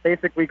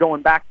basically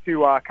going back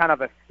to kind of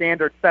a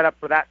standard setup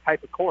for that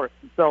type of course.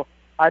 And so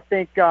I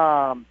think,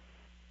 I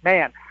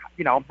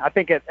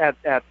think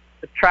at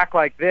a track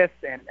like this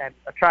and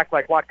a track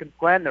like Watkins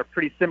Glen, they're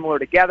pretty similar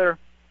together.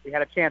 We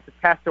had a chance to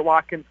test at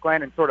Watkins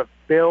Glen and sort of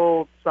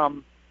build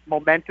some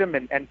momentum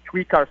and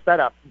tweak our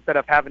setup instead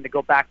of having to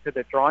go back to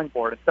the drawing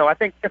board. And so I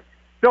think just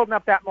building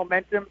up that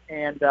momentum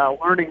and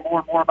learning more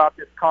and more about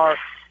this car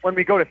when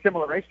we go to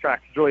similar racetracks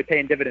is really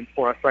paying dividends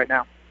for us right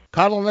now.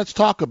 Colin, let's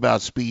talk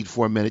about speed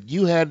for a minute.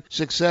 You had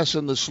success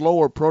in the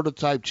slower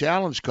prototype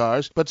challenge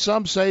cars, but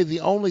some say the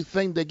only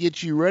thing that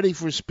gets you ready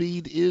for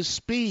speed is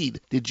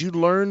speed. Did you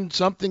learn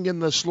something in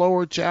the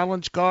slower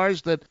challenge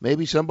cars that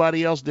maybe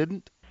somebody else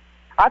didn't?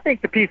 I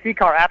think the PC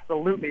car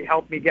absolutely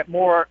helped me get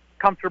more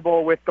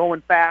comfortable with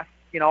going fast.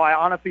 You know, I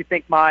honestly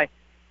think my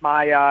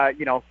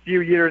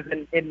few years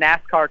in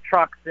NASCAR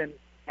trucks and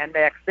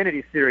the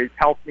Xfinity series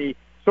helped me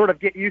sort of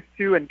get used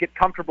to and get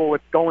comfortable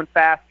with going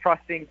fast,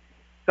 trusting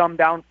some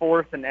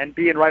downforce and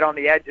being right on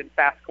the edge in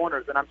fast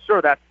corners. And I'm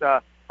sure that's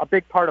a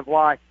big part of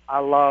why I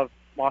love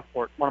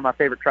Mosport, one of my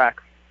favorite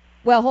tracks.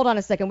 Well, hold on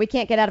a second. We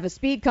can't get out of a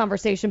speed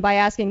conversation by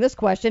asking this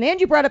question.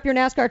 And you brought up your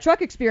NASCAR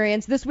truck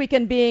experience, this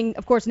weekend being,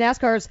 of course,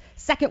 NASCAR's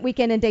second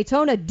weekend in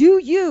Daytona. Do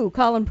you,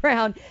 Colin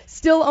Brown,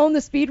 still own the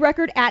speed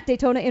record at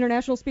Daytona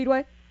International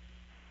Speedway?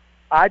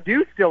 I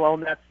do still own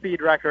that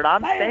speed record.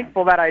 I'm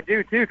thankful that I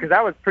do, too, because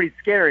that was pretty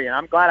scary, and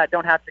I'm glad I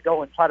don't have to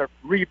go and try to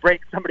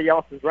re-break somebody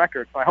else's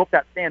record. So I hope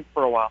that stands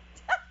for a while.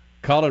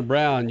 Colin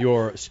Brown,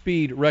 your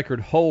speed record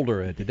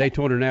holder at the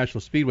Daytona International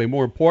Speedway.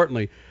 More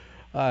importantly,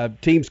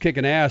 teams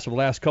kicking ass over the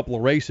last couple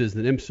of races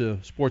in the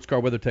IMSA Sports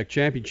Car WeatherTech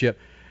Championship.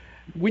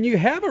 When you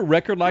have a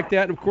record like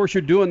that, and of course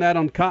you're doing that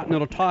on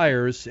Continental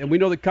tires, and we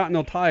know that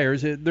Continental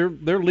tires, they're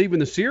leaving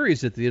the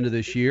series at the end of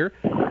this year.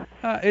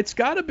 It's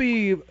got to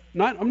be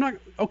let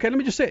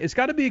me just say it's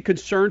got to be a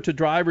concern to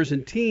drivers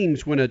and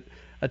teams when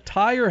a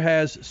tire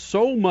has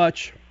so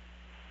much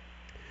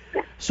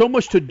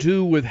to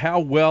do with how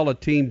well a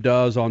team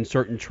does on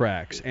certain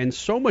tracks, and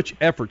so much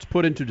effort's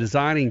put into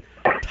designing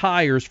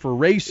tires for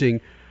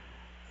racing.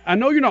 I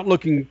know you're not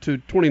looking to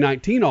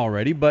 2019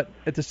 already, but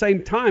at the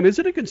same time, is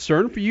it a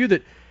concern for you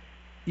that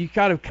you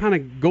kind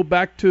of go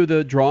back to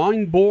the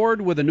drawing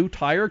board with a new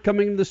tire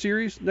coming into the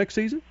series next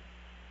season?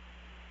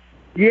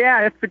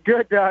 Yeah, it's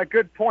a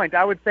good point.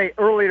 I would say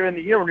earlier in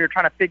the year when we were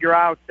trying to figure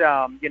out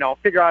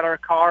our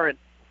car and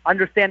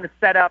understand the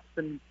setups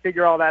and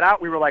figure all that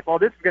out, we were like, well,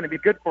 this is going to be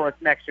good for us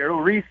next year.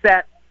 It'll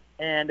reset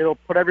and it'll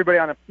put everybody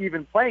on an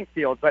even playing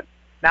field. But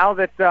now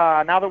that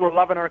we're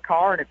loving our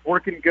car and it's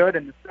working good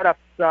and the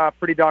setup's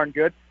pretty darn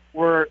good,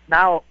 we're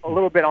now a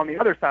little bit on the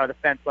other side of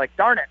the fence. Like,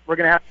 darn it, we're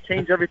going to have to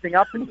change everything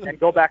up and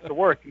go back to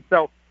work. And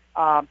so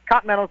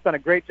Continental's done a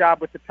great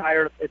job with the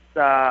tire. It's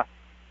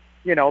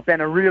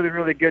been a really,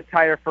 really good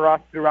tire for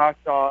us throughout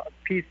the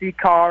PC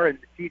car and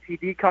the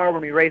GTD car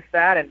when we raced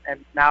that,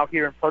 and now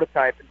here in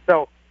prototype. And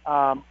so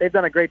they've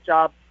done a great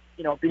job,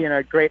 being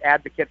a great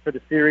advocate for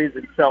the series.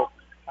 And so,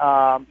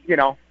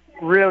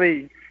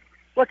 really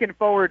looking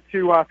forward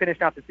to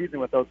finishing out the season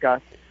with those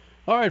guys.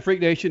 All right, Freak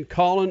Nation,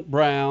 Colin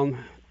Brown,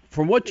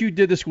 from what you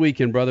did this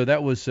weekend, brother,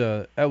 that was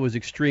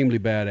extremely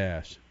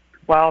badass.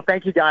 Well,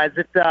 thank you, guys.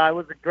 It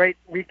was a great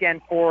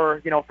weekend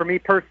for me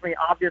personally,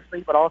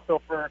 obviously, but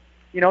also for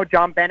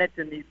John Bennett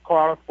and these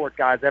Core Autosport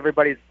guys.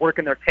 Everybody's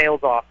working their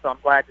tails off, so I'm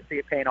glad to see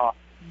it paying off.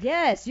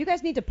 Yes, you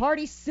guys need to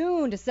party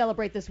soon to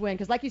celebrate this win,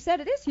 because like you said,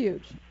 it is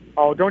huge.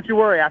 Oh, don't you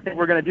worry. I think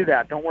we're going to do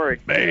that. Don't worry.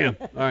 Bam.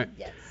 All right.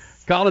 Yes.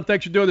 Colin,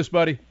 thanks for doing this,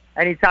 buddy.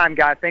 Anytime,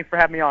 guys. Thanks for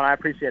having me on. I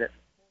appreciate it.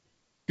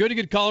 Good to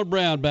get Colin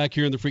Brown back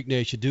here in the Freak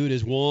Nation. Dude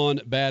is one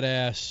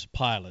badass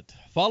pilot.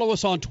 Follow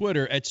us on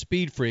Twitter at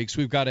Speed Freaks.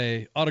 We've got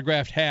a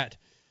autographed hat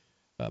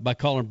by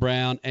Colin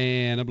Brown,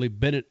 and I believe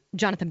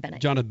Jonathan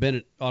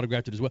Bennett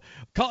autographed it as well.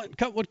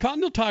 What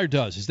Continental Tire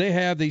does is they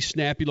have these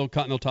snappy little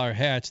Continental Tire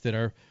hats that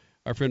our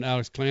friend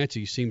Alex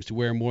Clancy seems to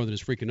wear more than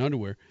his freaking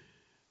underwear.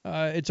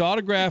 It's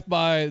autographed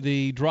by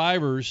the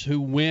drivers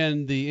who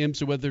win the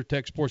IMSA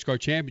WeatherTech Sports Car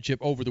Championship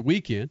over the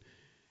weekend.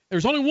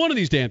 There's only one of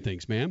these damn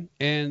things, man,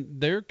 and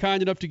they're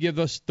kind enough to give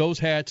us those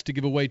hats to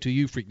give away to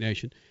you, Freak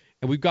Nation.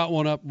 And we've got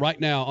one up right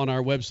now on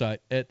our website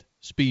at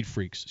Speed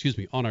Freaks,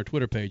 on our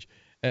Twitter page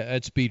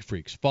at Speed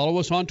Freaks. Follow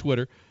us on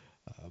Twitter.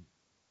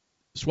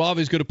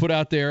 Suave's going to put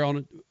out there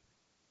on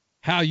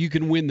how you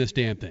can win this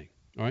damn thing.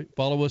 All right,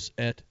 follow us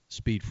at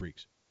Speed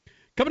Freaks.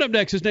 Coming up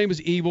next, his name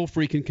is Evel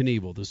Freaking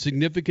Knievel. The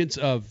significance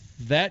of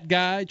that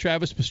guy,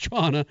 Travis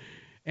Pastrana,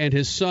 and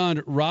his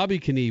son, Robbie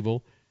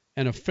Knievel,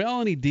 and a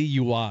felony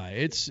DUI.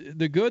 It's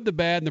the good, the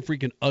bad, and the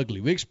freaking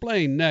ugly. We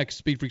explain next,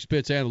 Speed Freaks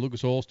Pits and the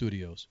Lucas Oil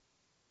Studios.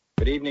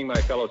 Good evening,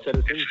 my fellow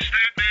citizens.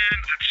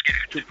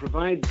 To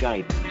provide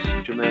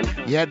guidance to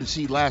mankind. You had to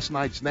see last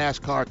night's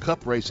NASCAR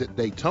Cup race at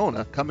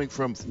Daytona coming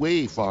from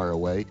way far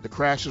away. The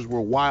crashes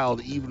were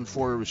wild even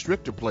for a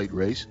restrictor plate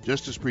race.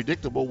 Just as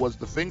predictable was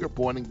the finger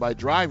pointing by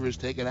drivers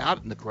taken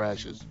out in the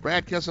crashes.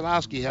 Brad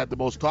Keselowski had the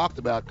most talked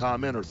about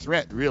comment or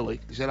threat, really.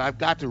 He said, I've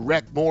got to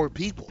wreck more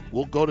people.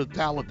 We'll go to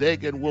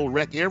Talladega and we'll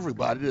wreck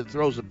everybody that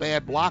throws a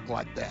bad block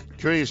like that.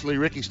 Curiously,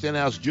 Ricky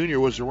Stenhouse Jr.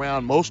 was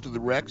around most of the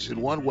wrecks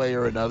in one way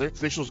or another.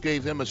 Officials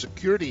gave him a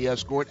security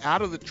escort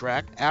out of the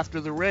track after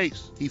the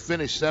race. He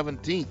finished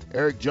 17th.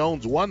 Eric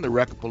Jones won the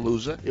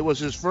Wreckapalooza. It was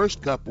his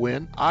first Cup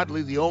win.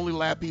 Oddly, the only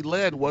lap he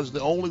led was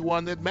the only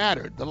one that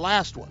mattered, the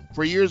last one.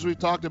 For years, we've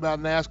talked about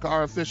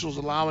NASCAR officials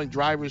allowing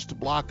drivers to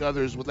block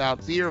others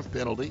without fear of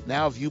penalty.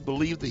 Now, if you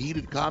believe the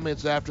heated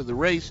comments after the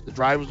race, the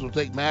drivers will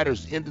take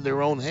matters into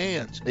their own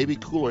hands. Maybe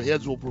cooler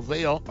heads will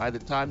prevail by the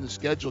time the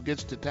schedule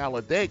gets to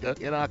Talladega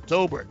in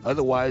October.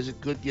 Otherwise, it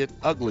could get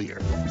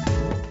uglier.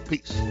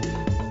 Peace.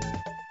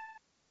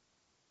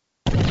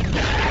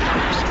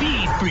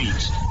 Speed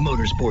Freaks,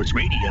 Motorsports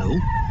Radio,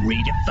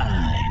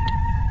 redefined.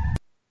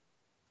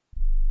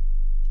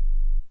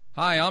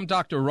 Hi, I'm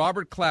Dr.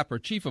 Robert Clapper,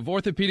 Chief of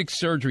Orthopedic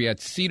Surgery at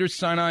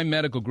Cedars-Sinai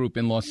Medical Group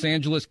in Los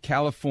Angeles,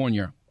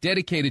 California.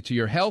 Dedicated to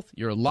your health,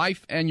 your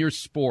life, and your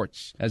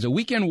sports. As a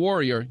weekend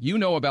warrior, you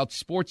know about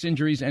sports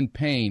injuries and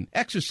pain.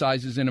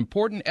 Exercise is an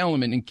important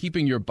element in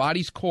keeping your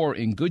body's core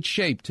in good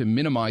shape to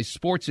minimize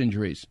sports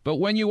injuries. But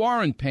when you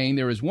are in pain,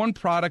 there is one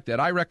product that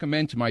I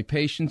recommend to my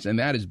patients, and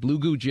that is Blue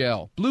Goo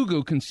Gel. Blue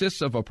Goo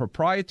consists of a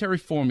proprietary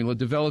formula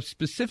developed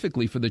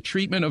specifically for the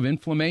treatment of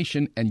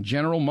inflammation and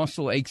general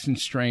muscle aches and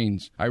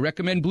strains. I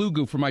recommend Blue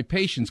Goo for my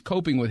patients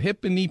coping with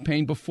hip and knee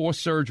pain before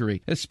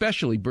surgery,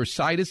 especially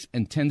bursitis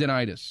and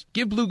tendinitis.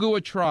 Give Blue Goo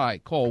a try.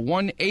 Call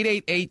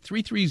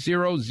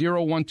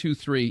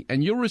 1-888-330-0123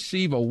 and you'll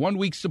receive a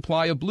 1-week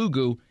supply of Blue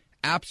Goo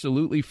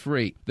absolutely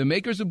free. The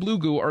makers of Blue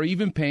Goo are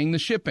even paying the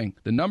shipping.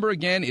 The number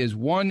again is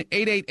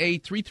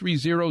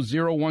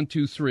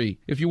 1-888-330-0123.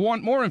 If you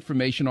want more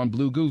information on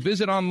Blue Goo,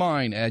 visit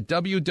online at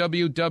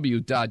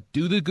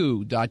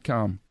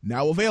www.dothegoo.com.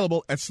 Now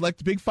available at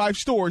select Big 5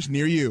 stores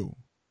near you.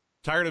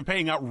 Tired of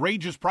paying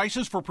outrageous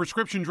prices for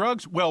prescription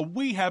drugs? Well,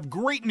 we have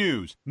great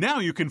news. Now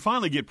you can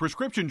finally get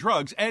prescription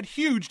drugs at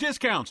huge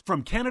discounts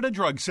from Canada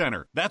Drug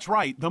Center. That's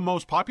right, the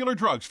most popular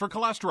drugs for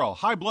cholesterol,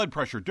 high blood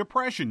pressure,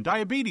 depression,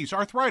 diabetes,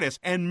 arthritis,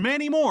 and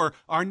many more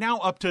are now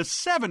up to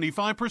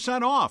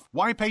 75% off.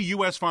 Why pay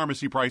U.S.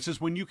 pharmacy prices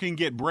when you can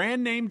get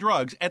brand name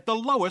drugs at the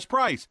lowest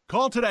price?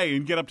 Call today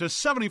and get up to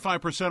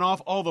 75%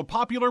 off all the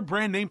popular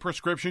brand name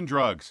prescription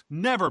drugs.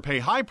 Never pay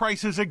high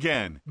prices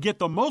again. Get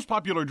the most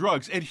popular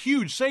drugs at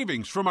huge savings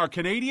from our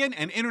Canadian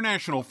and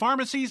international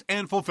pharmacies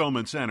and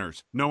fulfillment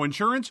centers. No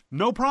insurance?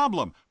 No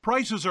problem.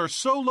 Prices are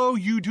so low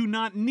you do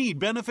not need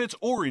benefits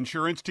or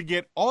insurance to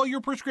get all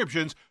your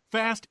prescriptions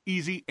fast,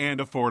 easy, and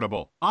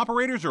affordable.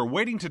 Operators are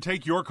waiting to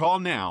take your call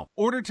now.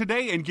 Order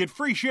today and get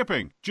free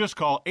shipping. Just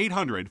call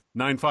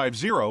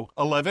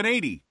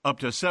 800-950-1180. Up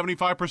to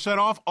 75%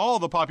 off all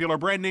the popular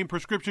brand name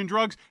prescription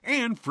drugs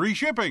and free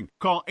shipping.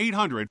 Call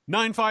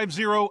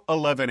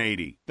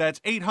 800-950-1180. That's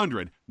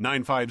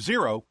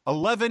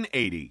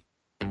 800-950-1180.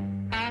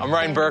 I'm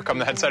Ryan Burke. I'm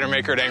the head cider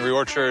maker at Angry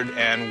Orchard,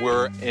 and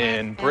we're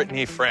in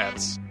Brittany,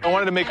 France. I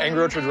wanted to make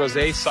Angry Orchard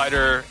rosé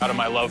cider out of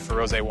my love for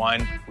rosé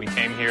wine. We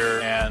came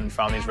here and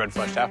found these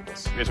red-fleshed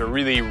apples. It's a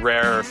really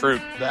rare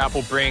fruit. The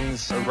apple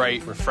brings a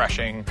right,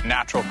 refreshing,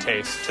 natural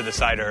taste to the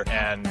cider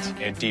and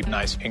a deep,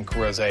 nice pink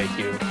rosé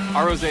hue.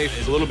 Our rosé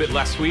is a little bit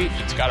less sweet.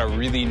 It's got a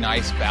really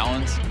nice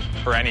balance.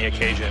 For any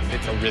occasion,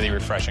 it's a really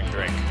refreshing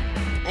drink.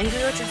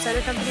 Angry Orchard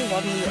Cider Company,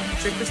 Walden, New York.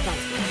 Drink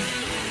responsibly.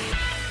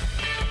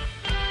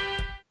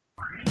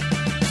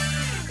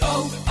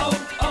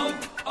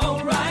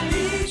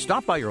 O'Reilly.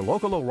 Stop by your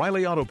local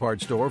O'Reilly Auto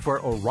Parts store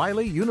for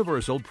O'Reilly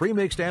Universal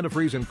Pre-Mixed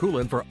Antifreeze and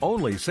Coolant for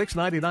only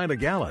 $6.99 a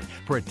gallon.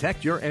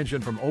 Protect your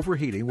engine from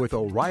overheating with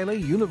O'Reilly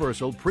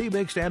Universal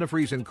Pre-Mixed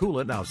Antifreeze and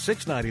Coolant, now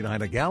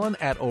 $6.99 a gallon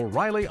at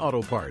O'Reilly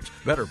Auto Parts.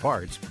 Better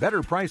parts,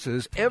 better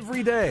prices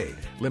every day.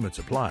 Limits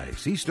apply.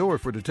 See store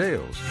for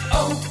details.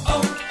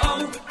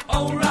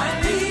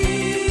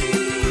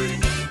 O'Reilly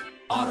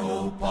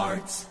Auto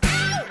Parts.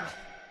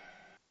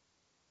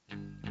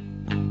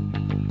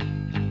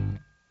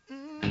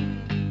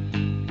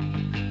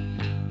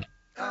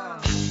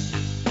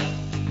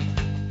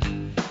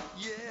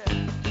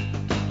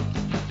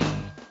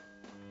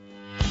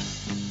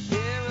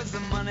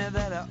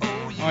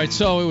 All right,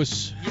 so it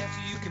was,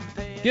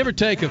 give or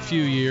take a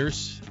few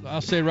years,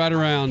 I'll say right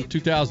around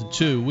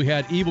 2002, we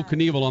had Evel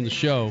Knievel on the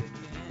show.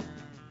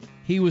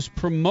 He was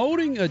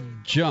promoting a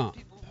jump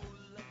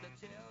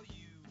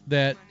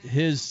that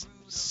his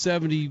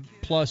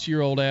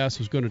 70-plus-year-old ass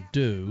was going to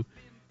do.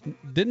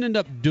 Didn't end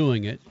up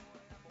doing it.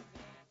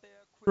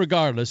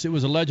 Regardless, it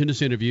was a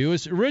legendous interview. It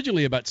was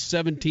originally about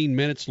 17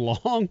 minutes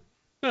long.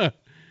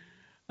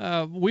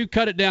 We've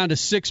cut it down to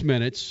 6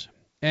 minutes.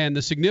 And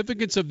the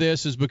significance of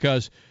this is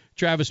because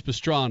Travis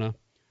Pastrana,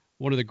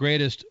 one of the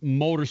greatest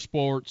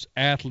motorsports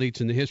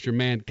athletes in the history of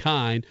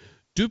mankind,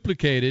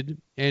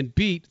 duplicated and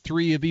beat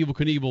 3 of Evel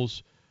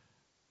Knievel's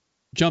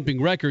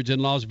jumping records in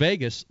Las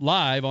Vegas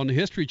live on the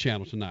History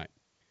Channel tonight.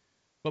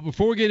 But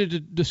before we get into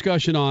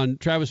discussion on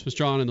Travis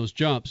Pastrana and those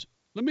jumps,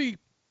 let me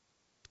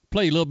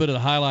play a little bit of the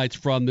highlights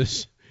from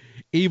this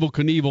Evel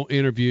Knievel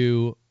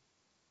interview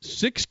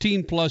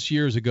 16-plus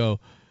years ago,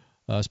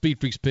 Speed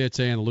Freaks Pits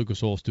and the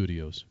Lucas Oil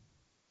Studios.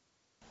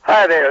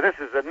 Hi there, this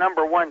is the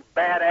 #1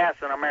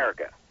 badass in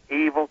America,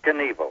 Evel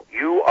Knievel.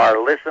 You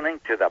are listening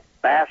to the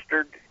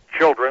Bastard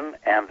Children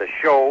and the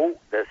show,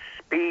 The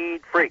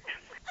Speed Freaks.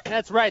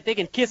 That's right. They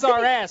can kiss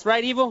our ass,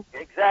 right, Evil?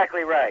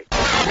 Exactly right.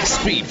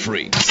 Speed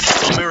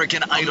Freaks.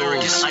 American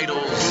Idol.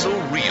 So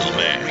real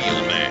man.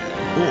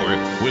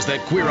 Or was that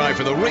queer eye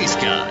for the race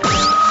guy?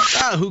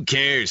 Who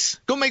cares?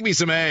 Go make me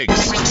some eggs.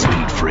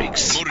 Speed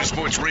Freaks.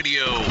 Motorsports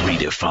Radio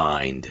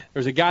redefined.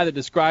 There's a guy that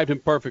described him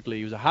perfectly.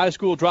 He was a high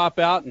school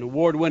dropout, an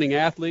award-winning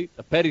athlete,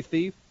 a petty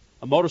thief,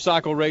 a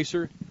motorcycle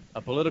racer,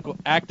 a political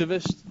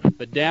activist.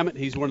 But damn it,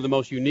 he's one of the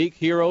most unique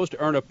heroes to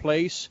earn a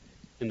place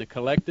in the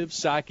collective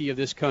psyche of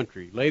this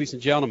country. Ladies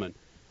and gentlemen,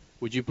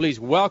 would you please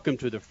welcome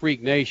to the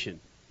Freak Nation,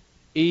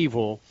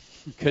 Evel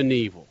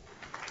Knievel.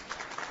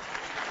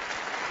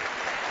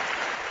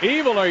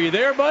 Evil, are you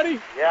there, buddy?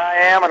 Yeah, I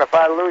am, and if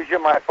I lose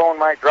you, my phone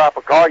might drop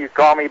a call. You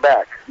call me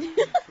back.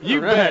 You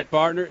bet,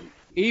 partner.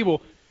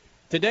 Evil,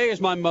 today is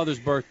my mother's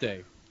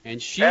birthday,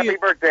 and she... Happy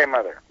birthday,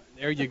 Mother.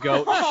 There you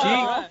go.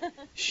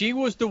 She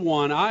was the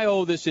one. I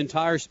owe this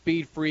entire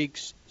Speed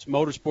Freaks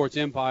motorsports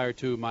empire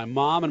to my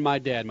mom and my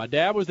dad. My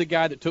dad was the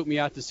guy that took me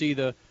out to see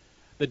the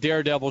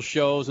Daredevil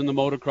shows and the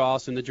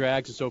motocross and the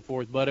drags and so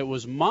forth, but it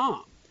was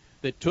Mom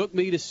that took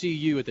me to see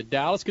you at the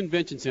Dallas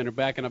Convention Center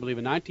back in, I believe,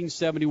 in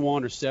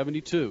 1971 or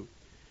 72.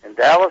 In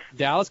Dallas?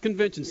 Dallas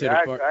Convention Center.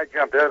 Yeah, I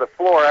jumped there. The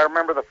floor, I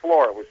remember the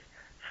floor. It was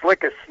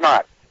slick as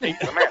snot.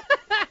 Come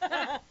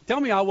in. Tell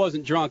me I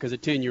wasn't drunk as a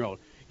 10-year-old.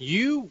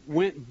 You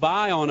went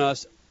by on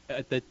us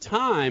at the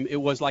time.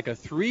 It was like a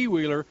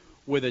three-wheeler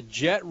with a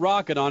jet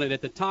rocket on it.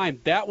 At the time,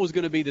 that was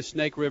going to be the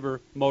Snake River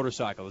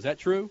motorcycle. Is that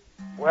true?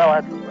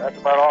 Well, that's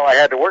about all I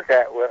had to work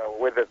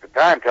with at the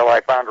time till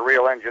I found a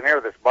real engineer,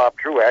 this Bob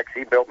Truax.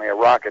 He built me a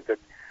rocket that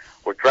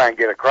would try and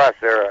get across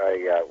there,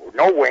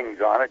 no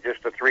wings on it,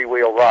 just a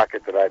three-wheel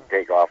rocket that I'd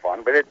take off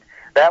on. But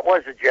that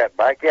was a jet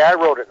bike. Yeah, I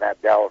rode it in that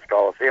Dallas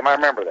Coliseum. I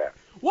remember that.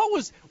 What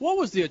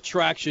was the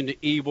attraction to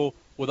Evil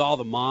with all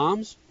the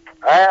moms?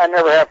 I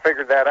never have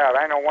figured that out.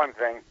 I know one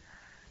thing.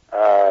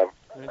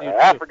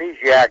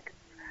 Aphrodisiac.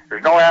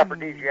 There's no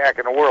aphrodisiac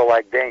in the world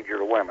like danger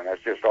to women.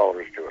 That's just all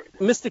there is to it.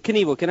 Mr.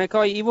 Knievel, can I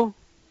call you Evil?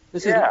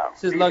 This is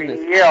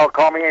Lugness. Yeah,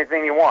 call me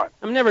anything you want.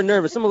 I'm never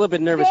nervous. I'm a little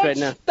bit nervous right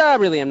now. No,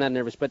 really, I'm not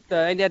nervous, but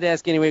I had to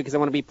ask anyway because I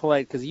want to be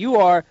polite. Because you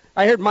are,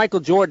 I heard Michael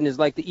Jordan is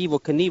like the Evil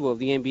Knievel of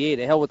the NBA.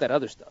 To hell with that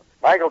other stuff.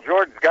 Michael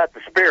Jordan's got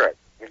the spirit.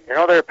 You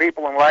know, there are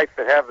people in life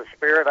that have the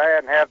spirit. I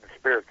hadn't had the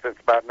spirit since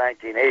about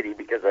 1980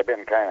 because I've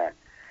been kind of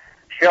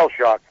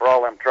shell-shocked for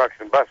all them trucks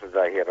and buses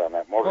I hit on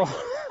that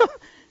motorcycle.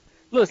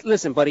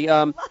 Listen, buddy,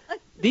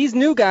 these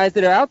new guys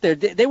that are out there,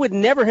 they would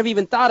never have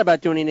even thought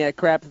about doing any of that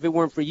crap if it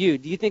weren't for you.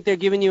 Do you think they're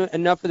giving you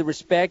enough of the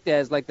respect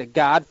as, like, the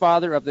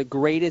godfather of the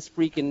greatest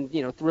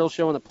freaking, thrill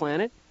show on the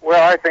planet?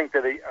 Well, I think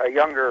that a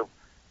younger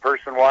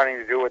person wanting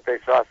to do what they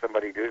saw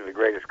somebody do is the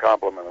greatest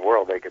compliment in the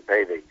world. They could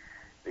pay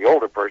the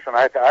older person.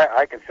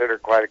 I consider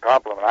it quite a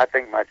compliment. I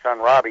think my son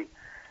Robbie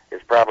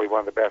is probably one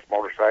of the best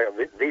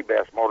the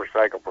best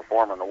motorcycle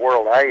performer in the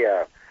world.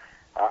 You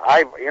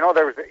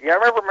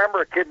ever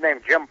remember a kid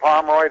named Jim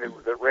Pomeroy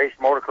that raced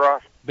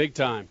motocross? Big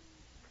time.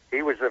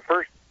 He was the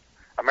first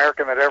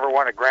American that ever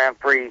won a Grand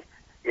Prix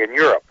in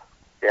Europe.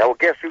 Yeah, well,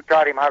 guess who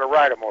taught him how to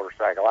ride a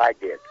motorcycle? I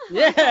did.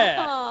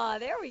 Yeah. Aw,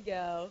 there we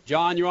go.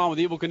 John, you're on with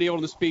Evil Knievel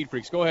and the Speed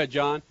Freaks. Go ahead,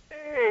 John.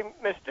 Hey,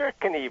 Mr.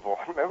 Knievel.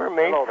 Remember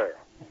me? Hello there.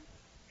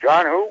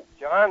 John who?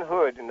 John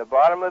Hood in the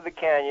bottom of the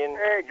canyon.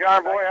 Hey,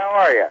 John boy, how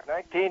are you?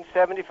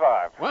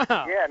 1975. Wow.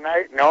 Yeah,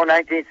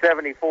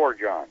 1974,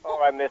 John. Oh,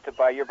 I missed it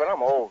by a year, but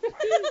I'm old.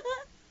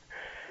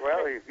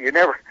 Well, you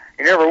never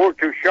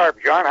worked too sharp,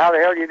 John. How the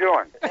hell are you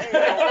doing?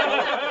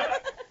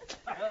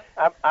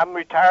 I'm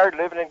retired,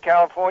 living in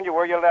California,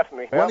 where you left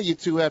me. One of you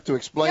two have to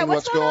explain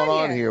what's going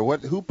on here.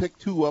 Who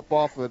picked who up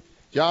off of?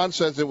 John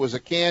says it was a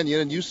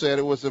canyon, and you said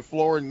it was a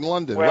floor in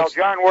London. Well,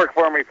 John worked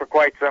for me for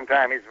quite some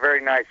time. He's a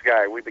very nice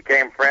guy. We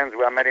became friends.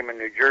 I met him in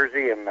New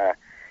Jersey, and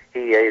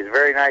he's a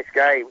very nice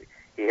guy.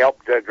 He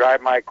helped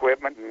drive my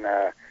equipment, and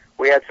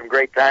we had some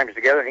great times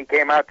together. And he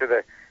came out to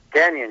the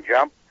canyon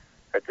jump.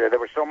 But there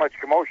was so much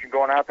commotion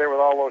going out there with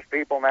all those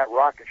people, and that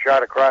rocket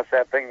shot across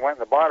that thing, went in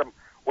the bottom.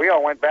 We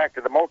all went back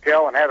to the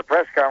motel and had a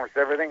press conference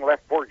and everything,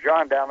 left poor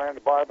John down there in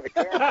the bottom of the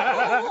canyon.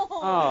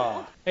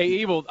 Oh. Hey,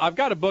 Evil, I've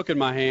got a book in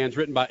my hands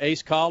written by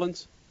Ace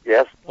Collins.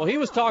 Yes. Well, he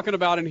was talking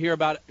about in here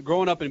about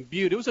growing up in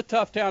Butte. It was a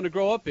tough town to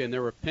grow up in.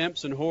 There were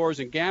pimps and whores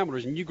and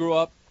gamblers, and you grew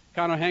up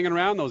kind of hanging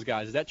around those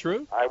guys. Is that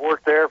true? I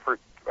worked there for,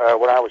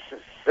 when I was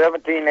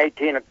 17,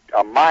 18,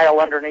 a mile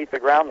underneath the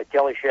ground, the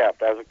Kelly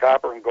Shaft. I was a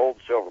copper and gold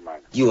and silver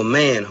miner. You a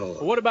man whore.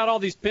 Well, what about all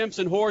these pimps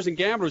and whores and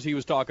gamblers he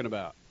was talking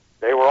about?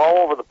 They were all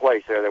over the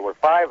place there. There were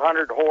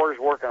 500 whores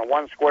working a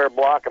one square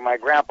block, and my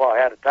grandpa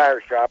had a tire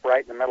shop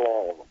right in the middle of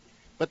all of them.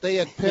 But they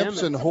had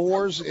pimps and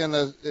whores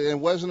it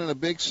wasn't in a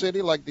big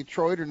city like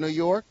Detroit or New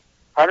York?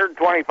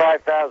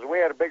 125,000. We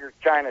had a bigger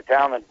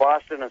Chinatown than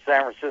Boston and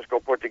San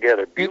Francisco put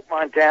together. Butte,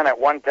 Montana, at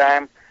one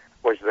time,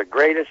 was the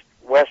greatest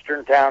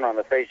western town on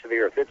the face of the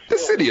earth.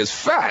 This city is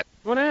fat.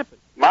 What happened?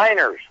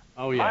 Miners.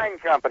 Oh, yeah. Mine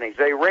companies.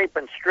 They rape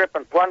and strip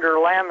and plunder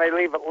land. They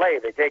leave it lay.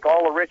 They take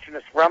all the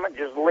richness from it and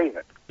just leave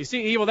it. You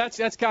see, Evil,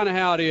 that's kind of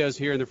how it is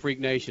here in the Freak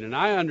Nation. And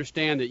I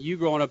understand that you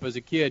growing up as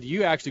a kid,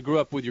 you actually grew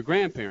up with your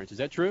grandparents. Is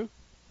that true?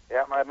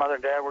 Yeah, my mother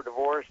and dad were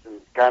divorced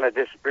and kind of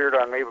disappeared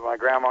on me, but my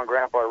grandma and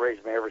grandpa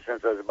raised me ever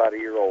since I was about a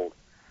year old.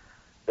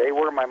 They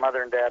were my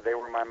mother and dad. They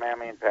were my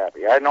mammy and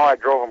pappy. I know I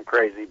drove them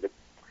crazy, but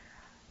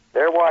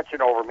they're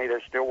watching over me.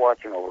 They're still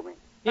watching over me.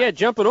 Yeah,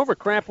 jumping over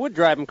crap would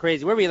drive him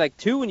crazy. Were you like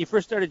 2 when you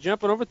first started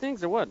jumping over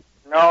things, or what?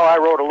 No, I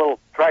rode a little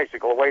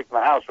tricycle away from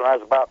the house when I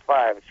was about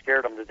 5. It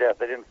scared them to death.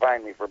 They didn't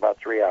find me for about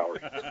 3 hours.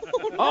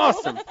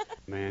 Awesome.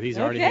 Man, he's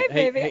already.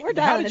 Okay, baby, we're how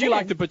dialing did it you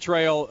like in. the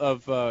portrayal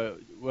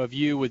of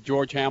you with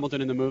George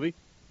Hamilton in the movie?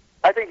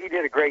 I think he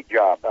did a great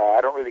job. I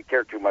don't really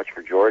care too much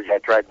for George. I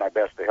tried my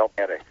best to help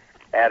him. Had an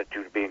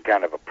attitude of being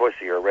kind of a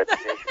pussy or a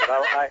reputation.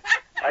 But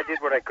I did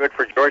what I could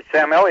for George.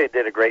 Sam Elliott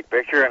did a great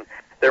picture, and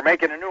they're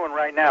making a new one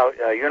right now,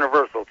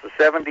 Universal. It's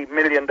a $70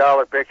 million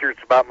picture.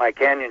 It's about my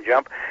canyon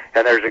jump,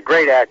 and there's a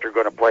great actor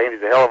going to play, and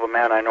he's a hell of a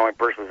man. I know him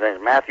personally. His name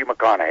is Matthew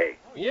McConaughey.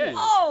 Yeah.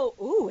 Oh,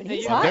 ooh, and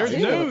he's hot, There's too.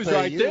 news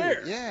right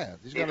there. Yeah.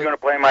 He's going to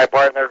play my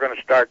part, and they're going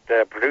to start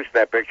producing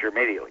that picture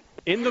immediately.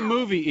 In the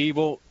movie,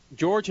 Evil,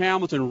 George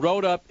Hamilton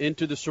rode up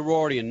into the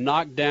sorority and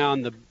knocked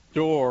down the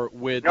door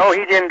with... No,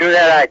 he didn't do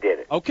that. I did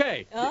it.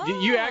 Okay.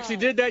 You actually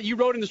did that? You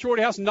rode in the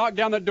sorority house and knocked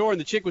down that door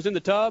and the chick was in the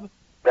tub?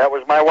 That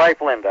was my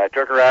wife, Linda. I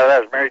took her out of that. I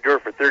was married to her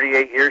for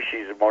 38 years.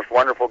 She's the most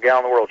wonderful gal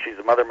in the world. She's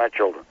the mother of my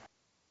children.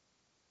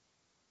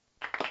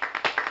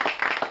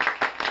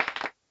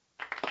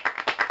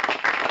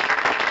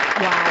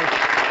 Wow.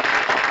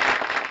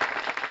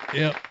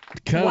 Yep.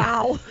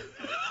 Wow.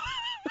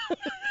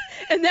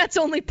 And that's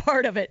only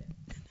part of it.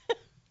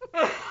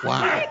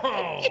 Wow.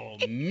 Oh,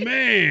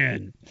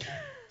 man.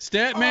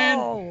 Statman.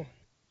 Oh.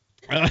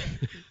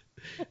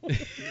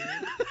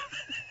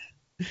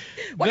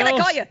 What can I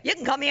call you? You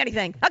can call me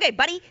anything. Okay,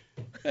 buddy.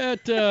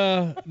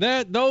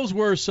 Those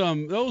were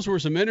some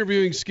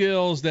interviewing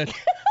skills that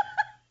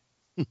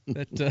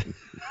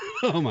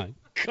oh my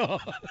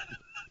God.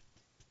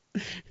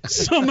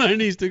 Somebody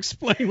needs to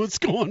explain what's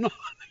going on.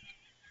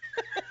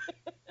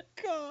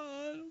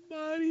 God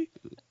almighty.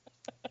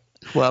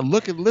 Well,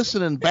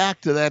 listening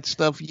back to that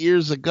stuff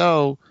years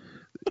ago,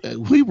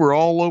 we were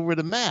all over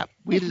the map.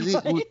 We didn't,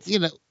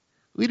 Right.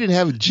 we didn't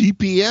have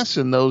GPS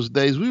in those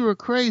days. We were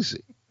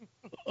crazy.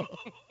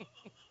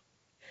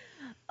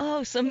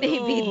 Oh, so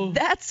maybe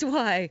that's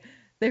why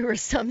there were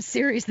some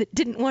series that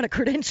didn't want to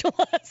credential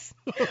us.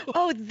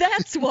 Oh,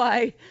 that's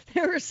why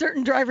there were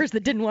certain drivers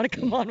that didn't want to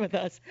come on with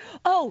us.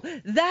 Oh,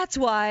 that's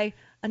why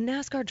a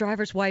NASCAR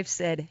driver's wife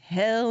said,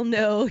 hell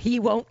no, he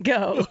won't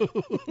go.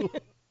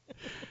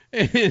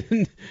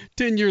 And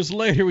 10 years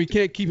later, we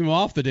can't keep him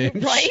off the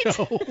damn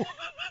show.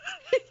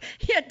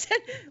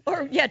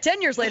 Yeah,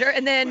 10 years later.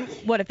 And then,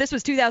 what if this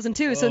was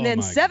 2002? So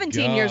then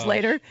 17 years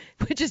later,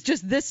 which is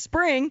just this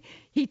spring,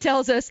 he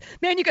tells us,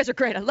 man, you guys are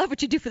great. I love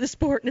what you do for the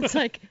sport. And it's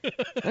like,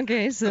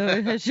 okay,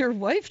 so has your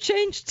wife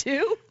changed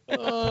too?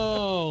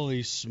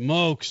 Holy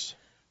smokes.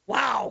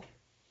 Wow.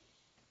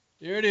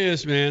 There it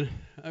is, man.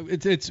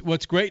 It's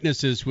what's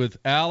greatness is with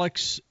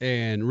Alex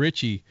and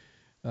Richie,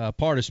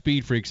 part of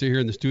Speed Freaks. They're here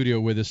in the studio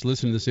with us,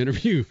 listening to this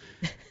interview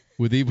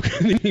with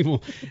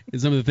Evil.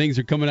 And some of the things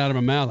are coming out of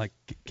my mouth. Like,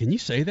 can you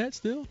say that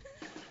still?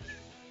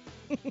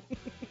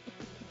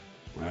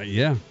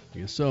 Yeah, I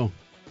guess so.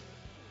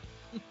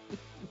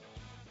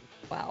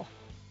 Wow.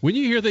 When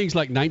you hear things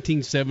like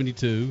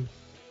 1972,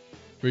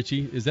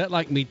 Richie, is that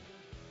like me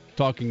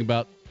talking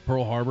about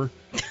Pearl Harbor?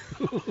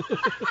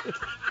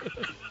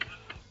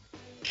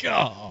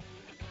 God.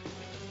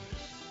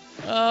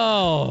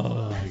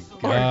 Oh, my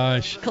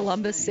gosh. Or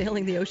Columbus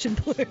sailing the ocean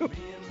blue.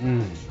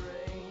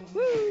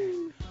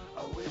 Woo.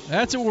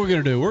 That's what we're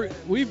going to do.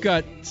 We've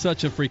got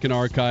such a freaking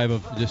archive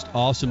of just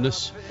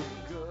awesomeness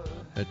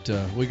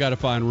that we got to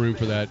find room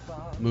for that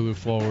moving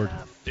forward.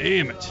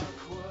 Damn it.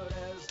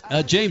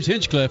 James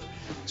Hinchcliffe,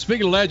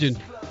 speaking of legend,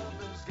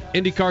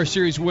 IndyCar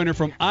Series winner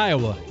from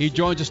Iowa. He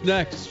joins us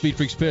next. Speed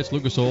Freaks Pits,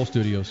 Lucas Oil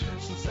Studios. Speed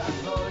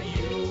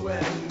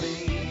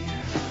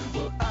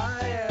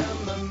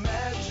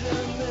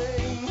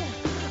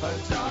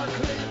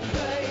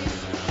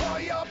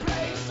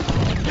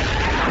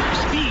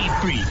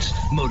Freaks,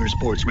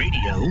 Motorsports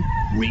Radio,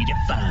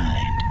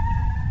 redefined.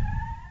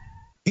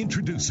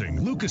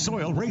 Introducing Lucas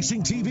Oil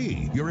Racing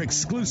TV, your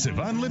exclusive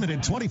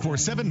unlimited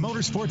 24/7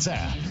 motorsports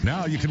app.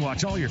 Now you can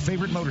watch all your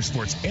favorite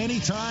motorsports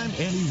anytime,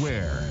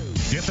 anywhere.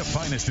 Get the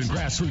finest in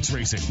grassroots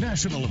racing,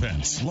 national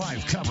events,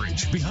 live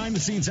coverage,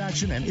 behind-the-scenes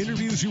action, and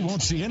interviews you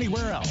won't see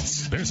anywhere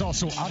else. There's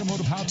also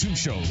automotive how-to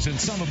shows and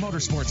some of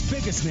motorsports'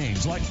 biggest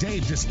names like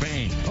Dave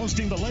Despain,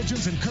 hosting the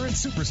legends and current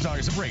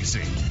superstars of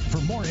racing. For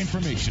more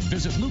information,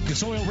 visit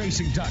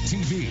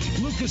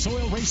lucasoilracing.tv. Lucas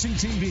Oil Racing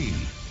TV.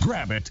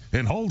 Grab it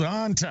and hold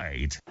on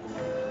tight.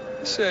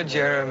 Sir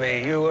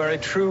Jeremy, you are a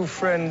true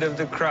friend of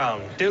the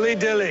crown. Dilly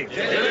dilly.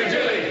 Dilly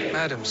dilly.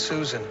 Madam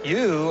Susan,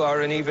 you are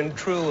an even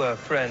truer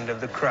friend of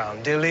the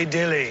crown. Dilly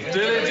dilly.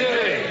 Dilly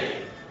dilly.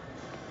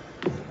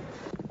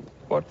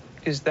 What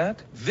is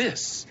that?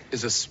 This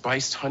is a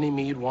spiced honey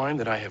mead wine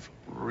that I have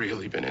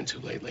really been into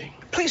lately.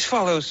 Please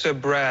follow Sir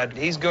Brad.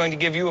 He's going to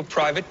give you a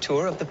private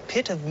tour of the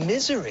Pit of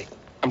Misery.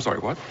 I'm sorry,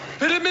 what?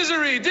 Pit of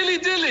Misery. Dilly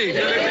dilly.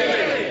 Dilly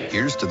dilly.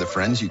 Here's to the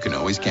friends you can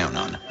always count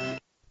on.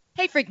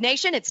 Hey, Freak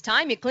Nation, it's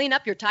time you clean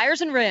up your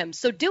tires and rims,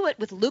 so do it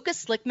with Lucas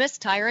Slick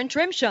Mist Tire and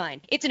Trim Shine.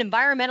 It's an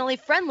environmentally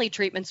friendly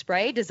treatment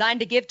spray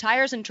designed to give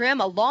tires and trim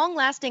a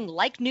long-lasting,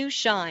 like-new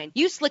shine.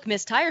 Use Slick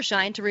Mist Tire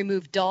Shine to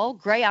remove dull,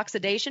 gray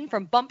oxidation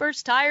from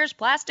bumpers, tires,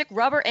 plastic,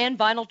 rubber, and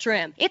vinyl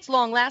trim. It's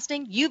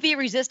long-lasting,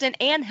 UV-resistant,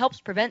 and helps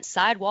prevent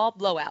sidewall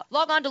blowout.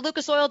 Log on to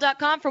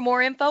lucasoil.com for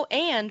more info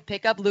and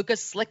pick up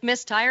Lucas Slick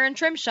Mist Tire and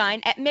Trim Shine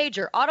at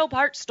major auto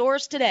parts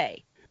stores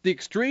today. The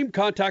Extreme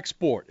Contact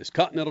Sport is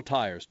Continental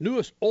Tire's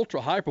newest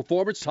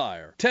ultra-high-performance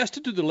tire.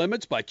 Tested to the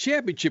limits by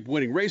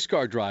championship-winning race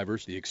car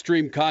drivers, the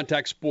Extreme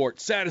Contact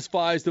Sport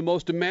satisfies the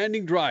most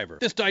demanding driver.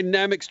 This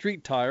dynamic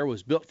street tire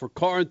was built for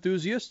car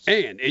enthusiasts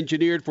and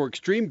engineered for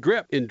extreme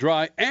grip in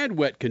dry and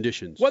wet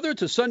conditions. Whether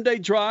it's a Sunday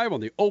drive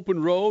on the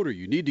open road or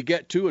you need to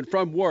get to and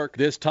from work,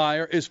 this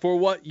tire is for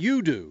what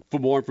you do.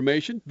 For more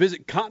information,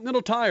 visit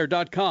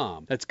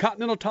ContinentalTire.com. That's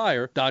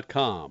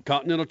ContinentalTire.com.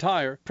 Continental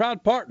Tire,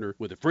 proud partner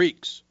with the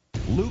Freaks.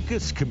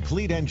 Lucas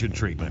Complete Engine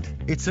Treatment.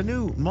 It's a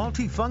new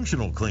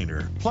multifunctional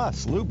cleaner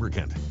plus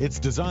lubricant. It's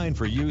designed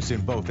for use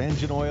in both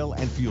engine oil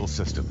and fuel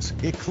systems.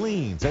 It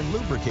cleans and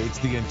lubricates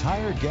the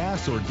entire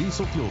gas or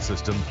diesel fuel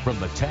system from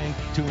the tank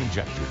to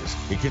injectors.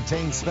 It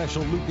contains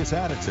special Lucas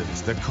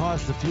additives that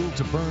cause the fuel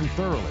to burn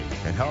thoroughly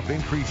and help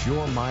increase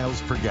your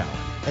miles per gallon.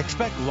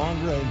 Expect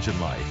longer engine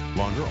life,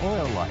 longer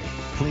oil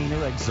life,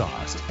 cleaner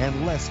exhaust,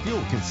 and less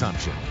fuel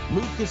consumption.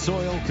 Lucas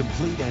Oil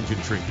Complete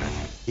Engine Treatment.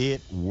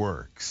 It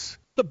works.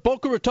 The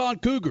Boca Raton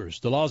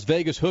Cougars, the Las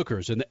Vegas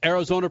Hookers, and the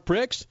Arizona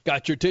Pricks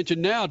got your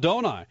attention now,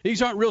 don't I?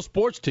 These aren't real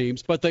sports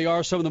teams, but they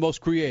are some of the most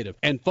creative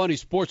and funny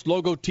sports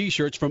logo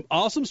T-shirts from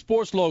Awesome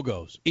Sports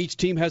Logos. Each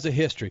team has a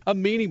history, a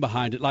meaning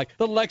behind it, like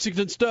the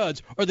Lexington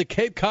Studs or the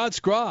Cape Cod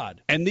Scrod.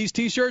 And these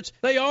T-shirts,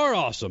 they are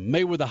awesome,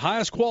 made with the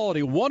highest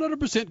quality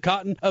 100%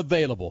 cotton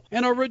available,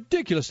 and are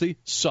ridiculously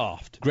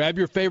soft. Grab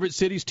your favorite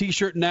city's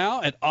T-shirt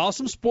now at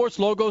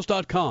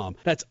awesomesportslogos.com.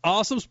 That's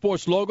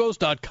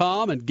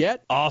awesomesportslogos.com and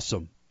get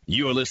awesome.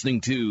 You're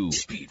listening to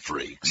Speed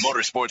Freaks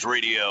Motorsports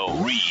Radio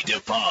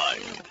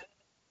Redefined.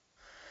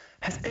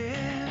 Has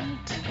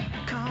it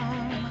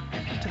come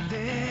to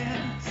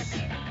this?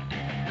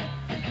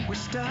 We're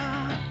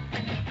stuck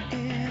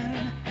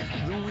in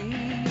the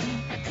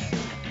weeds.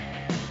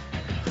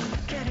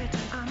 Get it,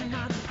 I'm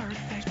not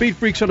perfect. Speed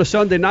Freaks on a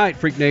Sunday night,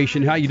 Freak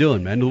Nation. How you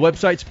doing, man? The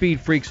website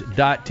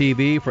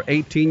speedfreaks.tv. For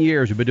 18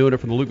 years, we've been doing it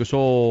from the Lucas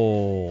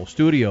Oil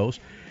Studios.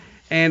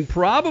 And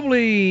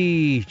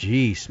probably,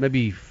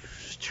 maybe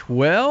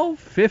 12,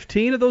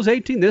 15 of those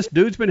 18. This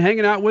dude's been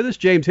hanging out with us,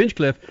 James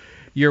Hinchcliffe,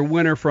 your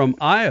winner from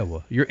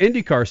Iowa, your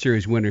IndyCar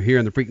Series winner here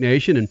in the Freak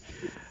Nation.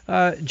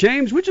 And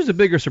James, which is a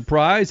bigger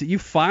surprise, that you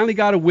finally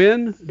got a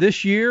win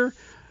this year,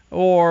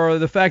 or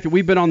the fact that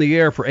we've been on the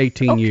air for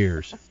 18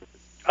 years?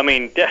 I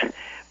mean,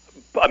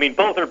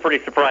 both are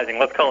pretty surprising.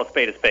 Let's call a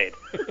spade a spade.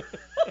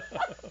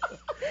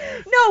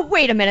 No,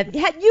 wait a minute.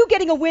 You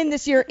getting a win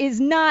this year is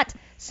not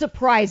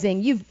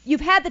surprising.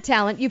 You've had the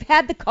talent, you've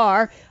had the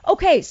car.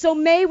 Okay, so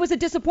May was a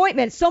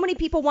disappointment. So many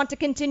people want to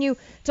continue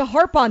to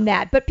harp on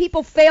that, but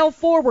people fail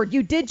forward.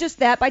 You did just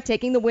that by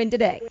taking the win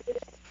today.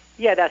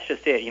 Yeah, that's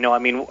just it.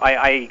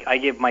 I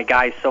give my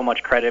guys so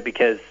much credit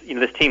because,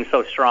 this team's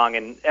so strong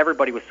and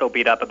everybody was so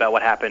beat up about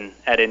what happened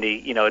at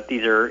Indy.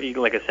 These are,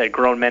 like I said,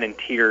 grown men in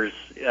tears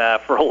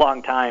for a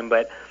long time,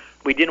 but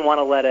we didn't want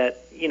to let it,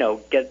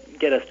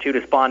 get us too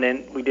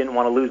despondent. We didn't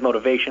want to lose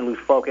motivation, lose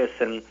focus,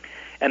 and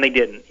they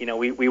didn't.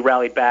 We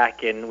rallied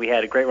back, and we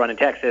had a great run in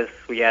Texas.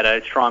 We had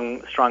a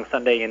strong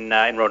Sunday in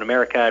Road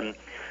America, and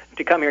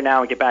to come here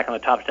now and get back on the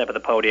top step of the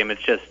podium,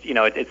 it's just,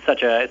 it's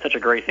such a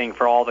great thing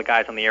for all the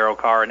guys on the Aero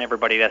car and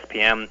everybody at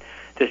SPM.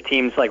 This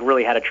team's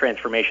really had a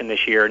transformation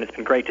this year, and it's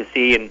been great to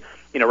see. And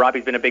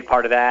Robbie's been a big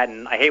part of that.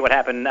 And I hate what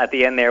happened at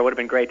the end there. It would have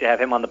been great to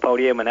have him on the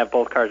podium and have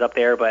both cars up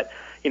there, but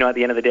at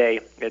the end of the day,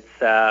 it's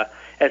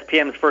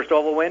SPM's first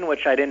oval win,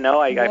 which I didn't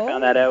know. I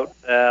found that out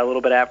a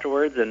little bit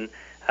afterwards, and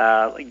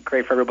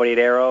great for everybody at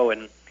Aero,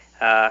 and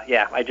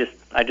I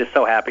just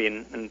so happy,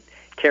 and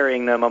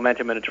carrying the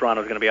momentum into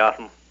Toronto is going to be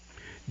awesome.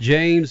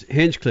 James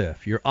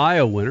Hinchcliffe, your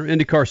Iowa winner,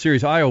 IndyCar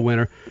Series Iowa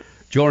winner,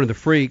 joining the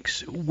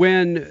Freaks.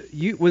 When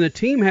the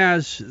team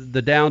has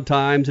the down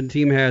times and the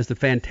team has the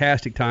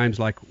fantastic times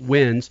like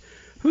wins,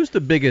 who's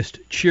the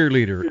biggest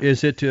cheerleader?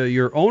 Is it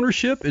your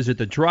ownership? Is it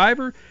the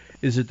driver?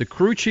 Is it the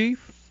crew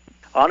chief?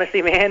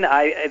 Honestly, man,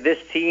 this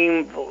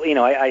team,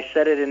 I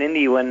said it in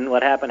Indy when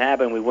what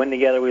happened. We win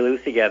together, we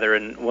lose together,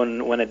 and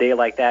when a day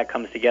like that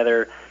comes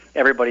together,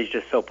 everybody's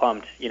just so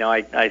pumped.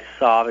 I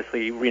saw,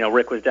 obviously,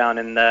 Rick was down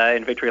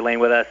in Victory Lane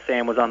with us.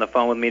 Sam was on the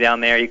phone with me down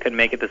there. He couldn't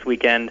make it this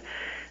weekend.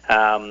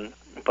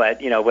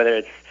 But, whether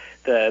it's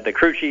the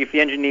crew chief,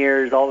 the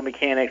engineers, all the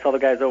mechanics, all the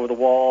guys over the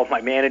wall,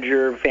 my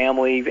manager,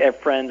 family,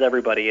 friends,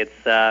 everybody, it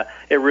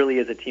really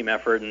is a team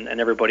effort, and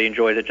everybody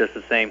enjoys it just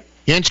the same.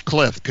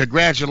 Hinchcliffe,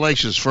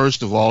 congratulations,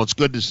 first of all. It's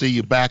good to see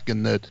you back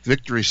in the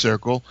victory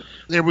circle.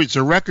 There was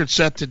a record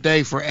set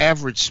today for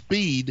average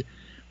speed.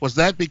 Was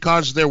that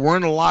because there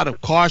weren't a lot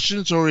of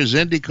cautions, or is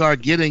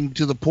IndyCar getting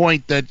to the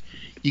point that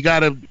you got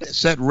to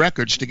set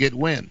records to get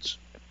wins?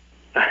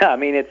 I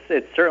mean,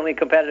 it's certainly a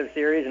competitive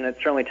series, and it's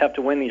certainly tough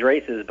to win these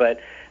races.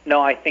 But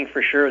no, I think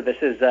for sure this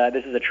is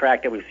a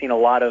track that we've seen a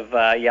lot of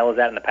yellows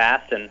at in the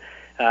past, and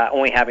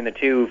only having the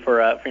two for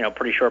a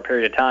pretty short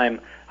period of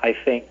time, I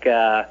think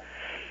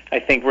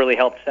really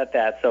helped set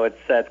that. So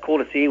it's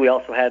cool to see. We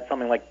also had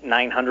something like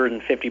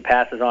 950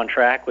 passes on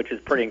track, which is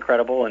pretty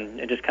incredible, and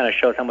it just kind of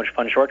shows how much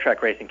fun short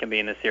track racing can be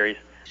in this series.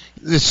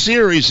 The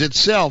series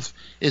itself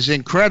is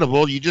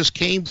incredible. You just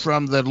came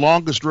from the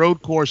longest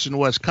road course in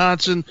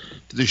Wisconsin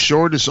to the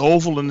shortest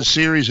oval in the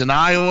series in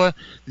Iowa.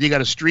 You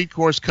got a street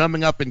course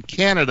coming up in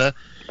Canada.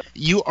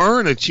 You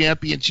earn a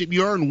championship.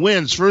 You earn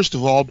wins, first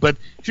of all, but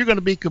if you're going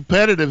to be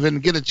competitive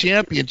and get a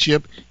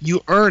championship,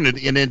 you earn it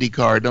in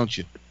IndyCar, don't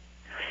you?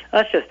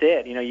 That's just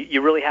it.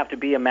 You really have to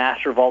be a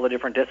master of all the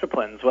different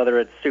disciplines, whether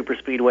it's super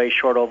speedway,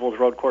 short ovals,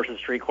 road courses,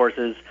 street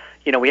courses.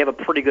 We have a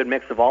pretty good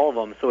mix of all of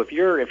them. So if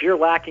you're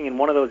lacking in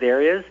one of those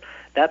areas,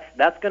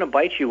 that's going to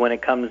bite you when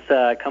it comes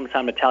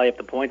time to tally up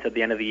the points at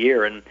the end of the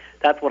year. And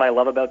that's what I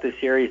love about this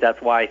series.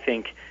 That's why I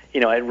think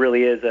it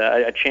really is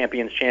a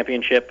champions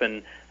championship,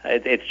 and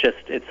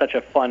it's such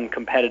a fun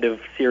competitive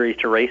series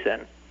to race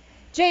in.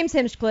 James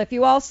Hinchcliffe,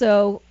 you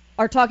also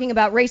are talking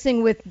about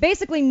racing with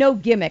basically no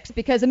gimmicks,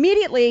 because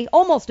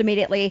almost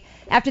immediately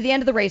after the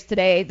end of the race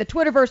today, the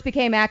Twitterverse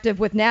became active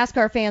with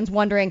NASCAR fans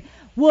wondering,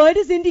 why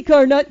does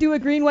IndyCar not do a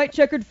green, white,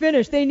 checkered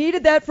finish? They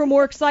needed that for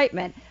more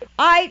excitement.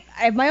 I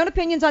have my own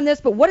opinions on this,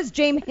 but what is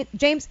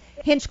James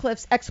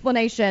Hinchcliffe's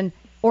explanation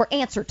or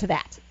answer to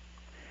that?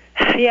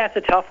 Yeah, it's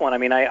a tough one. I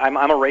mean,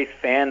 I'm a race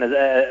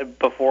fan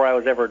before I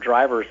was ever a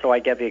driver, so I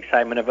get the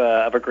excitement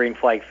of a green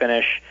flag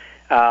finish.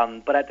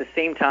 But at the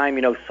same time,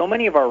 so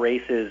many of our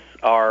races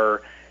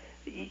are,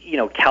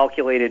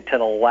 calculated to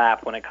the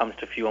lap when it comes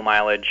to fuel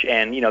mileage.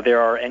 And,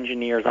 there are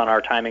engineers on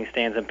our timing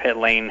stands in pit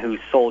lane whose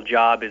sole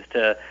job is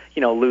to,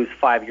 lose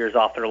 5 years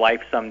off their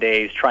life some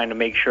days, trying to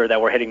make sure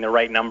that we're hitting the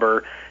right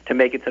number to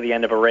make it to the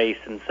end of a race.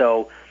 And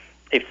so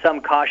if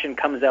some caution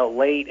comes out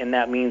late and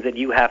that means that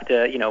you have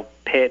to,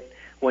 pit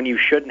when you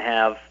shouldn't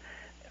have,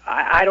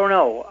 I don't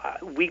know.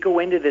 We go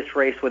into this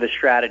race with a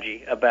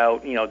strategy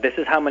about, this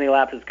is how many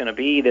laps it's going to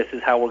be. This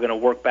is how we're going to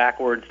work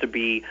backwards to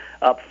be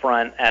up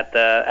front at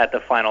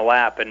the final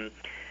lap. And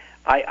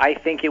I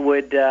think it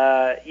would,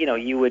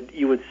 you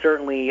would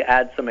certainly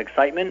add some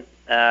excitement.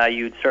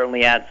 You'd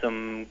certainly add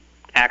some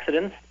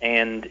accidents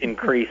and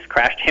increase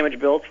crash damage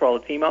bills for all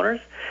the team owners.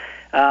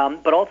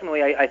 But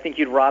ultimately, I think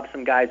you'd rob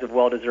some guys of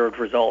well-deserved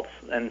results.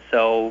 And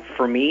so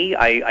for me,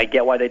 I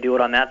get why they do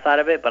it on that side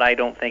of it, but I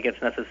don't think it's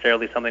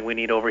necessarily something we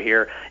need over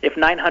here. If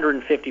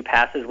 950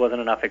 passes wasn't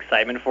enough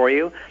excitement for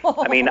you,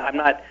 I mean, I'm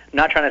not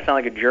trying to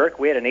sound like a jerk.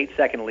 We had an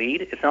 8-second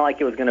lead. It's not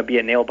like it was going to be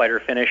a nail-biter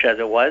finish as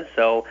it was,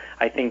 so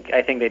I think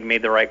they'd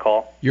made the right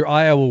call. Your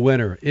Iowa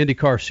winner,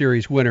 IndyCar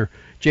Series winner,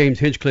 James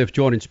Hinchcliffe,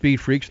 joining Speed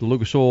Freaks from the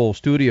Lucas Oil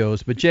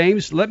Studios. But,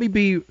 James, let me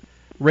be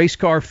race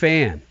car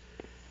fan.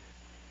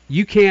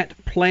 You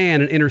can't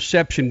plan an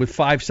interception with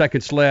 5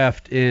 seconds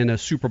left in a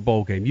Super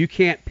Bowl game. You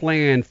can't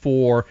plan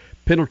for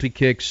penalty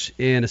kicks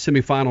in a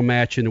semifinal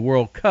match in the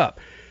World Cup.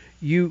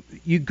 You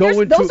go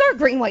into those aren't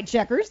green, white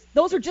checkers.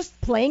 Those are just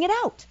playing it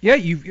out. Yeah,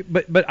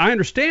 but I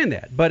understand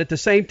that. But at the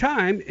same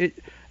time,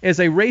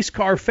 as a race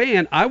car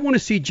fan, I want to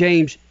see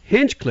James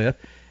Hinchcliffe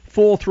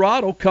full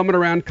throttle coming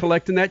around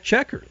collecting that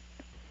checker.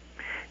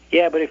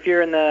 Yeah, but if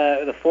you're in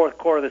the fourth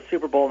quarter of the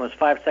Super Bowl and there's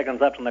 5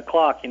 seconds left on the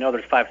clock,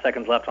 there's 5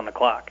 seconds left on the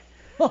clock.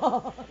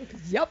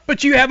 Yep.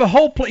 But you have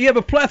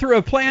a plethora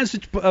of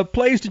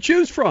plays to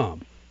choose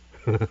from.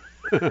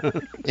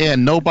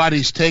 And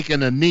nobody's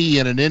taking a knee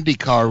in an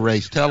IndyCar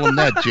race. Tell them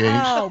that,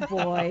 James. Oh,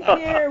 boy.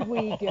 Here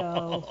we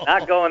go.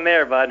 Not going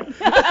there, bud.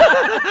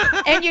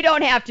 And you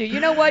don't have to. You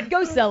know what?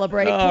 Go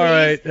celebrate, please. All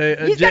right.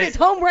 He's got his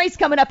home race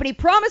coming up, and he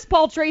promised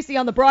Paul Tracy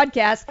on the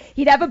broadcast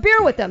he'd have a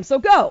beer with him, so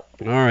go.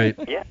 All right.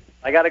 Yeah,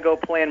 I got to go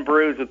plan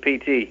brews with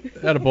PT.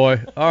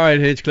 Attaboy. All right,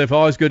 Hinchcliffe.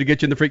 Always good to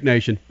get you in the Freak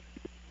Nation.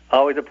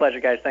 Always a pleasure,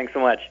 guys. Thanks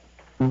so much.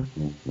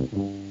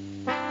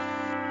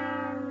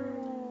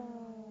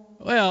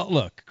 Well,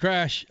 look,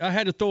 Crash, I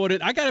had to throw it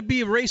in. I got to be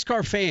a race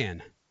car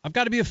fan. I've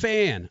got to be a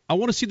fan. I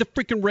want to see the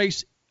freaking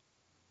race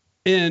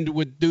end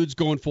with dudes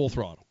going full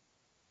throttle.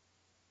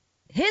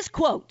 His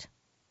quote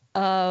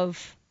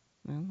of,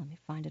 well, let me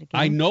find it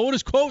again. I know what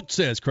his quote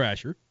says,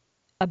 Crasher.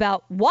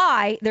 About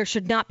why there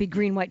should not be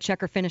green, white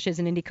checker finishes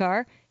in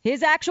IndyCar.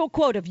 His actual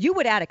quote of, you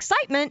would add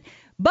excitement,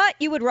 but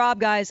you would rob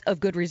guys of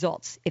good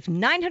results. If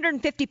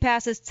 950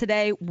 passes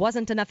today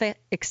wasn't enough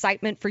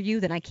excitement for you,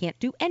 then I can't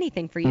do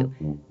anything for you.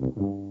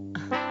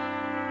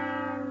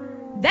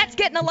 That's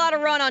getting a lot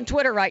of run on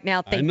Twitter right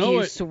now. Thank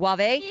you, Suave.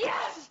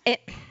 Yes!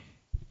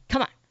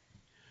 Come on.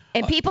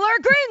 And people are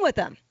agreeing with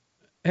them.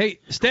 Hey,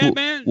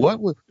 Statman. What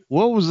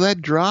was that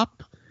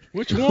drop?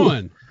 Which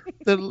one?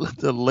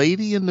 The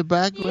lady in the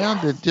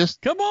background that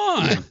just come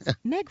on.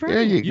 Meg Ryan.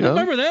 There you go.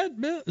 Remember that,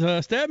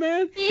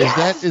 Statman?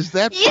 Yes. Is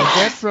that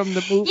from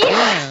the movie?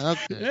 Yes.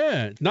 Yeah, okay.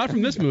 Yeah, not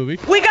from this movie.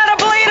 We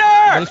got a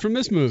bleeder. That's from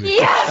this movie.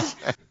 Yes.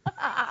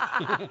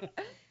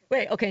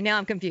 Wait, okay, now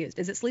I'm confused.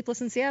 Is it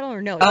Sleepless in Seattle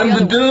or no? I'm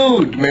the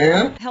dude,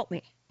 man. Help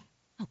me.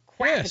 Oh,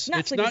 Yes,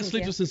 it's not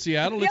Sleepless in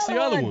Seattle. It's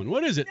the other one.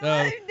 What is it?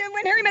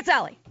 When Harry Met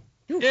Sally.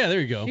 Yeah,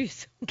 there you go.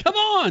 Jeez. Come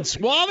on,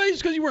 Suave,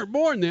 just because you weren't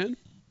born then.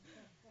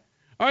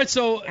 All right,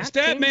 so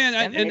Statman,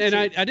 and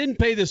I didn't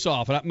pay this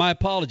off. My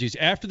apologies.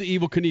 After the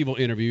Evel Knievel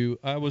interview,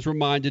 I was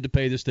reminded to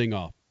pay this thing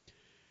off.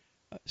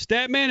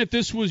 Statman, if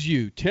this was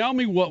you, tell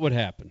me what would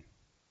happen.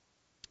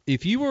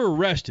 If you were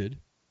arrested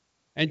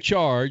and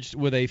charged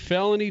with a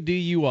felony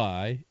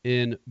DUI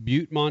in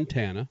Butte,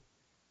 Montana,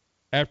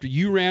 after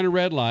you ran a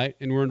red light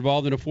and were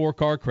involved in a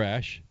 4-car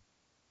crash,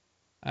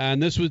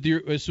 and this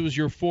was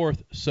your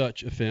fourth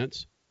such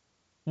offense,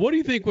 what do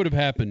you think would have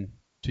happened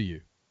to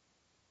you?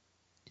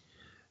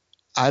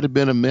 I'd have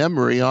been a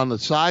memory on the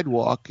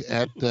sidewalk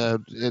at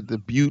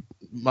the Butte,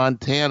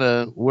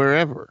 Montana,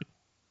 wherever.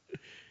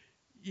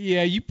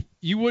 Yeah,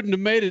 you wouldn't have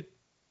made it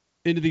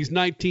into these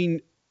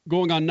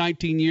going on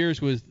 19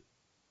 years with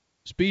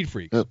Speed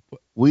Freaks.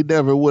 We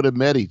never would have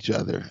met each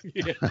other.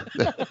 Yeah.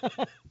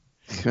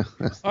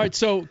 All right,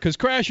 so because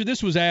Crasher,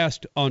 this was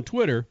asked on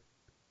Twitter,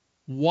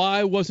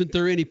 why wasn't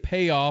there any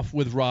payoff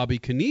with Robbie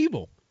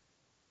Knievel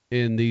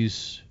in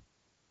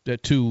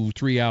that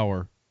 2-3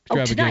 hour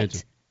extravaganza?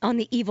 Tonight on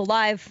the Evil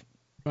Live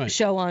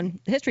show on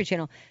the History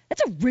Channel.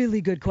 That's a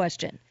really good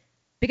question.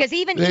 Because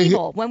even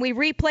Evil, when we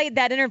replayed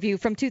that interview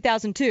from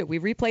 2002, we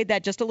replayed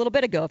that just a little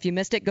bit ago. If you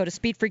missed it, go to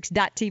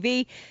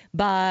speedfreaks.tv.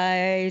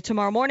 By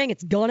tomorrow morning,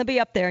 it's going to be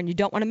up there, and you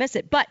don't want to miss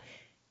it. But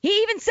he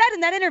even said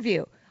in that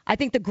interview, I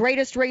think the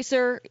greatest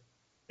racer,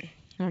 I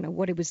don't know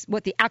what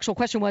the actual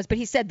question was, but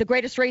he said the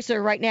greatest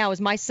racer right now is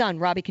my son,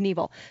 Robbie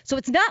Knievel. So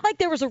it's not like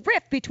there was a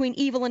rift between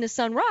Evil and his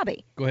son,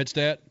 Robbie. Go ahead,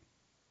 Stat.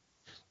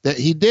 That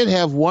he did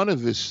have one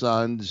of his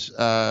sons,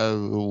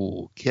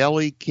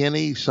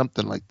 Kenny,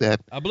 something like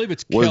that. I believe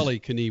it's Kelly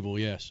Knievel,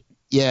 yes.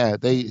 Yeah,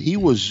 he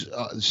was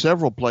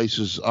several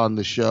places on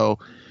the show,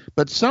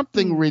 but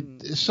something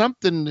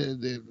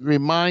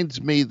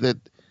reminds me that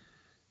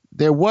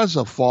there was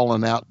a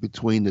falling out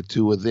between the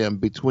two of them,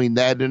 between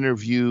that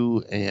interview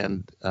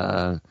and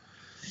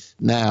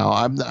now.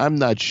 I'm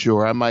not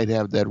sure. I might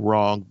have that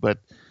wrong, but.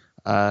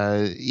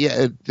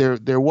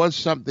 There was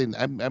something.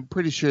 I'm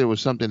pretty sure there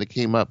was something that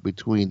came up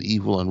between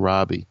Evil and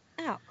Robbie.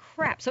 Oh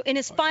crap! So in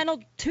his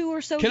final 2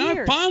 or so years, can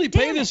I finally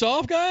pay this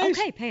off, guys?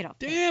 Okay, pay it off.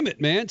 Damn it,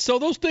 man! So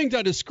those things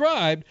I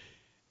described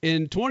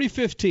in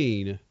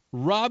 2015,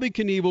 Robbie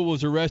Knievel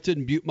was arrested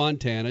in Butte,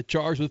 Montana,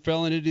 charged with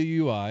felony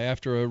DUI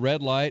after a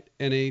red light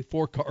and a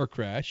 4-car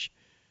crash.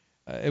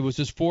 It was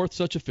his fourth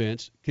such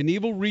offense.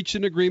 Knievel reached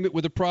an agreement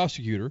with the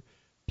prosecutor,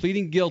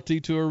 pleading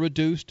guilty to a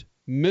reduced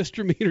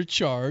misdemeanor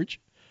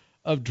charge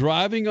of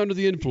driving under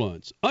the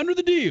influence. Under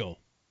the deal,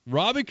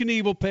 Robbie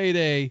Knievel paid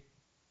a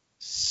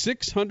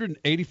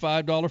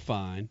 $685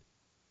 fine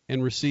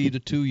and received a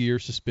 2-year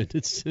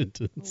suspended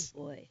sentence.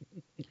 Oh, boy.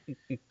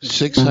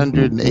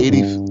 680.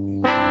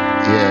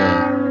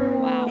 Yeah.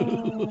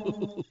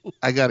 Wow.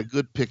 I got a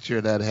good picture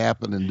of that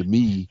happening to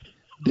me,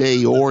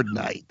 day or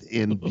night,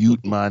 in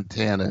Butte,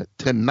 Montana.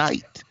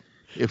 Tonight,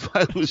 if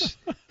I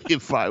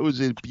was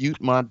in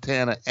Butte,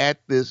 Montana at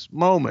this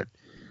moment,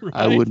 right.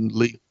 I wouldn't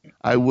leave.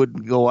 I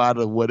wouldn't go out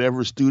of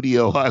whatever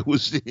studio I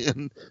was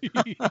in.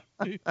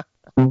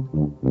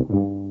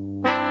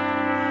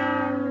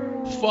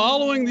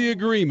 Following the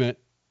agreement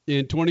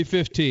in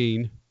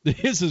 2015,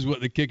 this is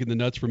what the kick in the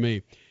nuts for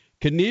me.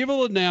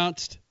 Knievel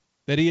announced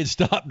that he had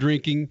stopped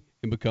drinking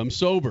and become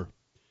sober.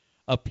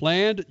 A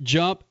planned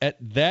jump at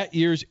that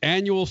year's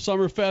annual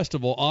summer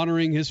festival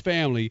honoring his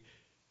family,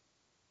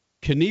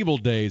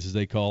 Knievel Days as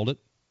they called it,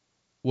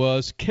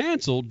 was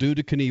canceled due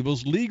to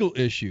Knievel's legal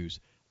issues.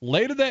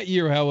 Later that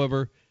year,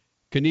 however,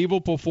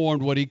 Knievel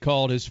performed what he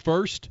called his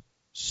first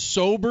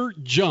sober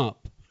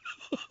jump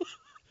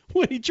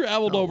when he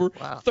traveled over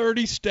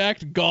 30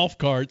 stacked golf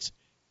carts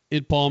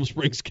in Palm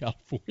Springs,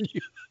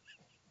 California.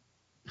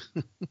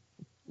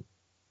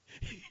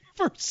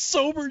 First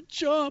sober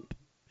jump.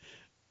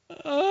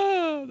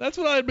 That's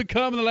what I had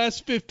become in the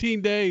last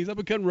 15 days. I've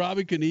become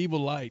Robbie Knievel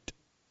light.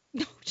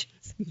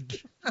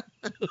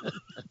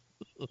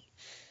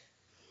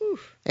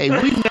 Hey,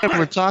 we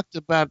never talked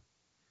about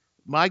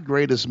my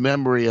greatest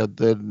memory of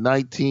the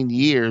 19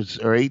 years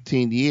or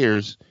 18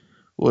 years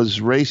was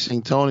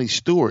racing Tony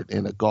Stewart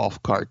in a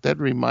golf cart. That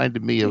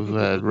reminded me of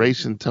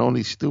racing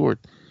Tony Stewart.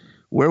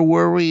 Where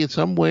were we?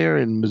 Somewhere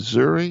in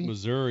Missouri?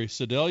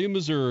 Sedalia,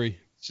 Missouri.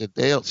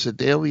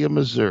 Sedalia,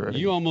 Missouri.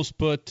 You almost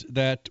put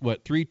that,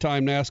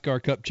 3-time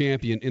NASCAR Cup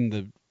champion in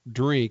the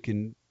drink,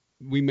 and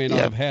we may not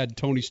have had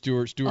Tony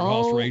Stewart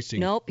Haas Racing.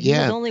 Nope, he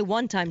was only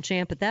 1-time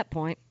champ at that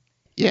point.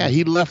 Yeah,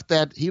 he left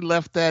that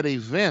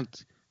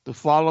event the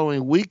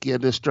following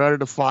weekend and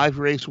started a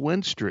 5-race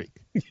win streak.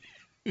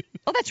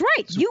 Oh, that's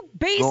right. You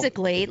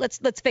basically, let's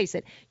face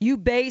it, you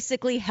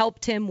basically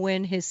helped him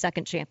win his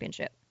second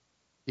championship.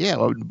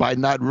 Yeah, by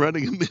not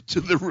running him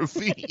into the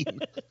ravine.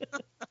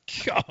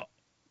 God.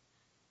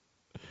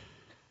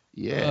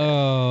 Yeah.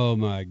 Oh,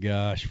 my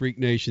gosh. Freak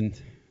Nation.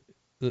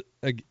 The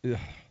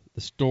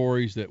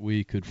stories that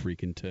we could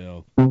freaking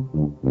tell.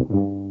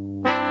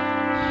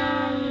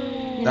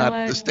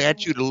 The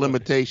statute of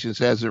limitations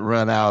hasn't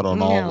run out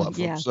on all of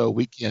them, so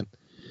we can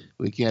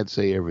We can't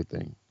say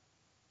everything.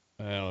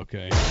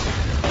 Okay.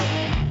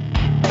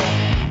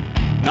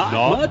 Not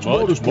much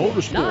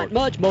motorsport. Not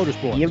much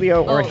motorsport.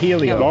 Helio or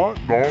Helio?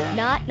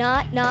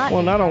 Not.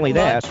 Well, not only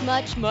that.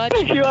 Much.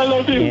 Thank you, I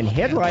love you. And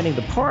headlining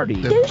the party.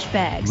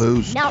 Douchebags.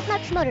 Blues. Not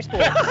much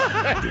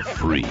motorsports. The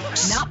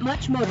freaks. Not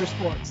much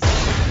motorsports.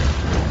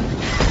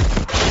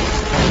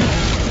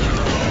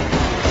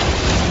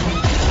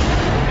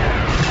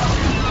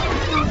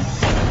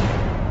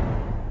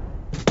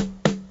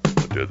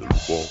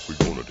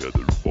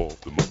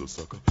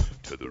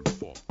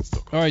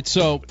 All right,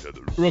 so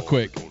real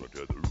quick. I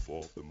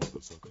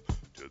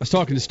was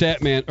talking to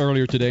Statman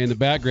earlier today. In the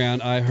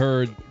background, I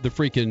heard the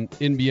freaking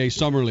NBA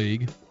Summer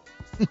League.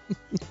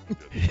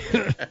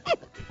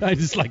 I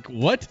just like,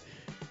 what?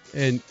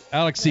 And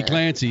Alex C.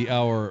 Clancy,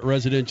 our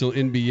residential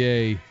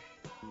NBA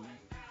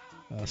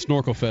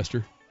snorkel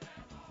fester.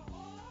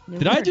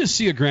 Did I just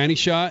see a granny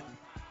shot?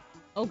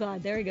 Oh,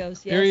 God, there he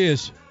goes. Yes. There he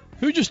is.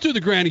 Who just threw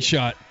the granny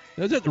shot?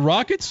 Is that the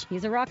Rockets?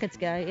 He's a Rockets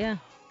guy, yeah.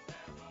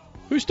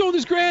 Who stole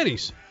his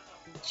grannies?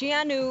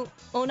 Chinanu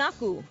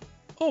Onaku.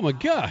 Oh, my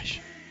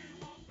gosh.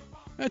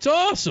 That's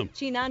awesome.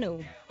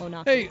 Chinanu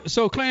Onaku. Hey,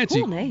 so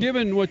Clancy, Cool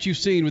given what you've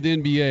seen with the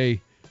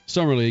NBA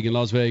Summer League in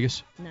Las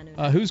Vegas,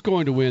 who's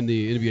going to win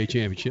the NBA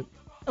championship?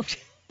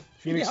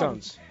 Phoenix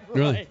Suns.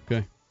 Really?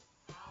 Okay.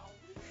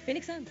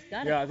 Phoenix Suns.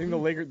 Got it. Yeah, I think the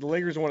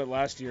Lakers won it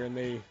last year, and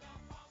they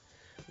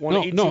won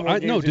No, 18 no, more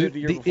games dude. the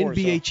year The before,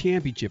 NBA so.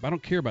 championship. I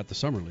don't care about the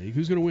Summer League.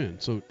 Who's going to win?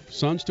 So,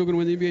 Suns still going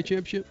to win the NBA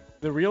championship?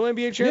 The real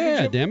NBA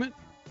championship? Yeah, damn it.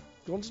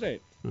 Golden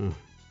State. Oh.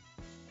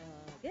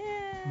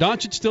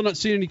 Doncic still not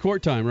seeing any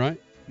court time, right?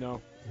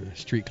 No.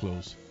 Street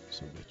clothes.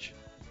 Son of a bitch.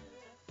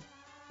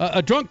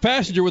 A drunk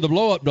passenger with a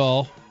blow-up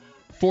doll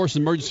forced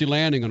emergency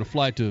landing on a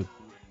flight to,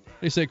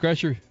 they say,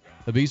 Crusher,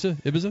 Ibiza?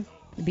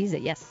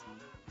 Ibiza, yes.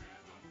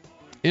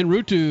 En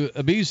route to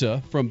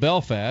Ibiza from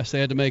Belfast, they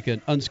had to make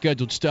an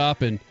unscheduled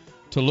stop in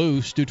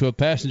Toulouse due to a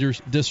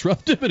passenger's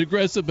disruptive and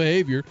aggressive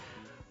behavior,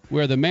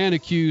 where the man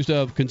accused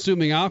of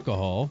consuming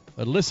alcohol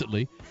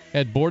illicitly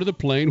had boarded the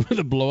plane with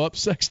a blow-up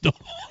sex doll.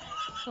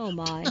 Oh,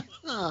 my.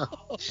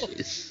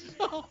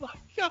 Oh, my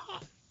God.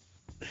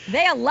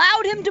 They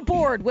allowed him to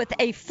board with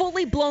a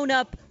fully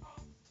blown-up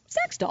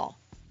sex doll.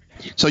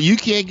 So you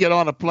can't get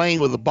on a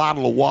plane with a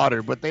bottle of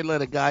water, but they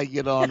let a guy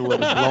get on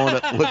with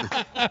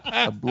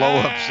a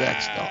blow-up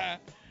sex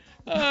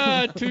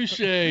doll.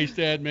 Touche,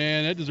 Stat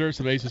man. That deserves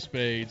some Ace of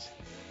Spades.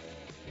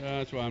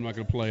 That's why I'm not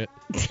going to play it.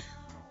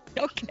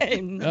 Okay,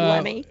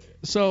 Lemmy.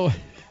 So,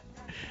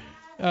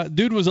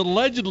 dude was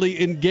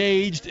allegedly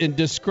engaged in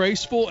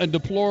disgraceful and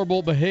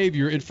deplorable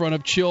behavior in front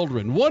of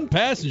children. One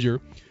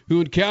passenger who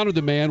encountered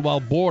the man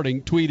while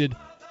boarding tweeted,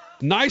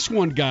 "Nice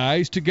one,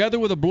 guys, together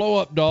with a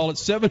blow-up doll at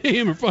 7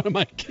 a.m. in front of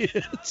my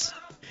kids."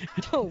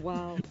 Oh,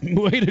 wow.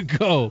 Way to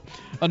go.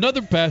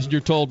 Another passenger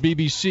told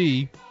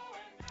BBC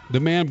the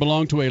man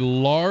belonged to a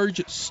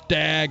large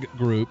stag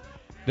group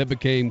that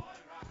became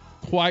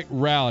quite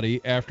rowdy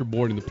after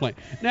boarding the plane.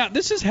 Now,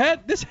 this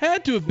had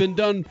to have been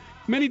done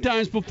many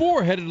times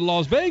before headed to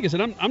Las Vegas,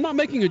 and I'm not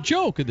making a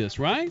joke of this,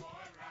 right?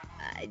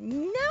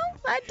 No,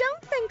 I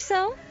don't think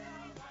so.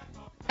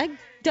 I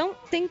don't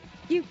think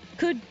you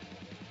could.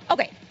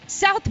 Okay,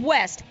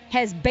 Southwest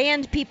has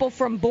banned people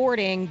from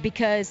boarding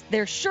because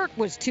their shirt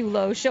was too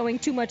low, showing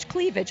too much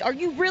cleavage. Are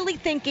you really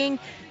thinking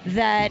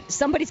that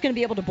somebody's going to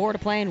be able to board a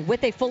plane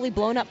with a fully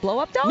blown-up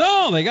blow-up doll?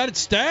 No, they got it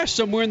stashed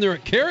somewhere in their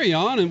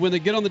carry-on, and when they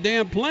get on the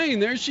damn plane,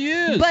 there she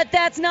is. But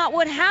that's not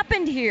what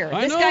happened here.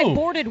 This guy know.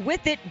 boarded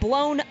with it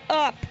blown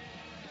up.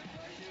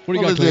 What do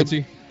you got,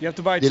 Clancy? You have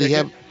to buy a Did he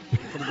ticket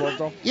have? for the blow-up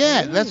doll?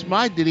 Yeah, that's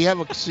mine. Did he have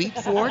a seat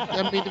for it?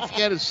 I mean, if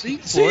he had a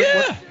seat for it,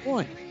 what's the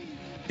point?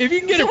 If you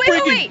can get a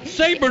freaking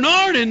St.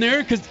 Bernard in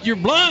there because you're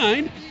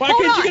blind, why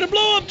can't you get a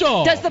blow-up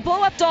doll? Does the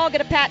blow-up doll get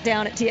a pat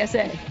down at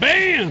TSA?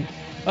 Bam!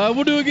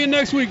 We'll do it again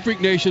next week,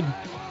 Freak Nation.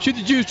 Shoot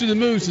the juice to the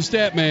moose and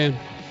Stat Man.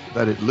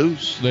 Let it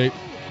loose. Late.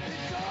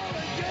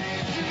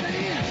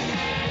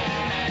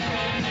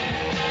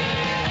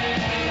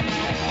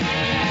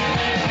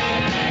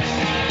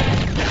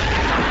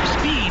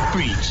 Speed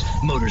Freaks,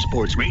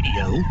 Motorsports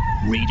Radio,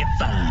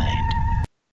 redefined.